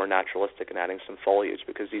about, going more naturalistic and adding some foliage,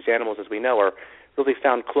 because these animals, as we know, are really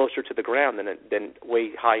found closer to the ground than way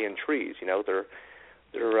high in trees. They're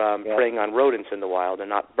preying on rodents in the wild and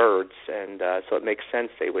not birds, and so it makes sense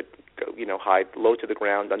they would go, hide low to the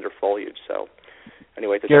ground under foliage. So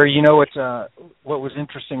anyway, Gary, what was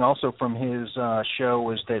interesting also from his show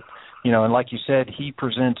was that, and like you said, he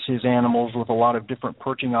presents his animals with a lot of different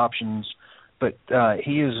perching options, but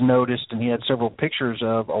he has noticed, and he had several pictures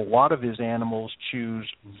of a lot of his animals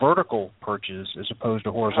choose vertical perches as opposed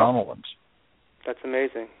to horizontal ones. That's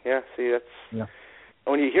amazing. Yeah, see,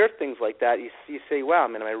 when you hear things like that, you say, wow,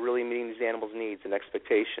 man, am I really meeting these animals' needs and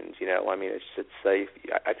expectations?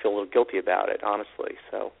 I feel a little guilty about it, honestly.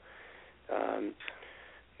 So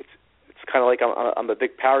it's kind of like I'm a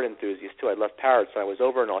big parrot enthusiast, too. I love parrots. I was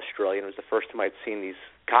over in Australia, and it was the first time I'd seen these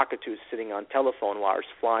cockatoos sitting on telephone wires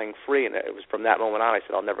flying free, and it was from that moment on I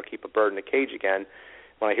said, I'll never keep a bird in a cage again.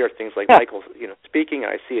 When I hear things like Michael, speaking,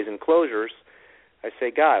 and I see his enclosures, I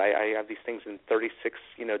say, God, I have these things in 36,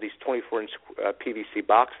 these 24-inch PVC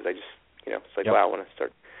boxes. I just, it's like, wow, I want to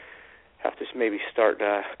have to maybe start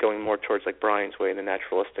going more towards like Brian's way in the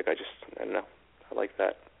naturalistic. I don't know. I like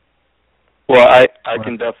that. Well, I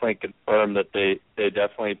can definitely confirm that they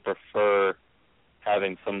definitely prefer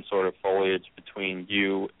having some sort of foliage between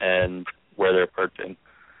you and where they're perching.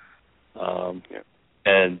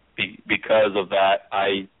 And because of that,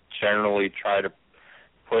 I generally try to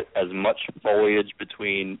put as much foliage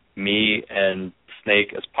between me and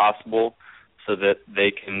Snake as possible so that they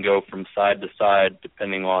can go from side to side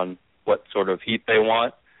depending on what sort of heat they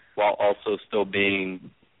want, while also still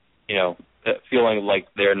being, feeling like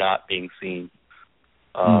they're not being seen.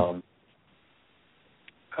 I've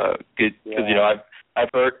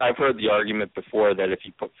heard the argument before that if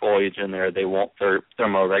you put foliage in there, they won't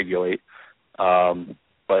thermoregulate.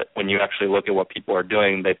 But when you actually look at what people are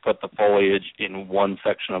doing, they put the foliage in one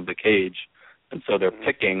section of the cage, and so they're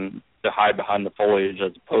picking to hide behind the foliage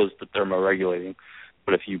as opposed to thermoregulating.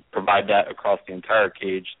 But if you provide that across the entire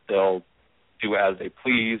cage, they'll do as they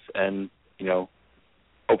please, and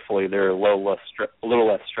hopefully they're a little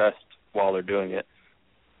less stressed while they're doing it.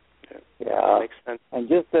 Yeah, that makes sense. And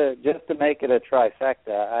just to make it a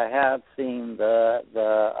trifecta, I have seen the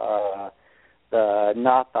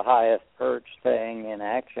not the highest perch thing in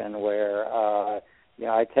action, where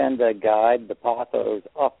I tend to guide the pothos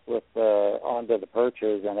up with onto the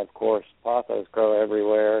perches, and of course pothos grow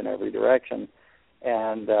everywhere in every direction,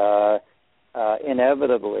 and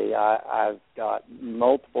inevitably I've got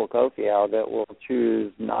multiple Kofiau that will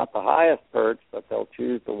choose not the highest perch, but they'll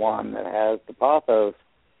choose the one that has the pothos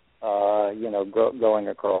going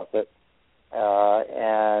across it.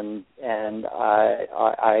 And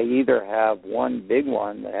I either have one big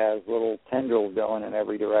one that has little tendrils going in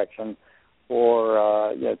every direction,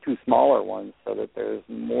 or two smaller ones, so that there's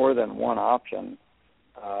more than one option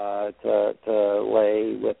to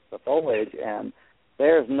lay with the foliage. And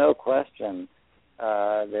there's no question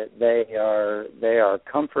that they are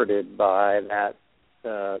comforted by that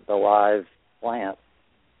the live plant.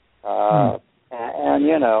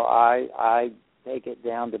 And I take it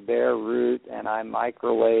down to bare root, and I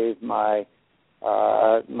microwave my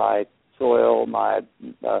soil, my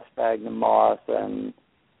sphagnum moss, and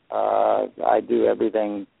I do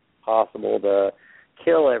everything possible to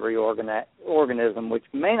kill every organism, which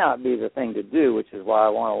may not be the thing to do, which is why I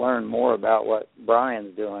want to learn more about what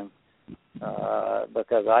Brian's doing,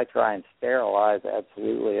 because I try and sterilize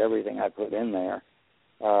absolutely everything I put in there,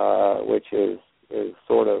 which is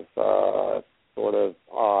sort of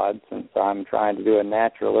odd, since I'm trying to do a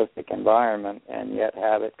naturalistic environment and yet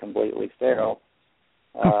have it completely sterile.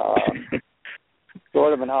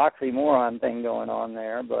 Sort of an oxymoron thing going on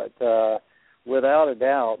there, but without a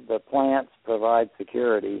doubt, the plants provide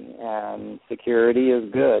security, and security is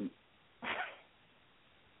good.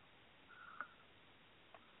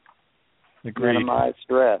 Agreed. Minimize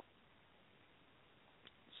stress.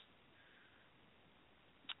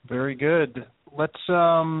 Very good. Let's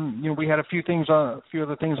we had a few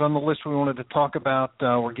other things on the list we wanted to talk about.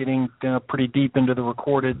 We're getting pretty deep into the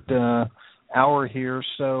recorded hour here,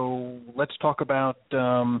 so let's talk about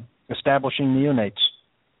establishing neonates.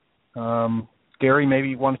 Gary,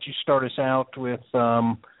 maybe why don't you start us out with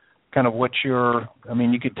kind of what you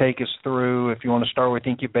could take us through if you want to start with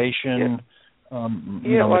incubation.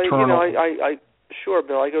 Maternal. Sure,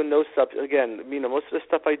 Bill. I go no sub. Again, most of the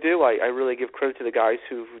stuff I do, I really give credit to the guys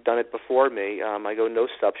who've done it before me. I go no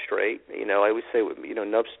substrate. I always say,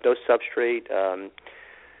 no substrate,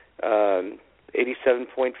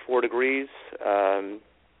 87.4 degrees,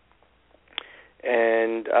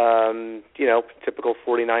 and typical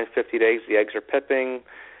 49, 50 days. The eggs are pipping.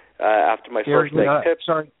 After my first egg pip.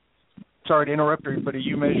 Sorry to interrupt you, but are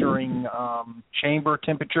you measuring chamber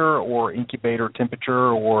temperature or incubator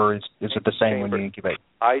temperature, or is it the same chamber. When you incubate?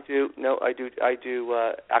 I do.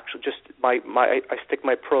 Actually, just I stick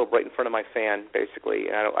my probe right in front of my fan, basically.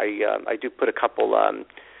 And I do put a couple.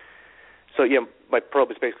 My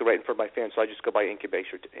probe is basically right in front of my fan, so I just go by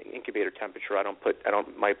incubator temperature.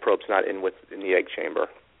 My probe's not in the egg chamber.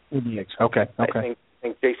 In the eggs. Okay. I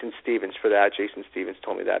think Jason Stevens for that. Jason Stevens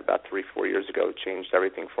told me that about 3-4 years ago. It changed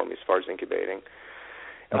everything for me as far as incubating.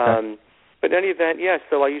 Okay. But in any event,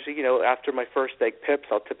 so I usually, after my first egg pips,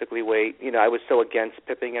 I'll typically wait. I was so against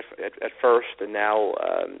pipping at first, and now,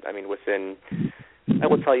 within, I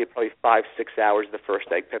will tell you, probably 5-6 hours of the first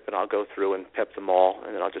egg pip, and I'll go through and pip them all,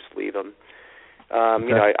 and then I'll just leave them.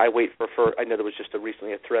 Okay. I wait for I know there was just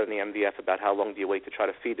recently a thread in the MVF about how long do you wait to try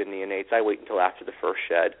to feed the neonates. I wait until after the first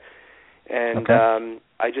shed. And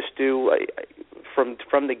I just do,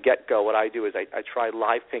 from the get-go, what I do is I try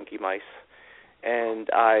live pinky mice, and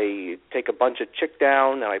I take a bunch of chick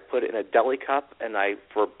down, and I put it in a deli cup, and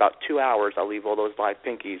for about 2 hours, I'll leave all those live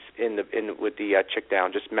pinkies in with the chick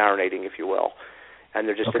down, just marinating, if you will. And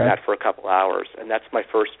they're just in that for a couple hours, and that's my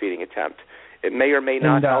first feeding attempt. It may or may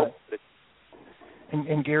not help.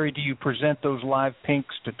 And Gary, do you present those live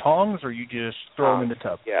pinks to tongs, or you just throw them in the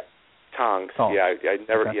tub? Yeah. Tongs. Yeah, I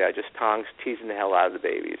never. Okay. Yeah, just tongs, teasing the hell out of the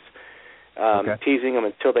babies, teasing them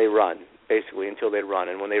until they run. Basically, until they run,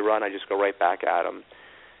 and when they run, I just go right back at them.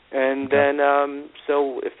 And then,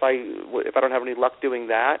 so if I don't have any luck doing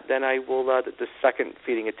that, then I will the second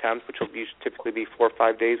feeding attempt, which will typically be 4 or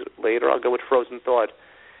 5 days later, I'll go with frozen thawed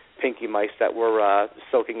pinky mice that were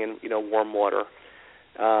soaking in warm water.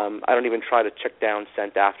 I don't even try to chick down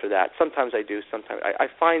scent after that. Sometimes I do. Sometimes I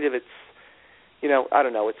find if it's I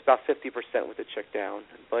don't know, it's about 50% with the chick down.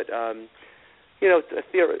 But,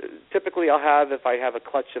 typically I'll have, if I have a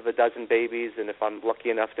clutch of a dozen babies, and if I'm lucky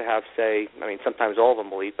enough to have, sometimes all of them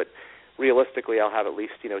will eat, but realistically I'll have at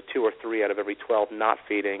least, 2 or 3 out of every 12 not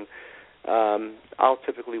feeding. I'll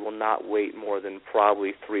typically will not wait more than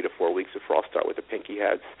probably 3 to 4 weeks before I'll start with the pinky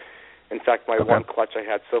heads. In fact, my one clutch I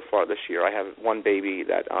had so far this year, I have one baby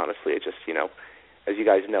that honestly, it just, as you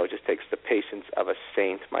guys know, it just takes the patience of a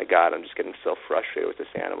saint. My God, I'm just getting so frustrated with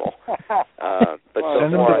this animal. But so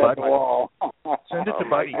send far, send it to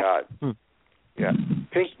Buddy. My God. Yeah,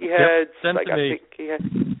 pinky heads. Send it to me. Pinky heads.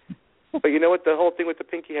 But you know what? The whole thing with the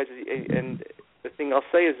pinky heads, and the thing I'll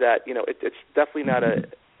say is that it's definitely not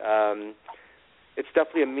it's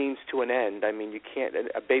definitely a means to an end. I mean, you can't.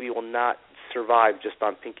 A baby will not survive just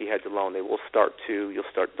on pinky heads alone. They really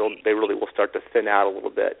will start to thin out a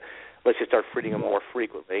little bit. Let's just start feeding them more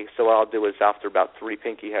frequently. So what I'll do is after about 4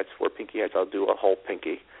 pinky heads, I'll do a whole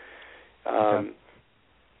pinky.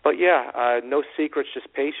 But no secrets,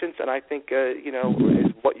 just patience. And I think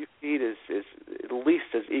is what you feed is at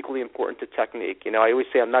least as equally important to technique. I always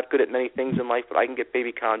say I'm not good at many things in life, but I can get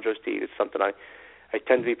baby chondros to eat. It's something I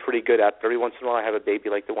tend to be pretty good at. Every once in a while I have a baby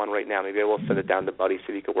like the one right now. Maybe I will send it down to Buddy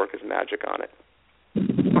so he could work his magic on it.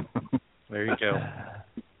 There you go.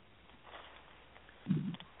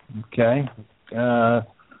 Okay.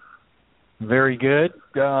 Very good.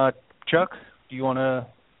 Chuck, do you want to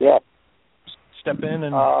step in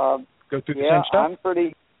and go through the same stuff?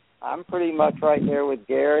 I'm pretty much right there with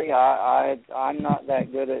Gary. I'm not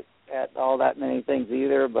that good at all that many things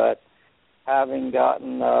either, but having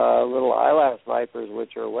gotten little eyelash vipers,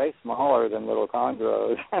 which are way smaller than little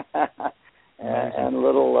chondros, and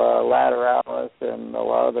little lateralis and a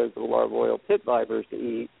lot of those larval pit vipers to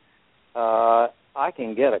eat, I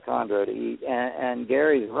can get a chondro to eat. And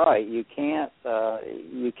Gary's right. You can't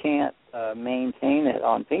maintain it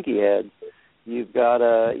on pinky heads. You've got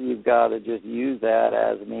to just use that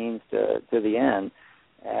as a means to the end.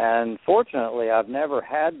 And fortunately, I've never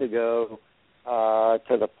had to go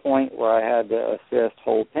to the point where I had to assist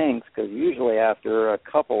whole pinks, because usually after a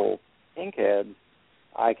couple pink heads,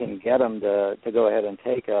 I can get them to go ahead and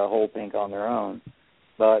take a whole pink on their own.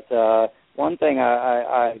 But one thing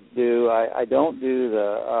I do, I don't do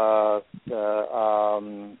the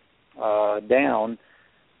down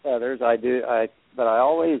feathers. But I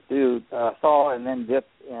always do thaw and then dip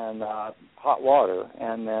in hot water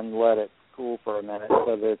and then let it cool for a minute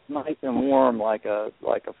so that it's nice and warm, like a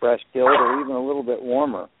fresh killed, or even a little bit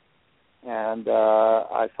warmer. And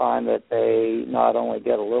I find that they not only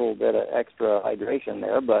get a little bit of extra hydration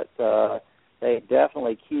there, but they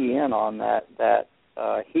definitely key in on that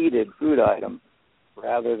heated food item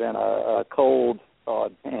rather than a cold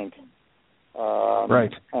thawed pink.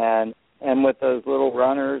 Right. And with those little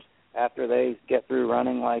runners, after they get through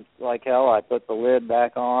running like hell, I put the lid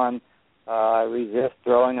back on. I resist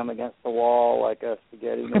throwing them against the wall like a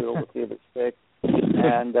spaghetti noodle to see if it sticks.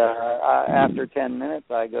 And after 10 minutes,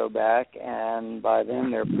 I go back, and by then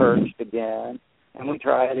they're perched again, and we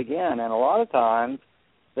try it again. And a lot of times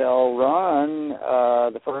they'll run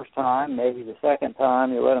the first time, maybe the second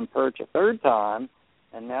time. You let them perch a third time,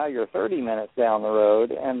 and now you're 30 minutes down the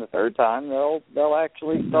road, and the third time they'll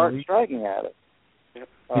actually start striking at it. Yep.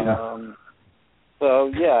 So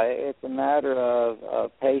yeah, it's a matter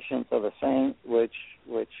of patience of a saint, which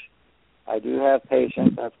I do have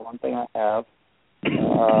patience. That's one thing I have.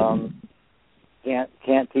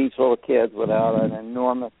 Can't teach little kids without an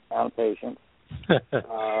enormous amount of patience.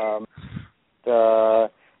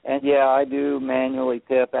 And yeah, I do manually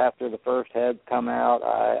pip after the first heads come out.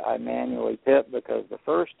 I manually pip because the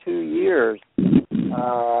first 2 years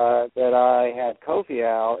that I had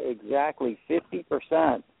Kofiau, exactly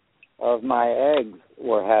 50% of my eggs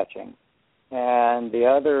were hatching, and the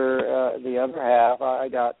other half, I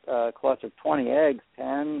got a clutch of 20 eggs.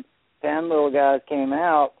 10 little guys came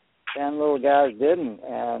out, 10 little guys didn't,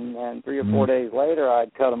 and 3 or 4 days later,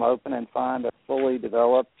 I'd cut them open and find a fully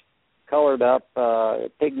developed, colored up,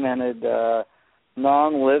 pigmented,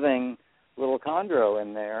 non-living little chondro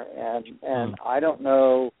in there, and I don't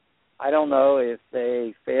know if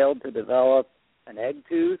they failed to develop an egg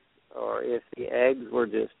tooth or if the eggs were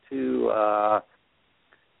just too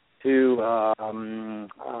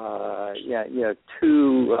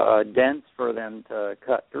dense for them to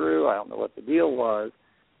cut through. I don't know what the deal was,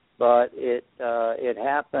 but it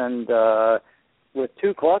happened with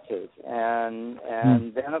 2 clutches, and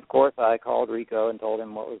then of course I called Rico and told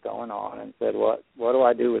him what was going on and said, what do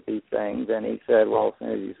I do with these things? And he said, well, as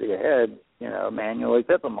soon as you see a head, manually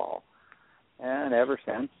pip them all. And ever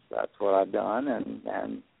since, that's what I've done,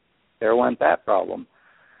 and there went that problem.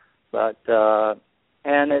 But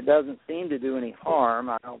and it doesn't seem to do any harm.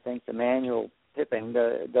 I don't think the manual pipping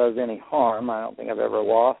does any harm. I don't think I've ever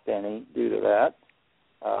lost any due to that.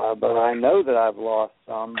 But I know that I've lost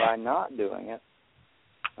some by not doing it.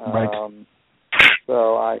 Right.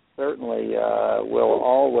 So I certainly will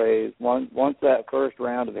always, once that first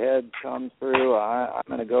round of heads comes through, I'm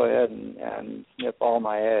going to go ahead and snip all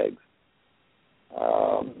my eggs.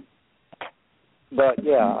 But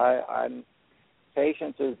yeah, I'm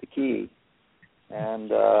patience is the key, and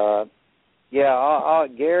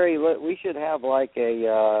Gary, we should have an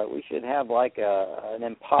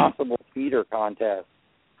impossible feeder contest.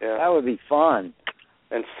 Yeah, that would be fun.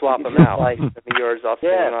 And swap them out, like yours off.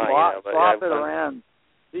 Swap it around.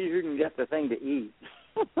 See who can get the thing to eat.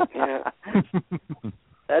 Yeah,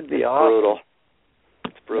 that'd be awesome. Brutal.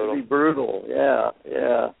 It's brutal. It'd be brutal. Yeah.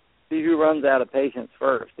 See who runs out of patience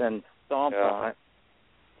first and stomp on it.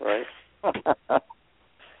 Right.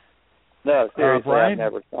 No, seriously, Brian? I've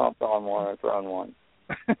never stomped on one or thrown one.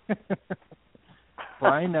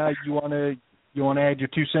 Brian, you want to add your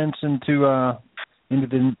 2 cents into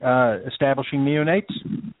the establishing neonates?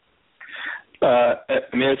 I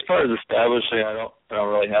mean, as far as establishing, I don't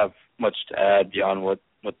really have much to add beyond what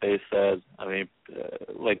they said. I mean,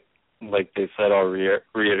 like they said, I'll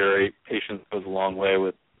reiterate, patience goes a long way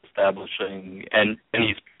with establishing any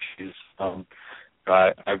species.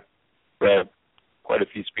 I've bred quite a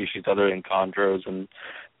few species other than chondros, and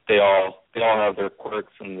they all have their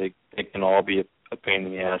quirks, and they can all be a pain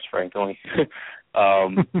in the ass, frankly.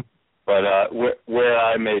 But where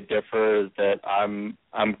I may differ is that I'm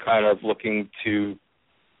kind of looking to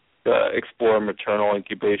explore maternal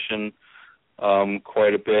incubation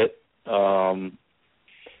quite a bit.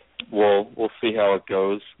 We'll see how it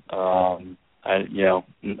goes.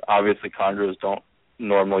 Obviously chondros don't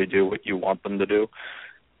normally do what you want them to do.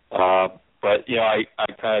 But I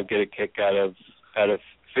kind of get a kick out of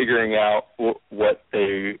figuring out what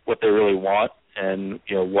they really want, and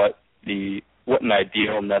what an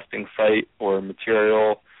ideal nesting site or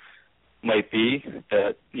material might be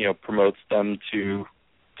that promotes them to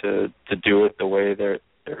do it the way they're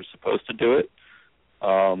supposed to do it,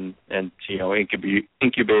 and to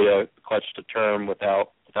incubate a clutch to term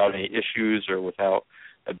without any issues or without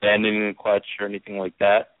abandoning the clutch or anything like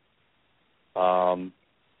that.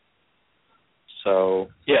 So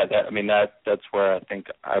yeah, that's where I think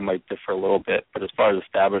I might differ a little bit. But as far as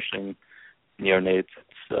establishing neonates,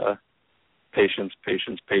 it's patience,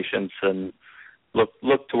 and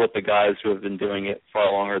look to what the guys who have been doing it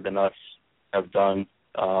far longer than us have done,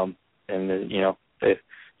 and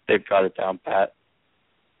they've got it down pat.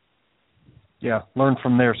 Yeah, learn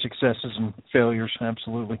from their successes and failures.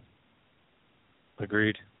 Absolutely.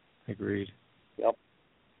 Agreed. Yep.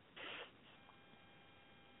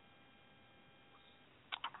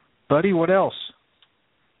 Buddy, what else?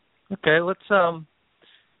 Okay, let's.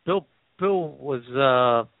 Bill was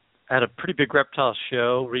at a pretty big reptile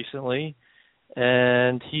show recently,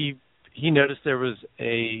 and he noticed there was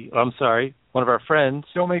one of our friends.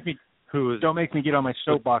 Don't make me get on my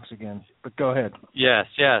soapbox again. But go ahead. Yes.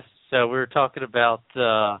 So we were talking about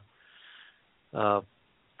the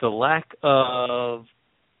lack of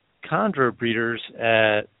chondro breeders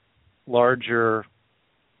at larger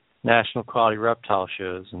national quality reptile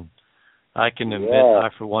shows, and I can admit I,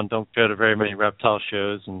 for one, don't go to very many reptile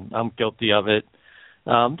shows, and I'm guilty of it.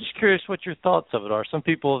 I'm just curious what your thoughts of it are. Some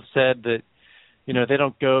people have said that, they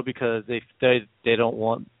don't go because they don't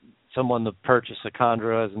want someone to purchase a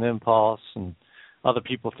chondro as an impulse, and other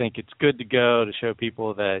people think it's good to go to show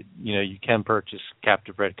people that, you can purchase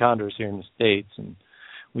captive bred chondros here in the States, and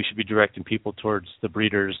we should be directing people towards the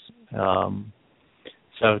breeders.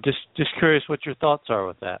 So just curious what your thoughts are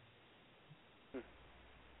with that.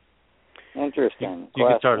 Interesting. You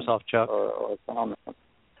can start us off, Chuck. Or comment.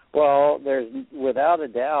 Well, there's without a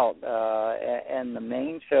doubt, and the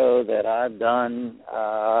main show that I've done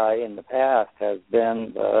in the past has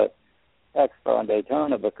been the Expo in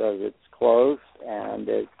Daytona because it's close, and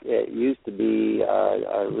it used to be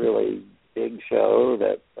a really big show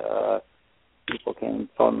that people came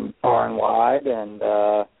from far and wide, and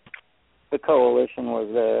the coalition was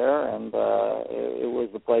there, and it was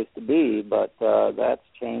the place to be. But that's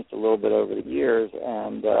changed a little bit over the years,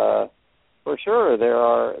 and for sure, there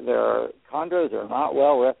are chondros are not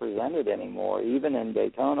well represented anymore. Even in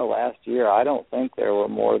Daytona last year, I don't think there were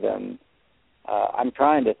more than I'm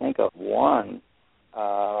trying to think of one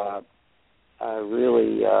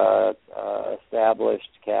really established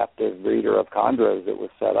captive breeder of chondros that was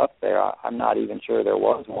set up there. I'm not even sure there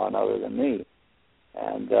was one other than me.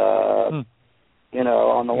 And on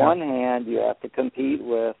the one hand, you have to compete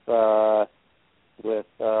with the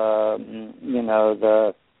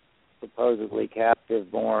supposedly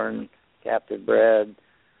captive-born, captive-bred,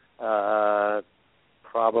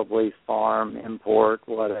 probably farm, import,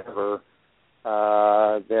 whatever,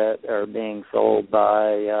 that are being sold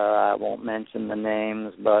by, I won't mention the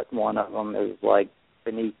names, but one of them is like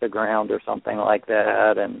Beneath the Ground or something like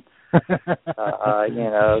that, and,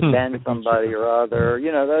 Ben somebody or other,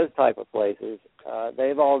 those type of places.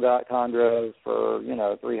 They've all got chondros for,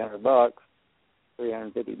 $300,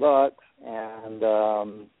 $350,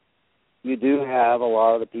 and you do have a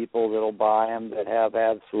lot of the people that'll buy them that have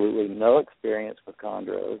absolutely no experience with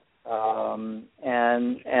chondros,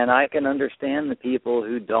 and I can understand the people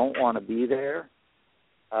who don't want to be there,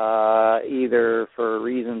 either for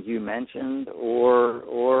reasons you mentioned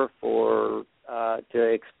or for to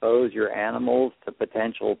expose your animals to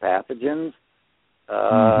potential pathogens.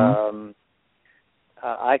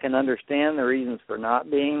 I can understand the reasons for not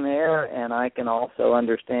being there, and I can also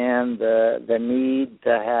understand the need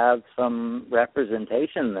to have some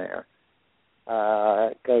representation there,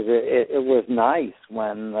 because it was nice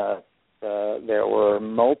when there were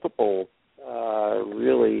multiple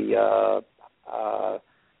really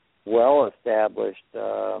well-established,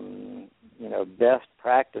 best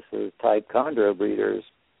practices type chondro breeders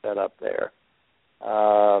set up there.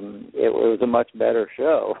 It was a much better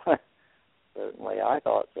show. Certainly, I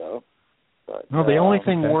thought so. But, the only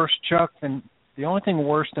thing worse, Chuck, than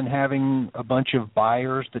having a bunch of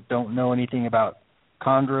buyers that don't know anything about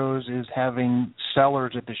chondros is having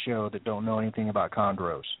sellers at the show that don't know anything about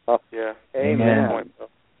chondros. Oh, yeah. Amen.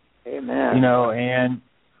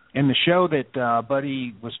 And the show that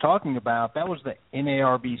Buddy was talking about, that was the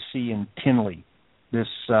NARBC in Tinley. The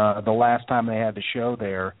last time they had the show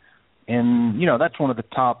there, and that's one of the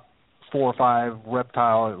top 4 or 5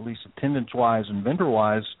 reptile, at least attendance-wise and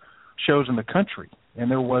vendor-wise, shows in the country,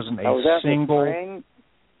 and there wasn't a single.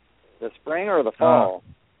 The spring or the fall?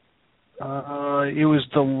 It was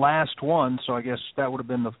the last one, so I guess that would have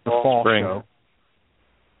been the fall show.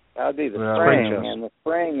 That would be the spring, and the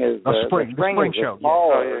spring is the spring show.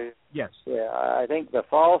 Smaller. Yes. Yeah, I think the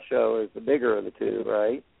fall show is the bigger of the two,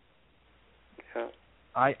 right? Yeah.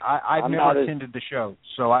 I've never attended the show,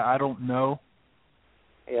 so I don't know.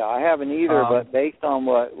 Yeah, I haven't either, but based on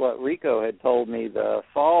what Rico had told me, the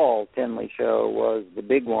fall Tinley show was the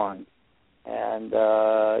big one. And,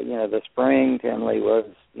 the spring Tinley was,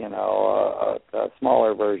 a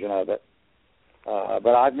smaller version of it.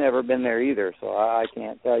 But I've never been there either, so I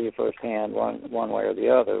can't tell you firsthand one way or the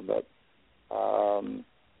other. But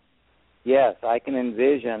Yes, I can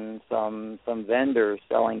envision some vendors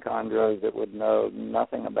selling chondros that would know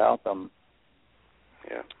nothing about them.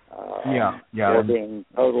 Or being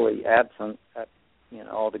totally absent,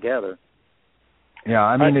 altogether. Yeah,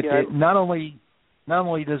 I mean, it not only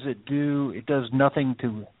does it does nothing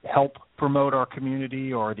to help promote our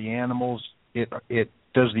community or the animals. It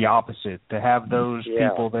does the opposite. To have those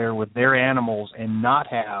people there with their animals and not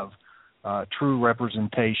have true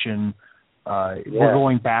representation, we're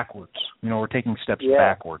going backwards. We're taking steps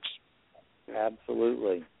backwards.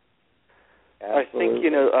 Absolutely. I think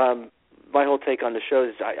my whole take on the show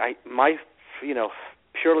is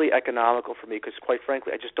purely economical for me, because quite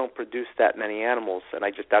frankly I just don't produce that many animals, and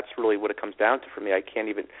that's really what it comes down to for me. I can't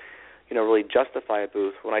even really justify a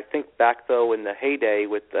booth. When I think back though in the heyday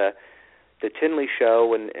with the Tinley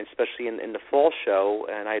show, and especially in the fall show,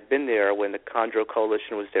 and I had been there when the Chondro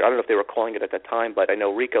Coalition was there. I don't know if they were calling it at that time, but I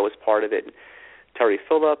know Rico was part of it, and Terry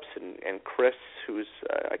Phillips and Chris, who's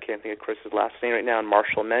I can't think of Chris's last name right now, and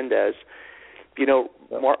Marshall Mendez.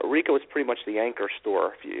 Rico was pretty much the anchor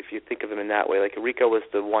store, if you think of him in that way. Like, Rico was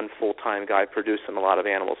the one full-time guy producing a lot of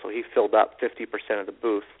animals, so he filled up 50% of the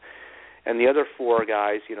booth. And the other four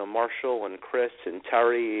guys, Marshall and Chris and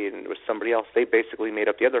Terry, and there was somebody else, they basically made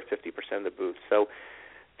up the other 50% of the booth. So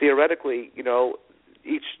theoretically,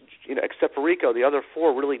 each, except for Rico, the other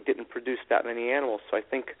four really didn't produce that many animals. So I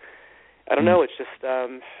think, I don't know, it's just,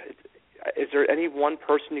 is there any one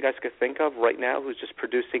person you guys could think of right now who's just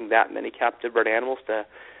producing that many captive bred animals to,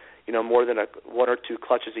 more than one or two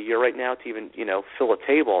clutches a year right now to even, fill a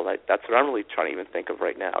table? That's what I'm really trying to even think of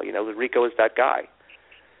right now. Rico is that guy.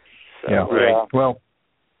 So, right. Well,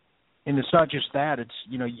 and it's not just that. It's,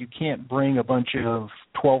 you can't bring a bunch of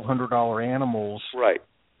 $1,200 animals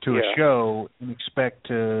to a show and expect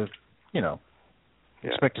to,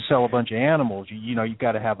 expect to sell a bunch of animals. You've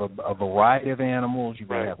got to have a variety of animals. You've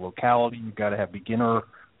got to have locality. You've got to have beginner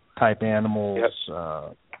type animals.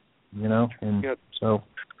 So.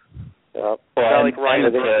 Well, like Ryan,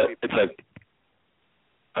 it's like.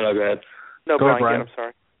 Oh, go ahead. No, go Brian. Brian. I'm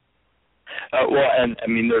sorry. Well, and I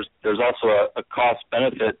mean, there's also a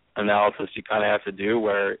cost-benefit analysis you kind of have to do,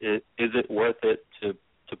 where is it worth it to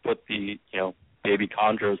put the baby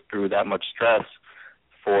chondros through that much stress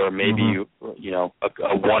for maybe a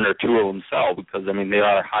one or two of them sell, because I mean they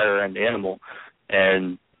are a higher end animal,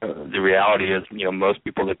 and the reality is most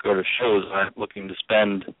people that go to shows aren't looking to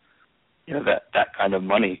spend that kind of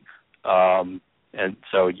money, and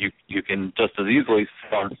so you can just as easily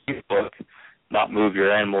sell on Facebook, not move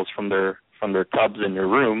your animals from their tubs in your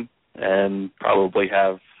room, and probably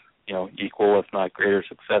have equal if not greater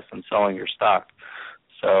success in selling your stock.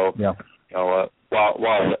 So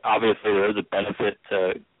while obviously there is a benefit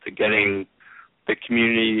to getting the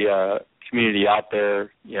community out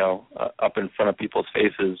there, up in front of people's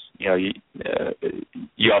faces,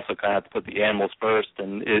 you also kind of have to put the animals first.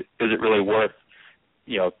 And is it really worth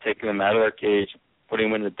taking them out of their cage, putting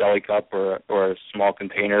them in a deli cup or a small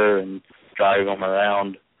container and driving them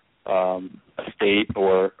around a state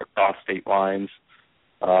or across state lines,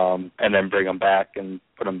 and then bring them back and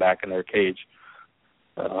put them back in their cage?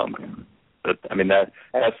 But I mean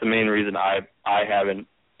that's the main reason I haven't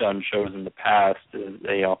done shows in the past. Is,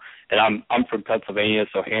 and I'm from Pennsylvania,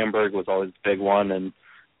 so Hamburg was always the big one, and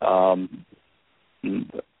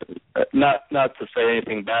not to say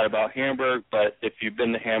anything bad about Hamburg, but if you've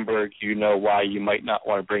been to Hamburg, you know why you might not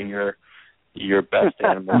want to bring your best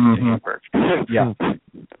animals to Hamburg.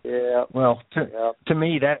 Yeah. Well, to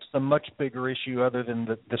me, that's the much bigger issue, other than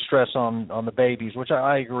the stress on the babies, which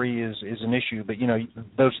I agree is an issue. But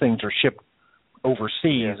those things are shipped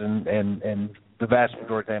overseas, and the vast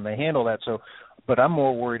majority of the time they handle that. So, but I'm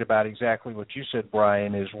more worried about exactly what you said,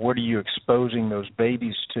 Brian. Is what are you exposing those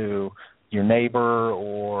babies to? Your neighbor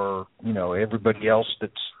or everybody else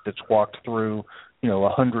that's walked through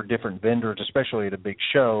 100 different vendors, especially at a big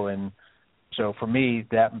show. And so for me,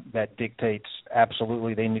 that dictates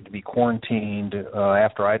absolutely they need to be quarantined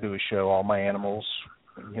after I do a show. All my animals,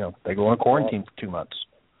 they go in quarantine for 2 months.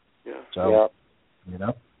 Yeah. So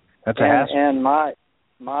that's a hassle. And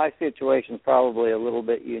my situation's probably a little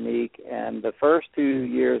bit unique. And the first 2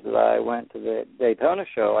 years that I went to the Daytona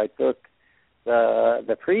show, I took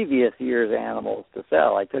the previous year's animals to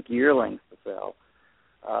sell. I took yearlings to sell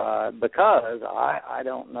because I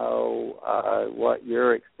don't know what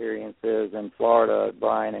your experience is in Florida,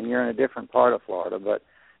 Brian, and you're in a different part of Florida, but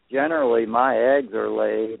generally my eggs are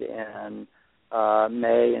laid in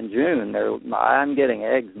May and June. I'm getting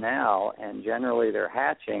eggs now, and generally they're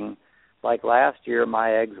hatching. Like last year,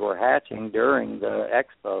 my eggs were hatching during the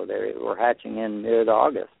expo. They were hatching in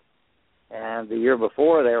mid-August. And the year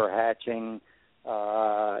before, they were hatching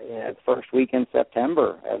in the first week in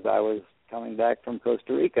September as I was coming back from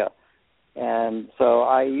Costa Rica. And so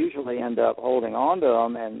I usually end up holding on to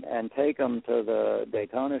them and take them to the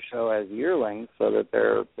Daytona show as yearlings so that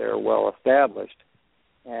they're well established,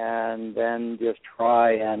 and then just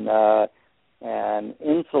try and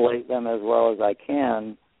insulate them as well as I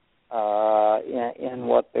can in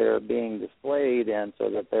what they're being displayed in, so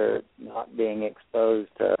that they're not being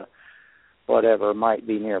exposed to whatever might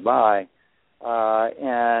be nearby.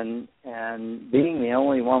 And being the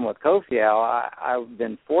only one with Kofiau, I've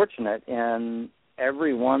been fortunate in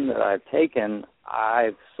every one that I've taken,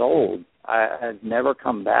 I've sold. I've never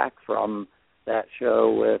come back from that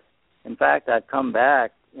show with, in fact, I've come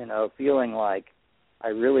back, feeling like I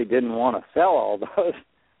really didn't want to sell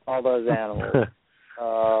all those animals.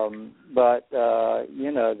 But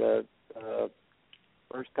the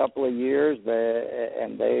first couple of years,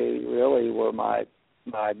 they really were my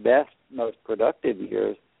best, most productive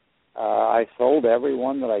years. I sold every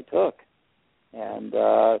one that I took, and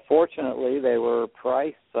fortunately they were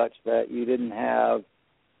priced such that you didn't have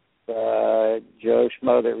Joe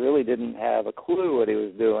Schmo that really didn't have a clue what he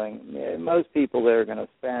was doing. Most people that are going to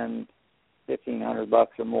spend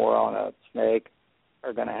 $1,500 or more on a snake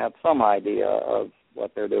are going to have some idea of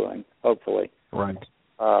what they're doing, hopefully. Right.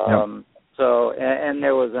 So, and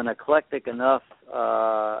there was an eclectic enough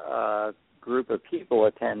group of people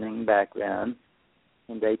attending back then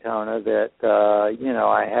in Daytona that,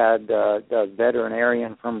 I had a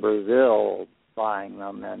veterinarian from Brazil buying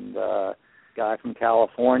them, and a guy from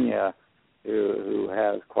California who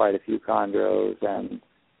has quite a few chondros, and,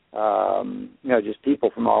 just people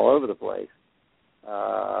from all over the place.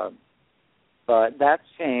 But that's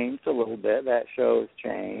changed a little bit. That show has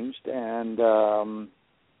changed, and, I'm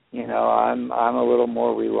a little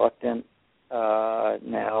more reluctant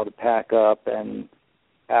now to pack up and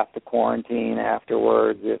have to quarantine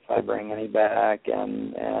afterwards if I bring any back,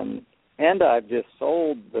 and I've just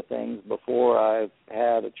sold the things before I've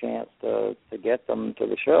had a chance to get them to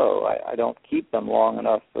the show. I don't keep them long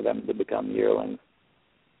enough for them to become yearlings.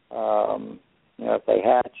 If they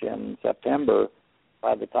hatch in September,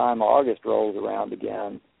 by the time August rolls around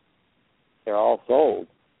again, they're all sold.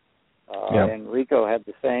 And Rico had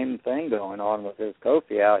the same thing going on with his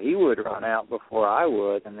Kofiau. He would run out before I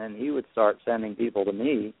would, and then he would start sending people to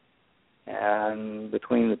me. And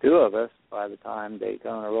between the two of us, by the time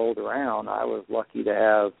Daytona rolled around, I was lucky to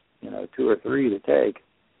have, 2 or 3 to take.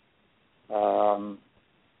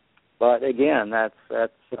 But again,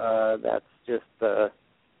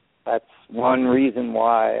 that's one reason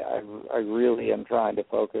why I really am trying to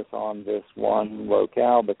focus on this one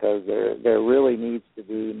locale, because there really needs to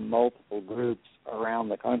be multiple groups around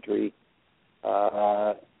the country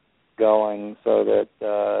going so that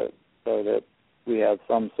we have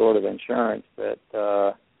some sort of insurance that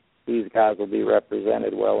these guys will be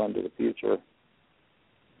represented well into the future.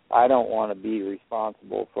 I don't want to be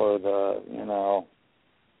responsible for the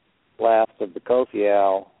last of the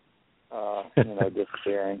Kofiau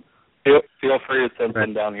disappearing. Feel free to send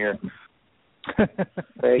them down here.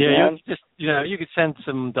 You could send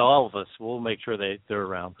some to all of us. We'll make sure they're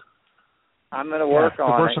around. I'm going to work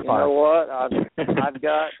on it. You know what? I've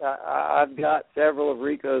got several of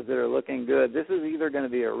Rico's that are looking good. This is either going to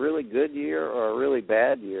be a really good year or a really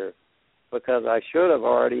bad year, because I should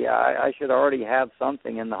already have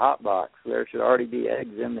something in the hot box. There should already be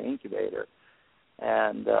eggs in the incubator,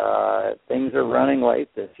 and things are running late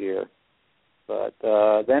this year. But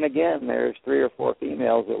then again, there's 3 or 4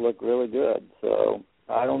 females that look really good. So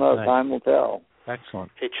I don't know. Nice. Time will tell. Excellent.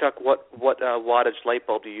 Hey, Chuck, what wattage light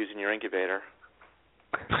bulb do you use in your incubator?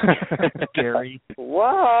 Gary.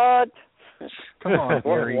 What? Come on,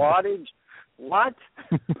 Gary. What wattage? What?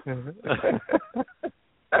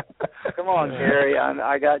 Come on, Gary.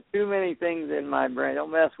 I got too many things in my brain. Don't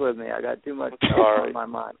mess with me. I got too much stuff on my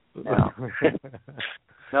mind now.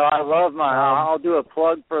 No, I love I'll do a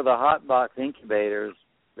plug for the hot box incubators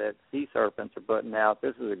that Sea Serpents are putting out.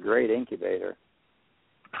 This is a great incubator.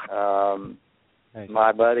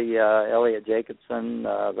 My buddy Elliot Jacobson,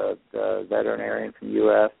 the veterinarian from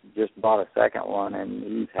U.S., just bought a second one, and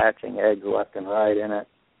he's hatching eggs left and right in it.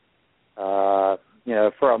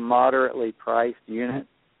 For a moderately priced unit,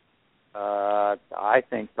 I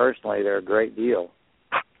think personally they're a great deal.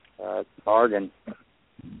 It's a bargain.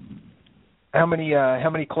 How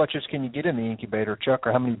many clutches can you get in the incubator, Chuck,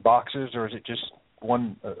 or how many boxes, or is it just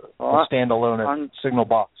one standalone signal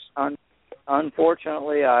box?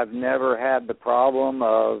 Unfortunately, I've never had the problem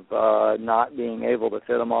of not being able to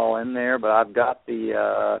fit them all in there, but I've got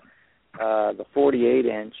the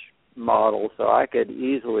 48-inch model, so I could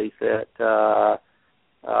easily fit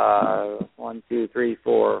 1, 2, 3,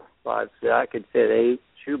 4, 5, 6. I could fit 8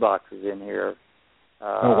 shoeboxes in here.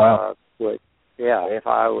 Oh, wow. Which, yeah, if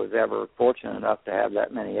I was ever fortunate enough to have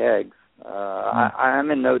that many eggs.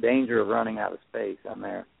 I'm in no danger of running out of space. I'm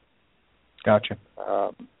there. Gotcha.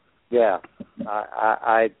 Yeah,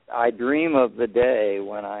 I dream of the day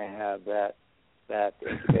when I have that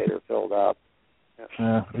incubator filled up.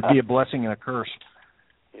 It'd be a blessing and a curse.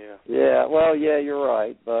 Yeah. Yeah. Well, yeah, you're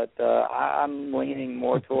right, but I'm leaning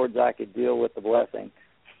more towards I could deal with the blessing.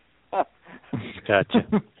 Gotcha.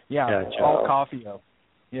 Yeah. Gotcha. All coffee.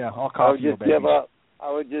 Yeah, all coffee.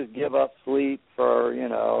 I would just give up sleep for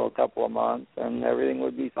a couple of months, and everything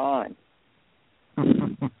would be fine.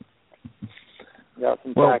 Got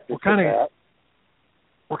some practice with that.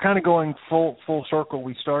 We're kind of going full circle.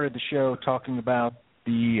 We started the show talking about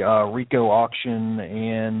the RICO auction,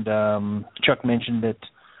 and Chuck mentioned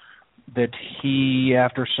that he,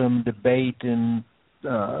 after some debate and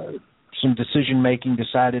some decision making,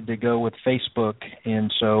 decided to go with Facebook.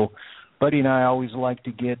 And so Buddy and I always like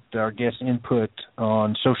to get our guests' input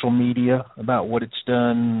on social media about what it's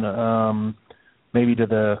done, maybe to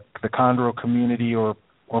the chondro community or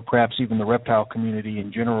perhaps even the reptile community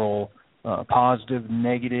in general, positive,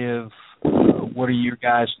 negative. What are your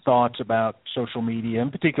guys' thoughts about social media?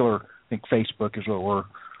 In particular, I think Facebook is what we're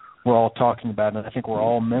all talking about, and I think we're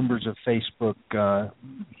all members of Facebook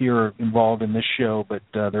here involved in this show. But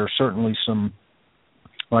there are certainly some,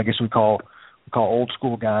 I guess we call old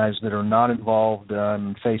school guys that are not involved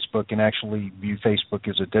in Facebook and actually view Facebook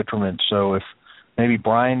as a detriment. So if maybe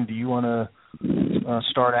Brian, do you want to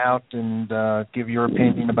start out and give your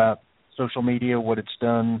opinion about social media, what it's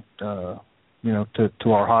done, to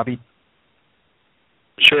our hobby?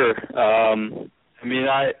 Sure. I mean,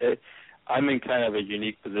 I'm in kind of a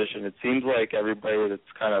unique position. It seems like everybody that's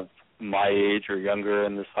kind of my age or younger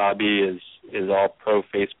in this hobby is all pro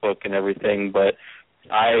Facebook and everything, but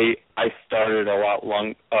I started a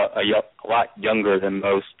lot younger than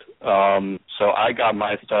most. So I got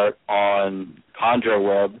my start on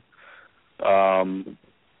ChondroWeb, and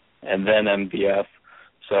then MVF.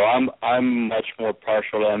 So I'm much more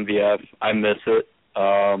partial to MVF. I miss it.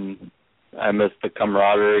 I miss the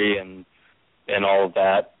camaraderie and all of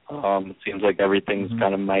that. It seems like everything's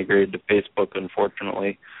kind of migrated to Facebook,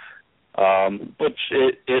 unfortunately. Which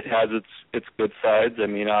it has its good sides. I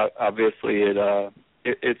mean, obviously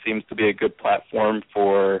it seems to be a good platform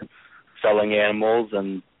for selling animals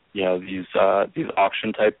and these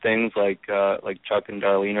auction type things like Chuck and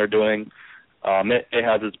Darlene are doing. It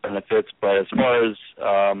has its benefits, but as far as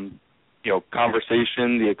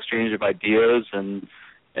conversation, the exchange of ideas and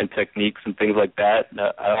techniques and things like that,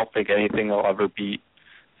 I don't think anything will ever beat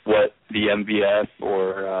what the MVF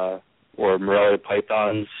or Morelia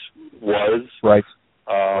Pythons was. Right.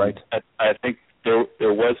 Right. I think there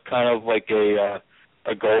was kind of like a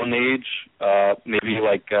golden age, maybe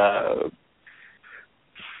like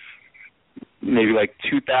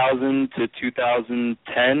 2000 to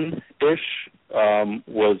 2010 ish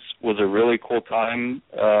was a really cool time,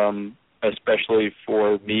 especially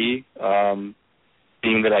for me,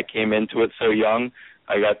 being that I came into it so young.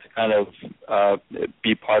 I got to kind of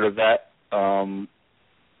be part of that.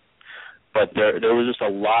 But there was just a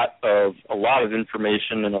lot of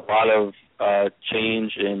information and a lot of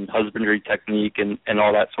change in husbandry technique and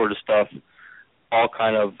all that sort of stuff, all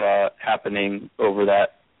kind of happening over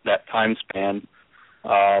that time span,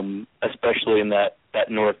 especially in that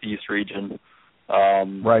northeast region.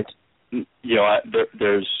 Right.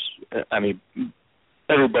 There's, I mean,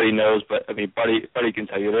 everybody knows, but I mean, Buddy can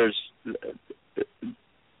tell you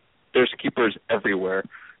there's keepers everywhere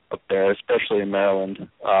up there, especially in Maryland.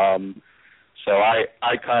 So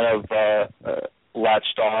I kind of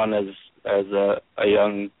latched on as a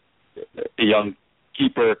young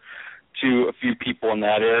keeper to a few people in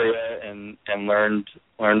that area and learned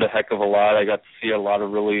a heck of a lot. I got to see a lot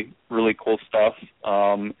of really, really cool stuff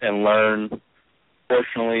and learn,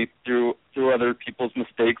 fortunately, through other people's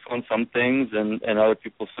mistakes on some things and other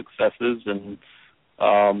people's successes. And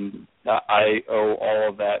I owe all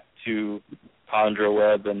of that to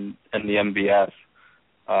ChondroWeb and the MVF.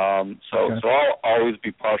 So I'll always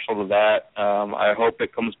be partial to that. I hope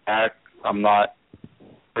it comes back. I'm not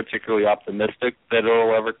particularly optimistic that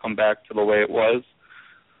it'll ever come back to the way it was.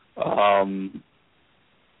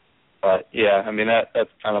 But yeah, I mean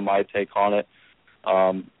that's kind of my take on it.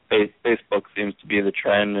 Facebook seems to be the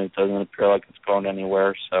trend, and it doesn't appear like it's going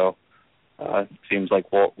anywhere. So it seems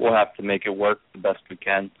like we'll have to make it work the best we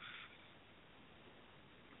can.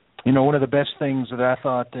 One of the best things that I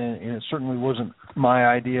thought, and it certainly wasn't my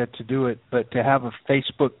idea to do it, but to have a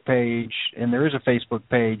Facebook page, and there is a Facebook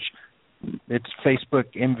page it's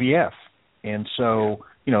Facebook MVF, and so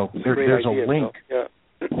there's a link.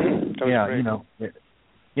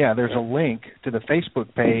 There's a link to the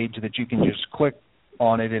Facebook page that you can just click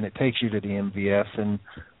on it, and it takes you to the MVF. And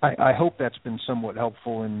I hope that's been somewhat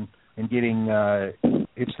helpful in getting.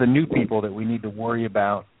 It's the new people that we need to worry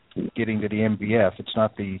about getting to the MVF. It's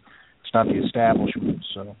not the establishment.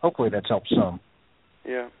 So hopefully that's helped some.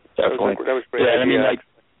 Yeah, definitely. That was great. I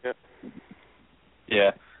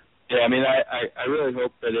mean, I really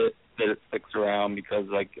hope that it sticks around because,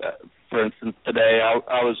 for instance, today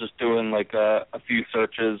I was just doing a few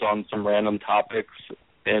searches on some random topics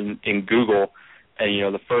in Google,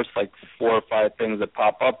 and the first 4 or 5 things that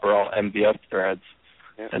pop up are all MVF threads.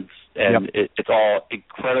 And it's all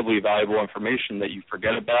incredibly valuable information that you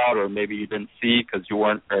forget about, or maybe you didn't see because you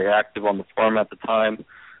weren't very active on the forum at the time.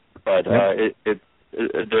 But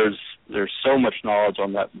there's so much knowledge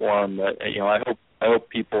on that forum that I hope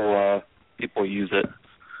people use it.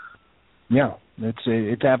 Yeah,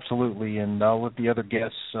 it's absolutely, and I'll let the other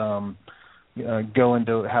guests go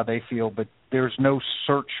into how they feel. But there's no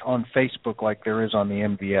search on Facebook like there is on the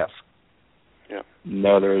MVF. Yeah,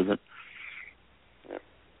 no, there isn't.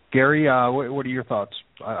 Gary, what are your thoughts?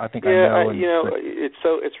 I think I know.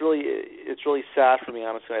 It's really sad for me,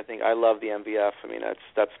 honestly. I think I love the MVF. I mean,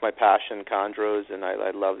 that's my passion, chondros, and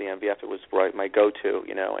I love the MVF. It was my go-to,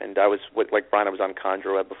 And I was like Brian. I was on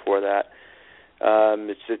ChondroWeb before that.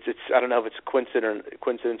 It's I don't know if it's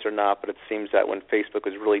coincidence or not, but it seems that when Facebook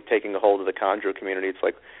was really taking a hold of the chondro community, it's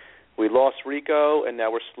like we lost Rico, and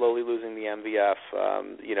now we're slowly losing the MVF.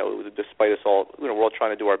 Despite us all, we're all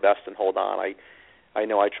trying to do our best and hold on. I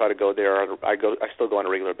know I try to go there. I still go on a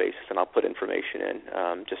regular basis, and I'll put information in.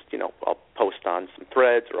 I'll post on some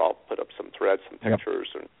threads, or I'll put up some threads, some pictures.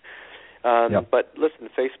 But listen,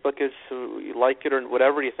 Facebook is, you like it or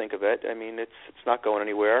whatever you think of it. I mean, it's not going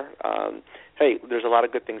anywhere. Hey, there's a lot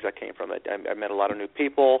of good things that came from it. I met a lot of new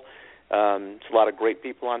people. There's a lot of great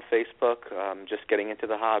people on Facebook. Just getting into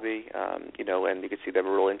the hobby, and you can see they have a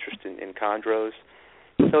real interest in chondros.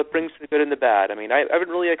 So it brings the good and the bad. I mean, I haven't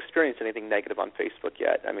really experienced anything negative on Facebook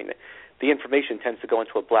yet. I mean, the information tends to go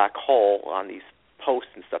into a black hole on these posts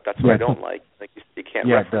and stuff. That's what I don't like. You can't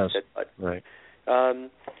reference it. But, right.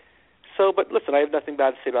 But listen, I have nothing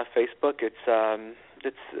bad to say about Facebook. I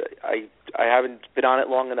haven't been on it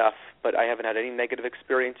long enough, but I haven't had any negative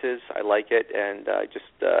experiences. I like it, and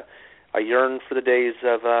I yearn for the days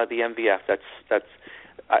of the MVF.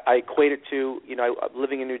 I equate it to,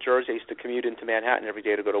 living in New Jersey, I used to commute into Manhattan every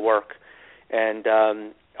day to go to work. And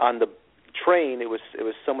on the train, it was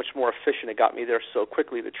so much more efficient. It got me there so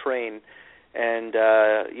quickly, the train. And,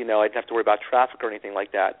 I didn't have to worry about traffic or anything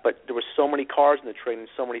like that. But there were so many cars in the train and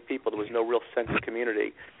so many people, there was no real sense of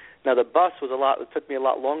community. Now, the bus it took me a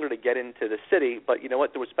lot longer to get into the city, but you know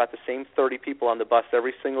what? There was about the same 30 people on the bus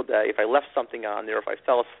every single day. If I left something on there, if I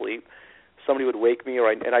fell asleep, somebody would wake me,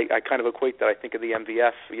 I kind of equate that. I think of the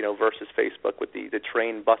MVF, versus Facebook with the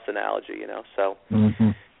train bus analogy, So,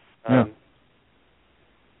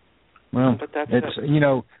 well, but that's it.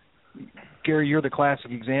 Gary, you're the classic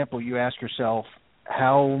example. You ask yourself,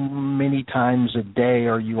 how many times a day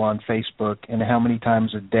are you on Facebook, and how many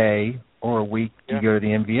times a day or a week do you go to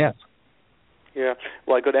the MVF? Yeah,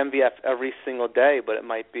 well, I go to MVF every single day, but it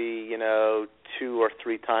might be, 2 or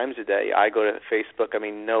 3 times a day. I go to Facebook,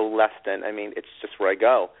 no less than, it's just where I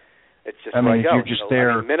go. It's just where I go. You're just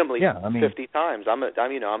there. Minimally 50 times. I'm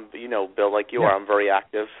Bill, like you are, I'm very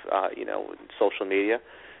active, in social media.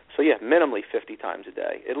 So, minimally 50 times a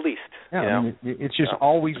day, at least. Yeah, it's just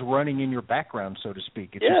always running in your background, so to speak.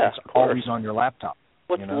 It's always on your laptop.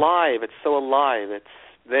 Well, it's live. It's so alive. It's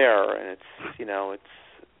there, and it's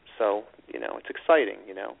so, it's exciting,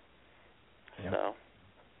 Yeah. So,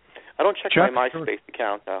 I don't check my MySpace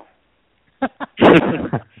account, though.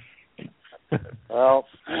 Well,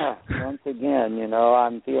 once again,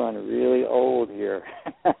 I'm feeling really old here.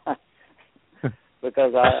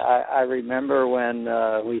 Because I remember when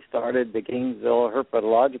we started the Gainesville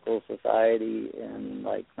Herpetological Society in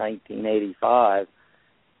 1985,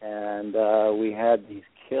 and we had these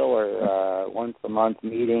killer once-a-month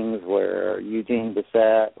meetings where Eugene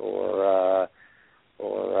Bissett or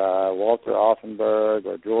Walter Offenberg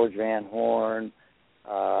or George Van Horn,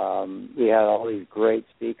 we had all these great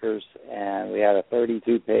speakers, and we had a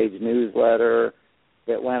 32-page newsletter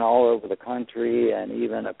that went all over the country, and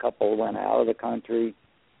even a couple went out of the country.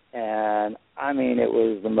 And, it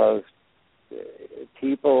was the most,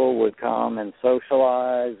 people would come and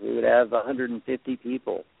socialize. We would have 150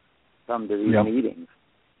 people come to these meetings.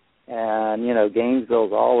 And,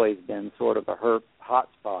 Gainesville's always been sort of a herp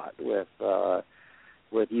hotspot with,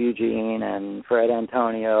 with Eugene and Fred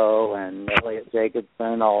Antonio and Elliot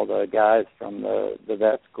Jacobson, all the guys from the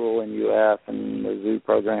vet school in UF and the zoo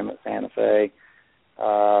program at Santa Fe.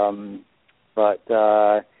 But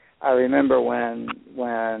I remember when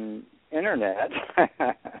internet,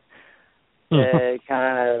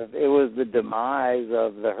 it was the demise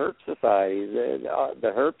of the Herp Society.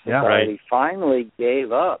 The Herp Society finally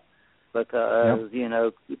gave up because,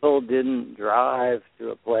 people didn't drive to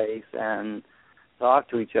a place and talk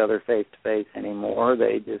to each other face-to-face anymore.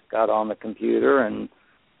 They just got on the computer and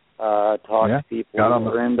talked to people who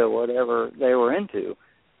were into whatever they were into.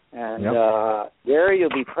 And, Gary, you'll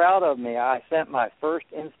be proud of me. I sent my first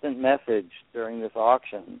instant message during this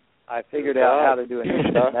auction. I figured out how to do an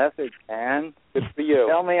instant message, man. Good for you.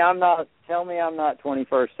 Tell me I'm not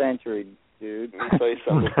 21st century, dude. Let me tell you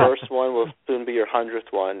something. The first one will soon be your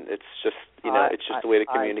 100th one. It's just, it's just the way to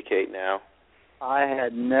communicate now. I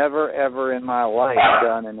had never, ever in my life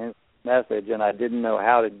done an instant message, and I didn't know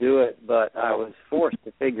how to do it, but I was forced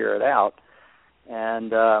to figure it out. And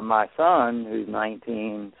my son, who's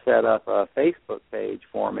 19, set up a Facebook page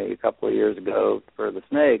for me a couple of years ago for the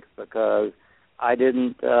snakes because I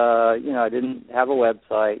didn't, I didn't have a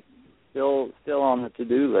website, still on the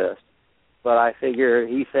to-do list. But I figured,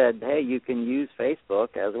 he said, hey, you can use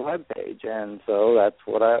Facebook as a web page, and so that's a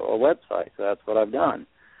website. So that's what I've done.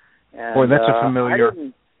 And, boy, that's a familiar.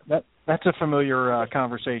 That's a familiar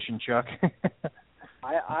conversation, Chuck.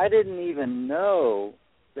 I didn't even know,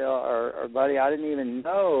 or buddy, I didn't even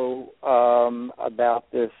know about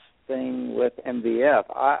this thing with MVF.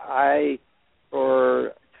 I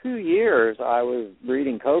for 2 years I was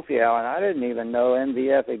breeding Kofiau, and I didn't even know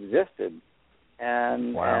MVF existed.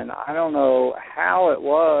 And I don't know how it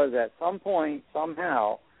was. At some point,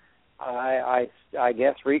 somehow, I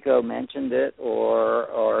guess Rico mentioned it,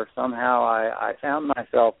 or somehow I found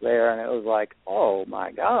myself there, and it was like, oh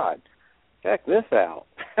my God, check this out!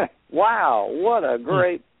 Wow, what a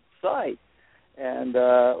great site! And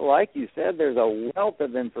like you said, there's a wealth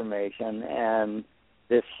of information and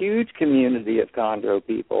this huge community of chondro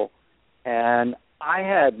people, and I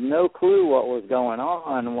had no clue what was going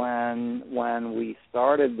on when we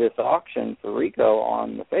started this auction for Rico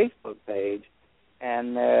on the Facebook page,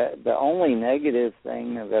 and the only negative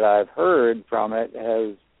thing that I've heard from it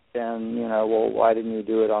has been, well, why didn't you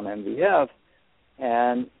do it on MVF?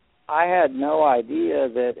 And I had no idea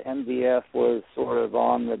that MVF was sort of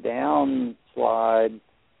on the downslide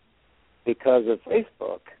because of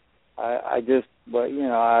Facebook. I've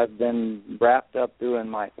been wrapped up doing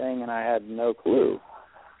my thing, and I had no clue.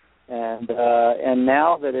 And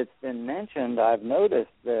now that it's been mentioned, I've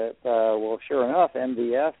noticed that, sure enough,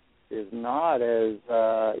 MVF is not as,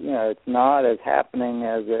 it's not as happening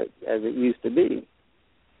as it used to be.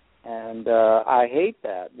 And I hate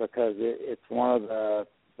that because it's one of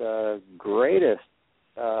the greatest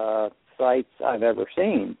sites I've ever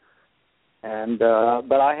seen. And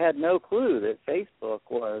but I had no clue that Facebook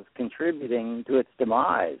was contributing to its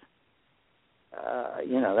demise.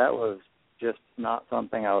 That was just not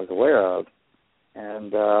something I was aware of.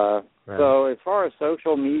 And so as far as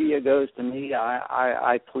social media goes, to me,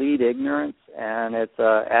 I plead ignorance, and it's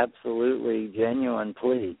a absolutely genuine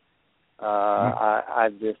plea.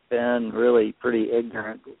 I've just been really pretty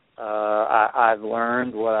ignorant. I've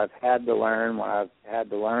learned what I've had to learn when I've had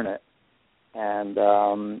to learn it. And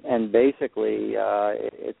basically,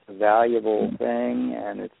 it's a valuable thing,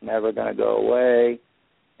 and it's never going to go away.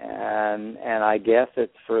 And I guess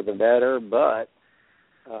it's for the better, but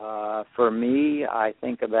for me, I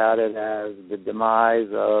think about it as the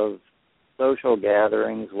demise of social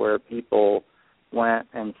gatherings where people went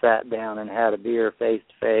and sat down and had a beer face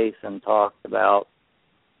to face and talked about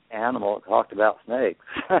snakes,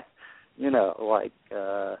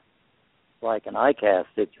 like an ICAST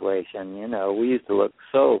situation. We used to look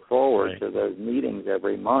so forward to those meetings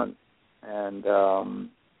every month, and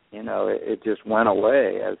it just went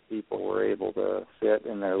away as people were able to sit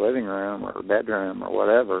in their living room or bedroom or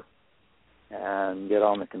whatever and get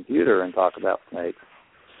on the computer and talk about snakes.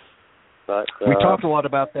 But we talked a lot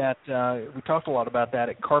about that.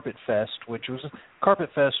 At Carpet Fest, Carpet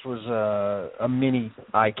Fest was a mini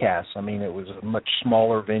ICAST. I mean, it was a much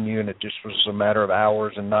smaller venue, and it just was a matter of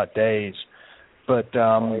hours and not days. But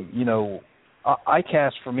ICAST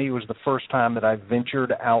for me was the first time that I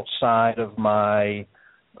ventured outside of my,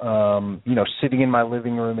 sitting in my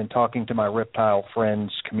living room and talking to my reptile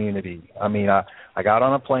friends community. I mean, I got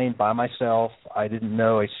on a plane by myself. I didn't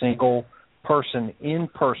know a single person in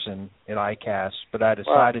person at ICAST, but I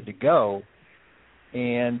decided to go,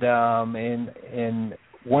 and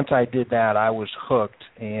once I did that, I was hooked,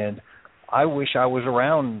 and I wish I was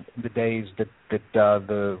around the days that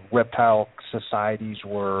the reptile societies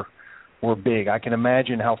were big. I can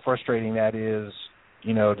imagine how frustrating that is,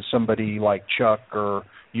 to somebody like Chuck or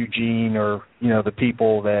Eugene or, the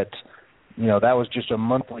people that, that was just a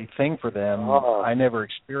monthly thing for them. I never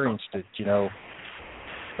experienced it,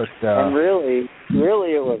 But, and really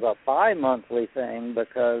it was a bi-monthly thing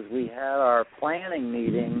because we had our planning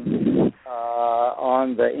meeting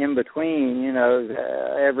on the in-between,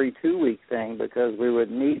 every 2-week thing, because we would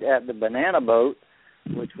meet at the Banana Boat,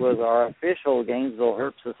 which was our official Gainesville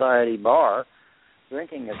Herp Society bar,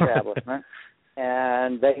 drinking establishment.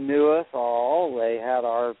 And they knew us all. They had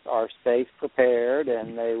our space prepared,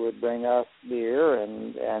 and they would bring us beer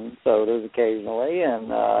and sodas occasionally.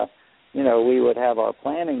 And, we would have our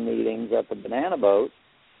planning meetings at the Banana Boat.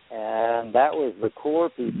 And that was the core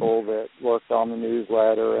people that worked on the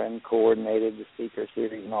newsletter and coordinated the speaker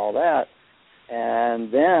series and all that.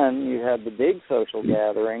 And then you had the big social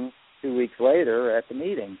gathering 2 weeks later at the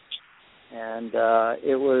meeting. And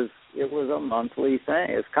it was a monthly thing.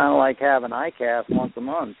 It's kind of like having ICAST once a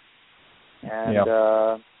month. And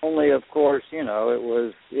only, of course, it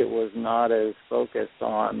was not as focused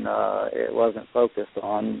on, it wasn't focused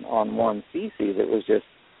on one species. It was just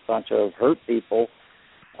a bunch of herp people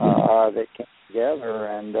that came together,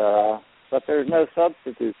 and but there's no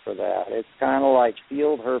substitute for that. It's kind of like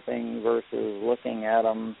field herping versus looking at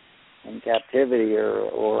them in captivity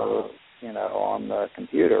or on the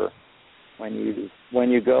computer. When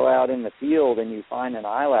you go out in the field and you find an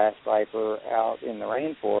eyelash viper out in the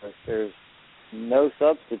rainforest, there's no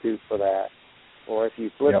substitute for that. Or if you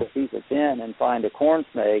flip a piece of tin and find a corn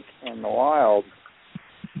snake in the wild,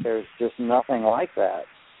 there's just nothing like that.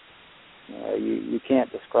 You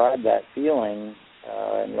can't describe that feeling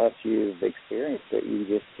unless you've experienced it. You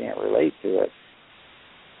just can't relate to it.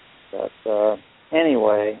 But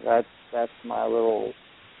anyway, that's my little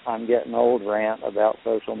I'm getting old rant about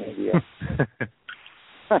social media.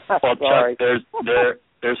 Well, Chuck,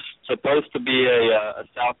 there's supposed to be a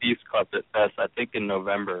Southeast Carpet Fest, I think, in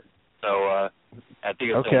November. So I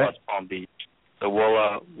think it's in West Palm Beach. So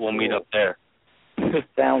we'll meet up there.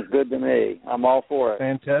 Sounds good to me. I'm all for it.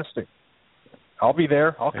 Fantastic. I'll be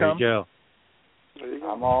there. I'll come. There you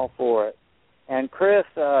go. I'm all for it. And Chris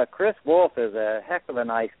Wolf is a heck of a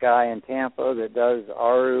nice guy in Tampa that does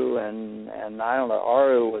Aru, and I don't know,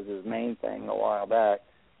 Aru was his main thing a while back.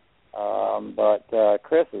 But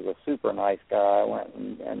Chris is a super nice guy. I went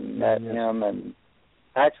and met him, and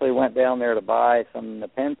actually went down there to buy some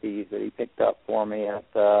Nepenthes that he picked up for me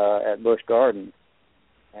at Busch Gardens,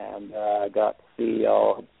 and I got to see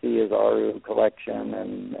his Aru collection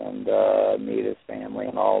and meet his family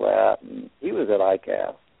and all that. And he was at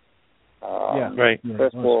ICAST. Right.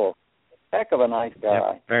 Chris Wolf, heck of a nice guy.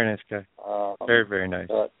 Yeah, very nice guy. Very, very nice.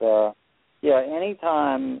 But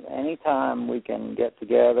anytime we can get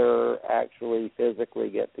together, actually physically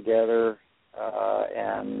get together,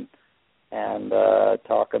 and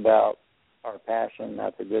talk about our passion,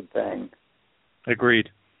 that's a good thing. Agreed.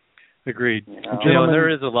 And there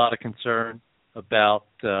is a lot of concern about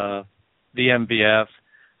the MVF.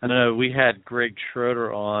 I know we had Greg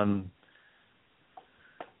Schroeder on,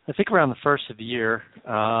 I think around the first of the year.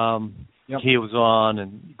 He was on,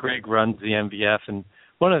 and Greg runs the MVF, and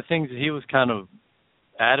one of the things that he was kind of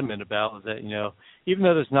adamant about was that, even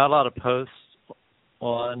though there's not a lot of posts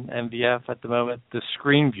on MVF at the moment, the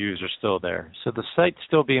screen views are still there. So the site's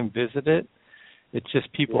still being visited. It's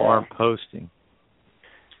just people aren't posting.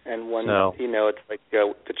 And when, it's like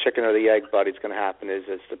the chicken or the egg, buddy, it's going to happen is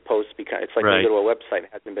as the post become, it's like you go to a website and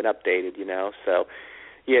it hasn't been updated, So,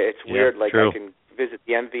 it's weird. Like true. I can visit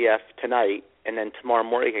the MVF tonight, and then tomorrow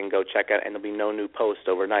morning I can go check out, and there'll be no new post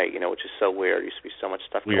overnight, which is so weird. There used to be so much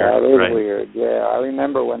stuff going on. Yeah, it is weird. Yeah, I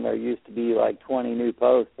remember when there used to be like 20 new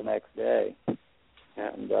posts the next day.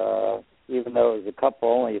 And even though it was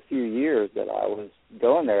only a few years that I was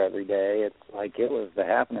going there every day, it's like it was the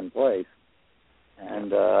happening place.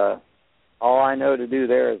 And all I know to do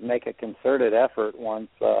there is make a concerted effort once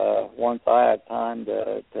I have time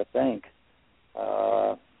to think.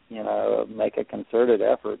 Make a concerted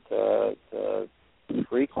effort to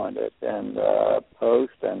frequent it and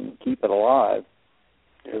post and keep it alive,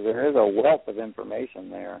 because there is a wealth of information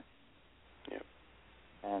there.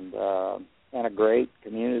 And a great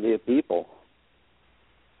community of people.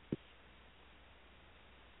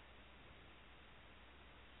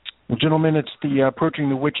 Well, gentlemen, it's approaching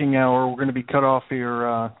the witching hour. We're going to be cut off here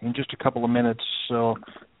in just a couple of minutes. So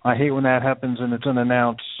I hate when that happens and it's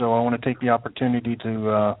unannounced. So I want to take the opportunity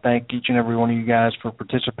to thank each and every one of you guys for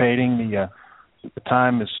participating. The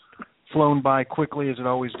time has flown by quickly, as it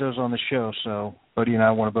always does on the show. So Buddy and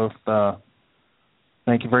I want to both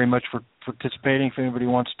thank you very much for participating. If anybody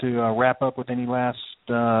wants to wrap up with any last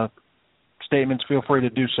statements, feel free to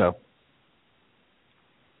do so.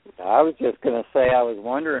 I was just going to say I was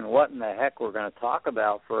wondering what in the heck we're going to talk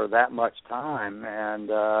about for that much time,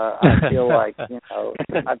 and I feel like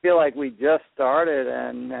I feel like we just started,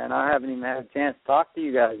 and I haven't even had a chance to talk to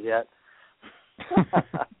you guys yet.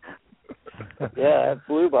 Yeah, it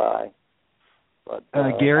flew by. But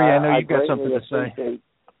Gary, I know you've got something to say.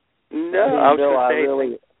 No, I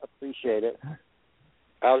really appreciate it.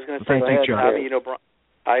 I was going to say thanks for having me.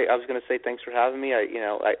 I was going to say thanks for having me.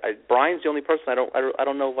 Brian's the only person I don't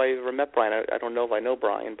know if I ever met Brian. I don't know if I know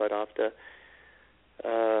Brian, but I'll have to.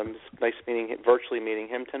 It's nice virtually meeting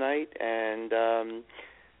him tonight, and I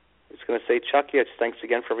was going to say, Chuck, just thanks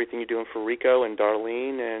again for everything you're doing for Rico and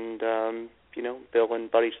Darlene, and Bill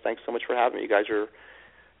and Buddy. Thanks so much for having me.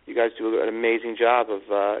 You guys do an amazing job of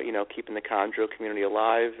keeping the chondro community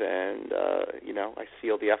alive, and I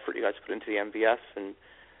see all the effort you guys put into the MVS, and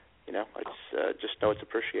I just know it's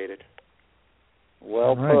appreciated.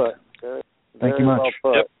 Well right. put. Very, Thank you much.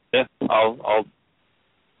 Well put. Yep. I'll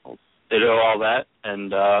ditto all that,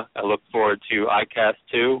 and I look forward to ICAST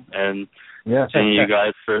 2 and seeing you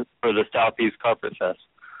guys for the Southeast Carpet Fest.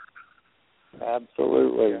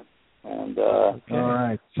 Absolutely. And all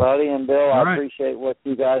right. Buddy and Bill, all I appreciate what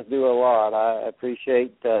you guys do a lot. I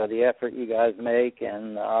appreciate the effort you guys make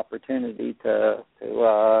and the opportunity to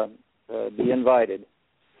be invited.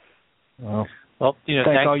 Well, thanks all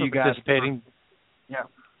for you guys participating.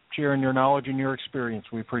 Sharing your knowledge and your experience.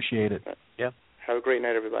 We appreciate it. Yep. Have a great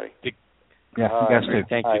night, everybody. You guys too.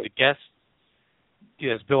 Thank you. The guests,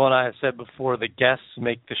 as Bill and I have said before, the guests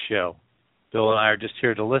make the show. Bill and I are just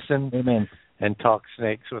here to listen. Amen. And talk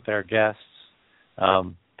snakes with our guests.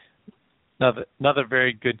 Another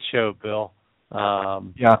very good show, Bill.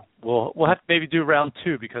 We'll have to maybe do round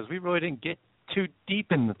 2 because we really didn't get too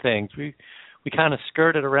deep into things. We kind of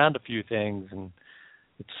skirted around a few things, and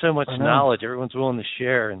it's so much knowledge everyone's willing to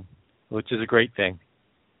share, and which is a great thing.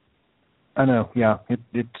 I know. Yeah,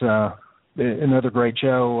 it's another great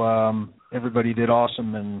show. Everybody did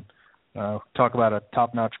awesome, and talk about a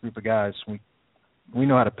top-notch group of guys. We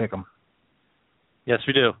know how to pick them. Yes,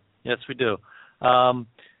 we do. I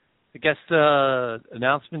guess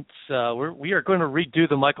announcements. We are going to redo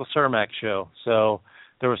the Michael Cermak show. So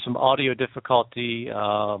there was some audio difficulty.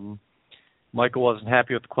 Michael wasn't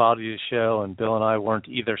happy with the quality of the show, and Bill and I weren't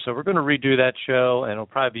either. So we're going to redo that show, and it'll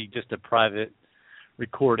probably be just a private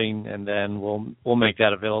recording, and then we'll make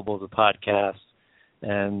that available as a podcast.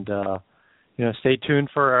 And stay tuned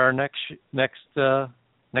for our next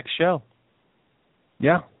show.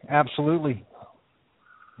 Yeah, absolutely.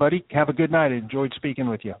 Buddy, have a good night. I enjoyed speaking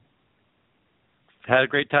with you. Had a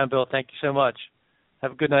great time, Bill. Thank you so much.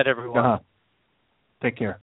 Have a good night, everyone. Take care.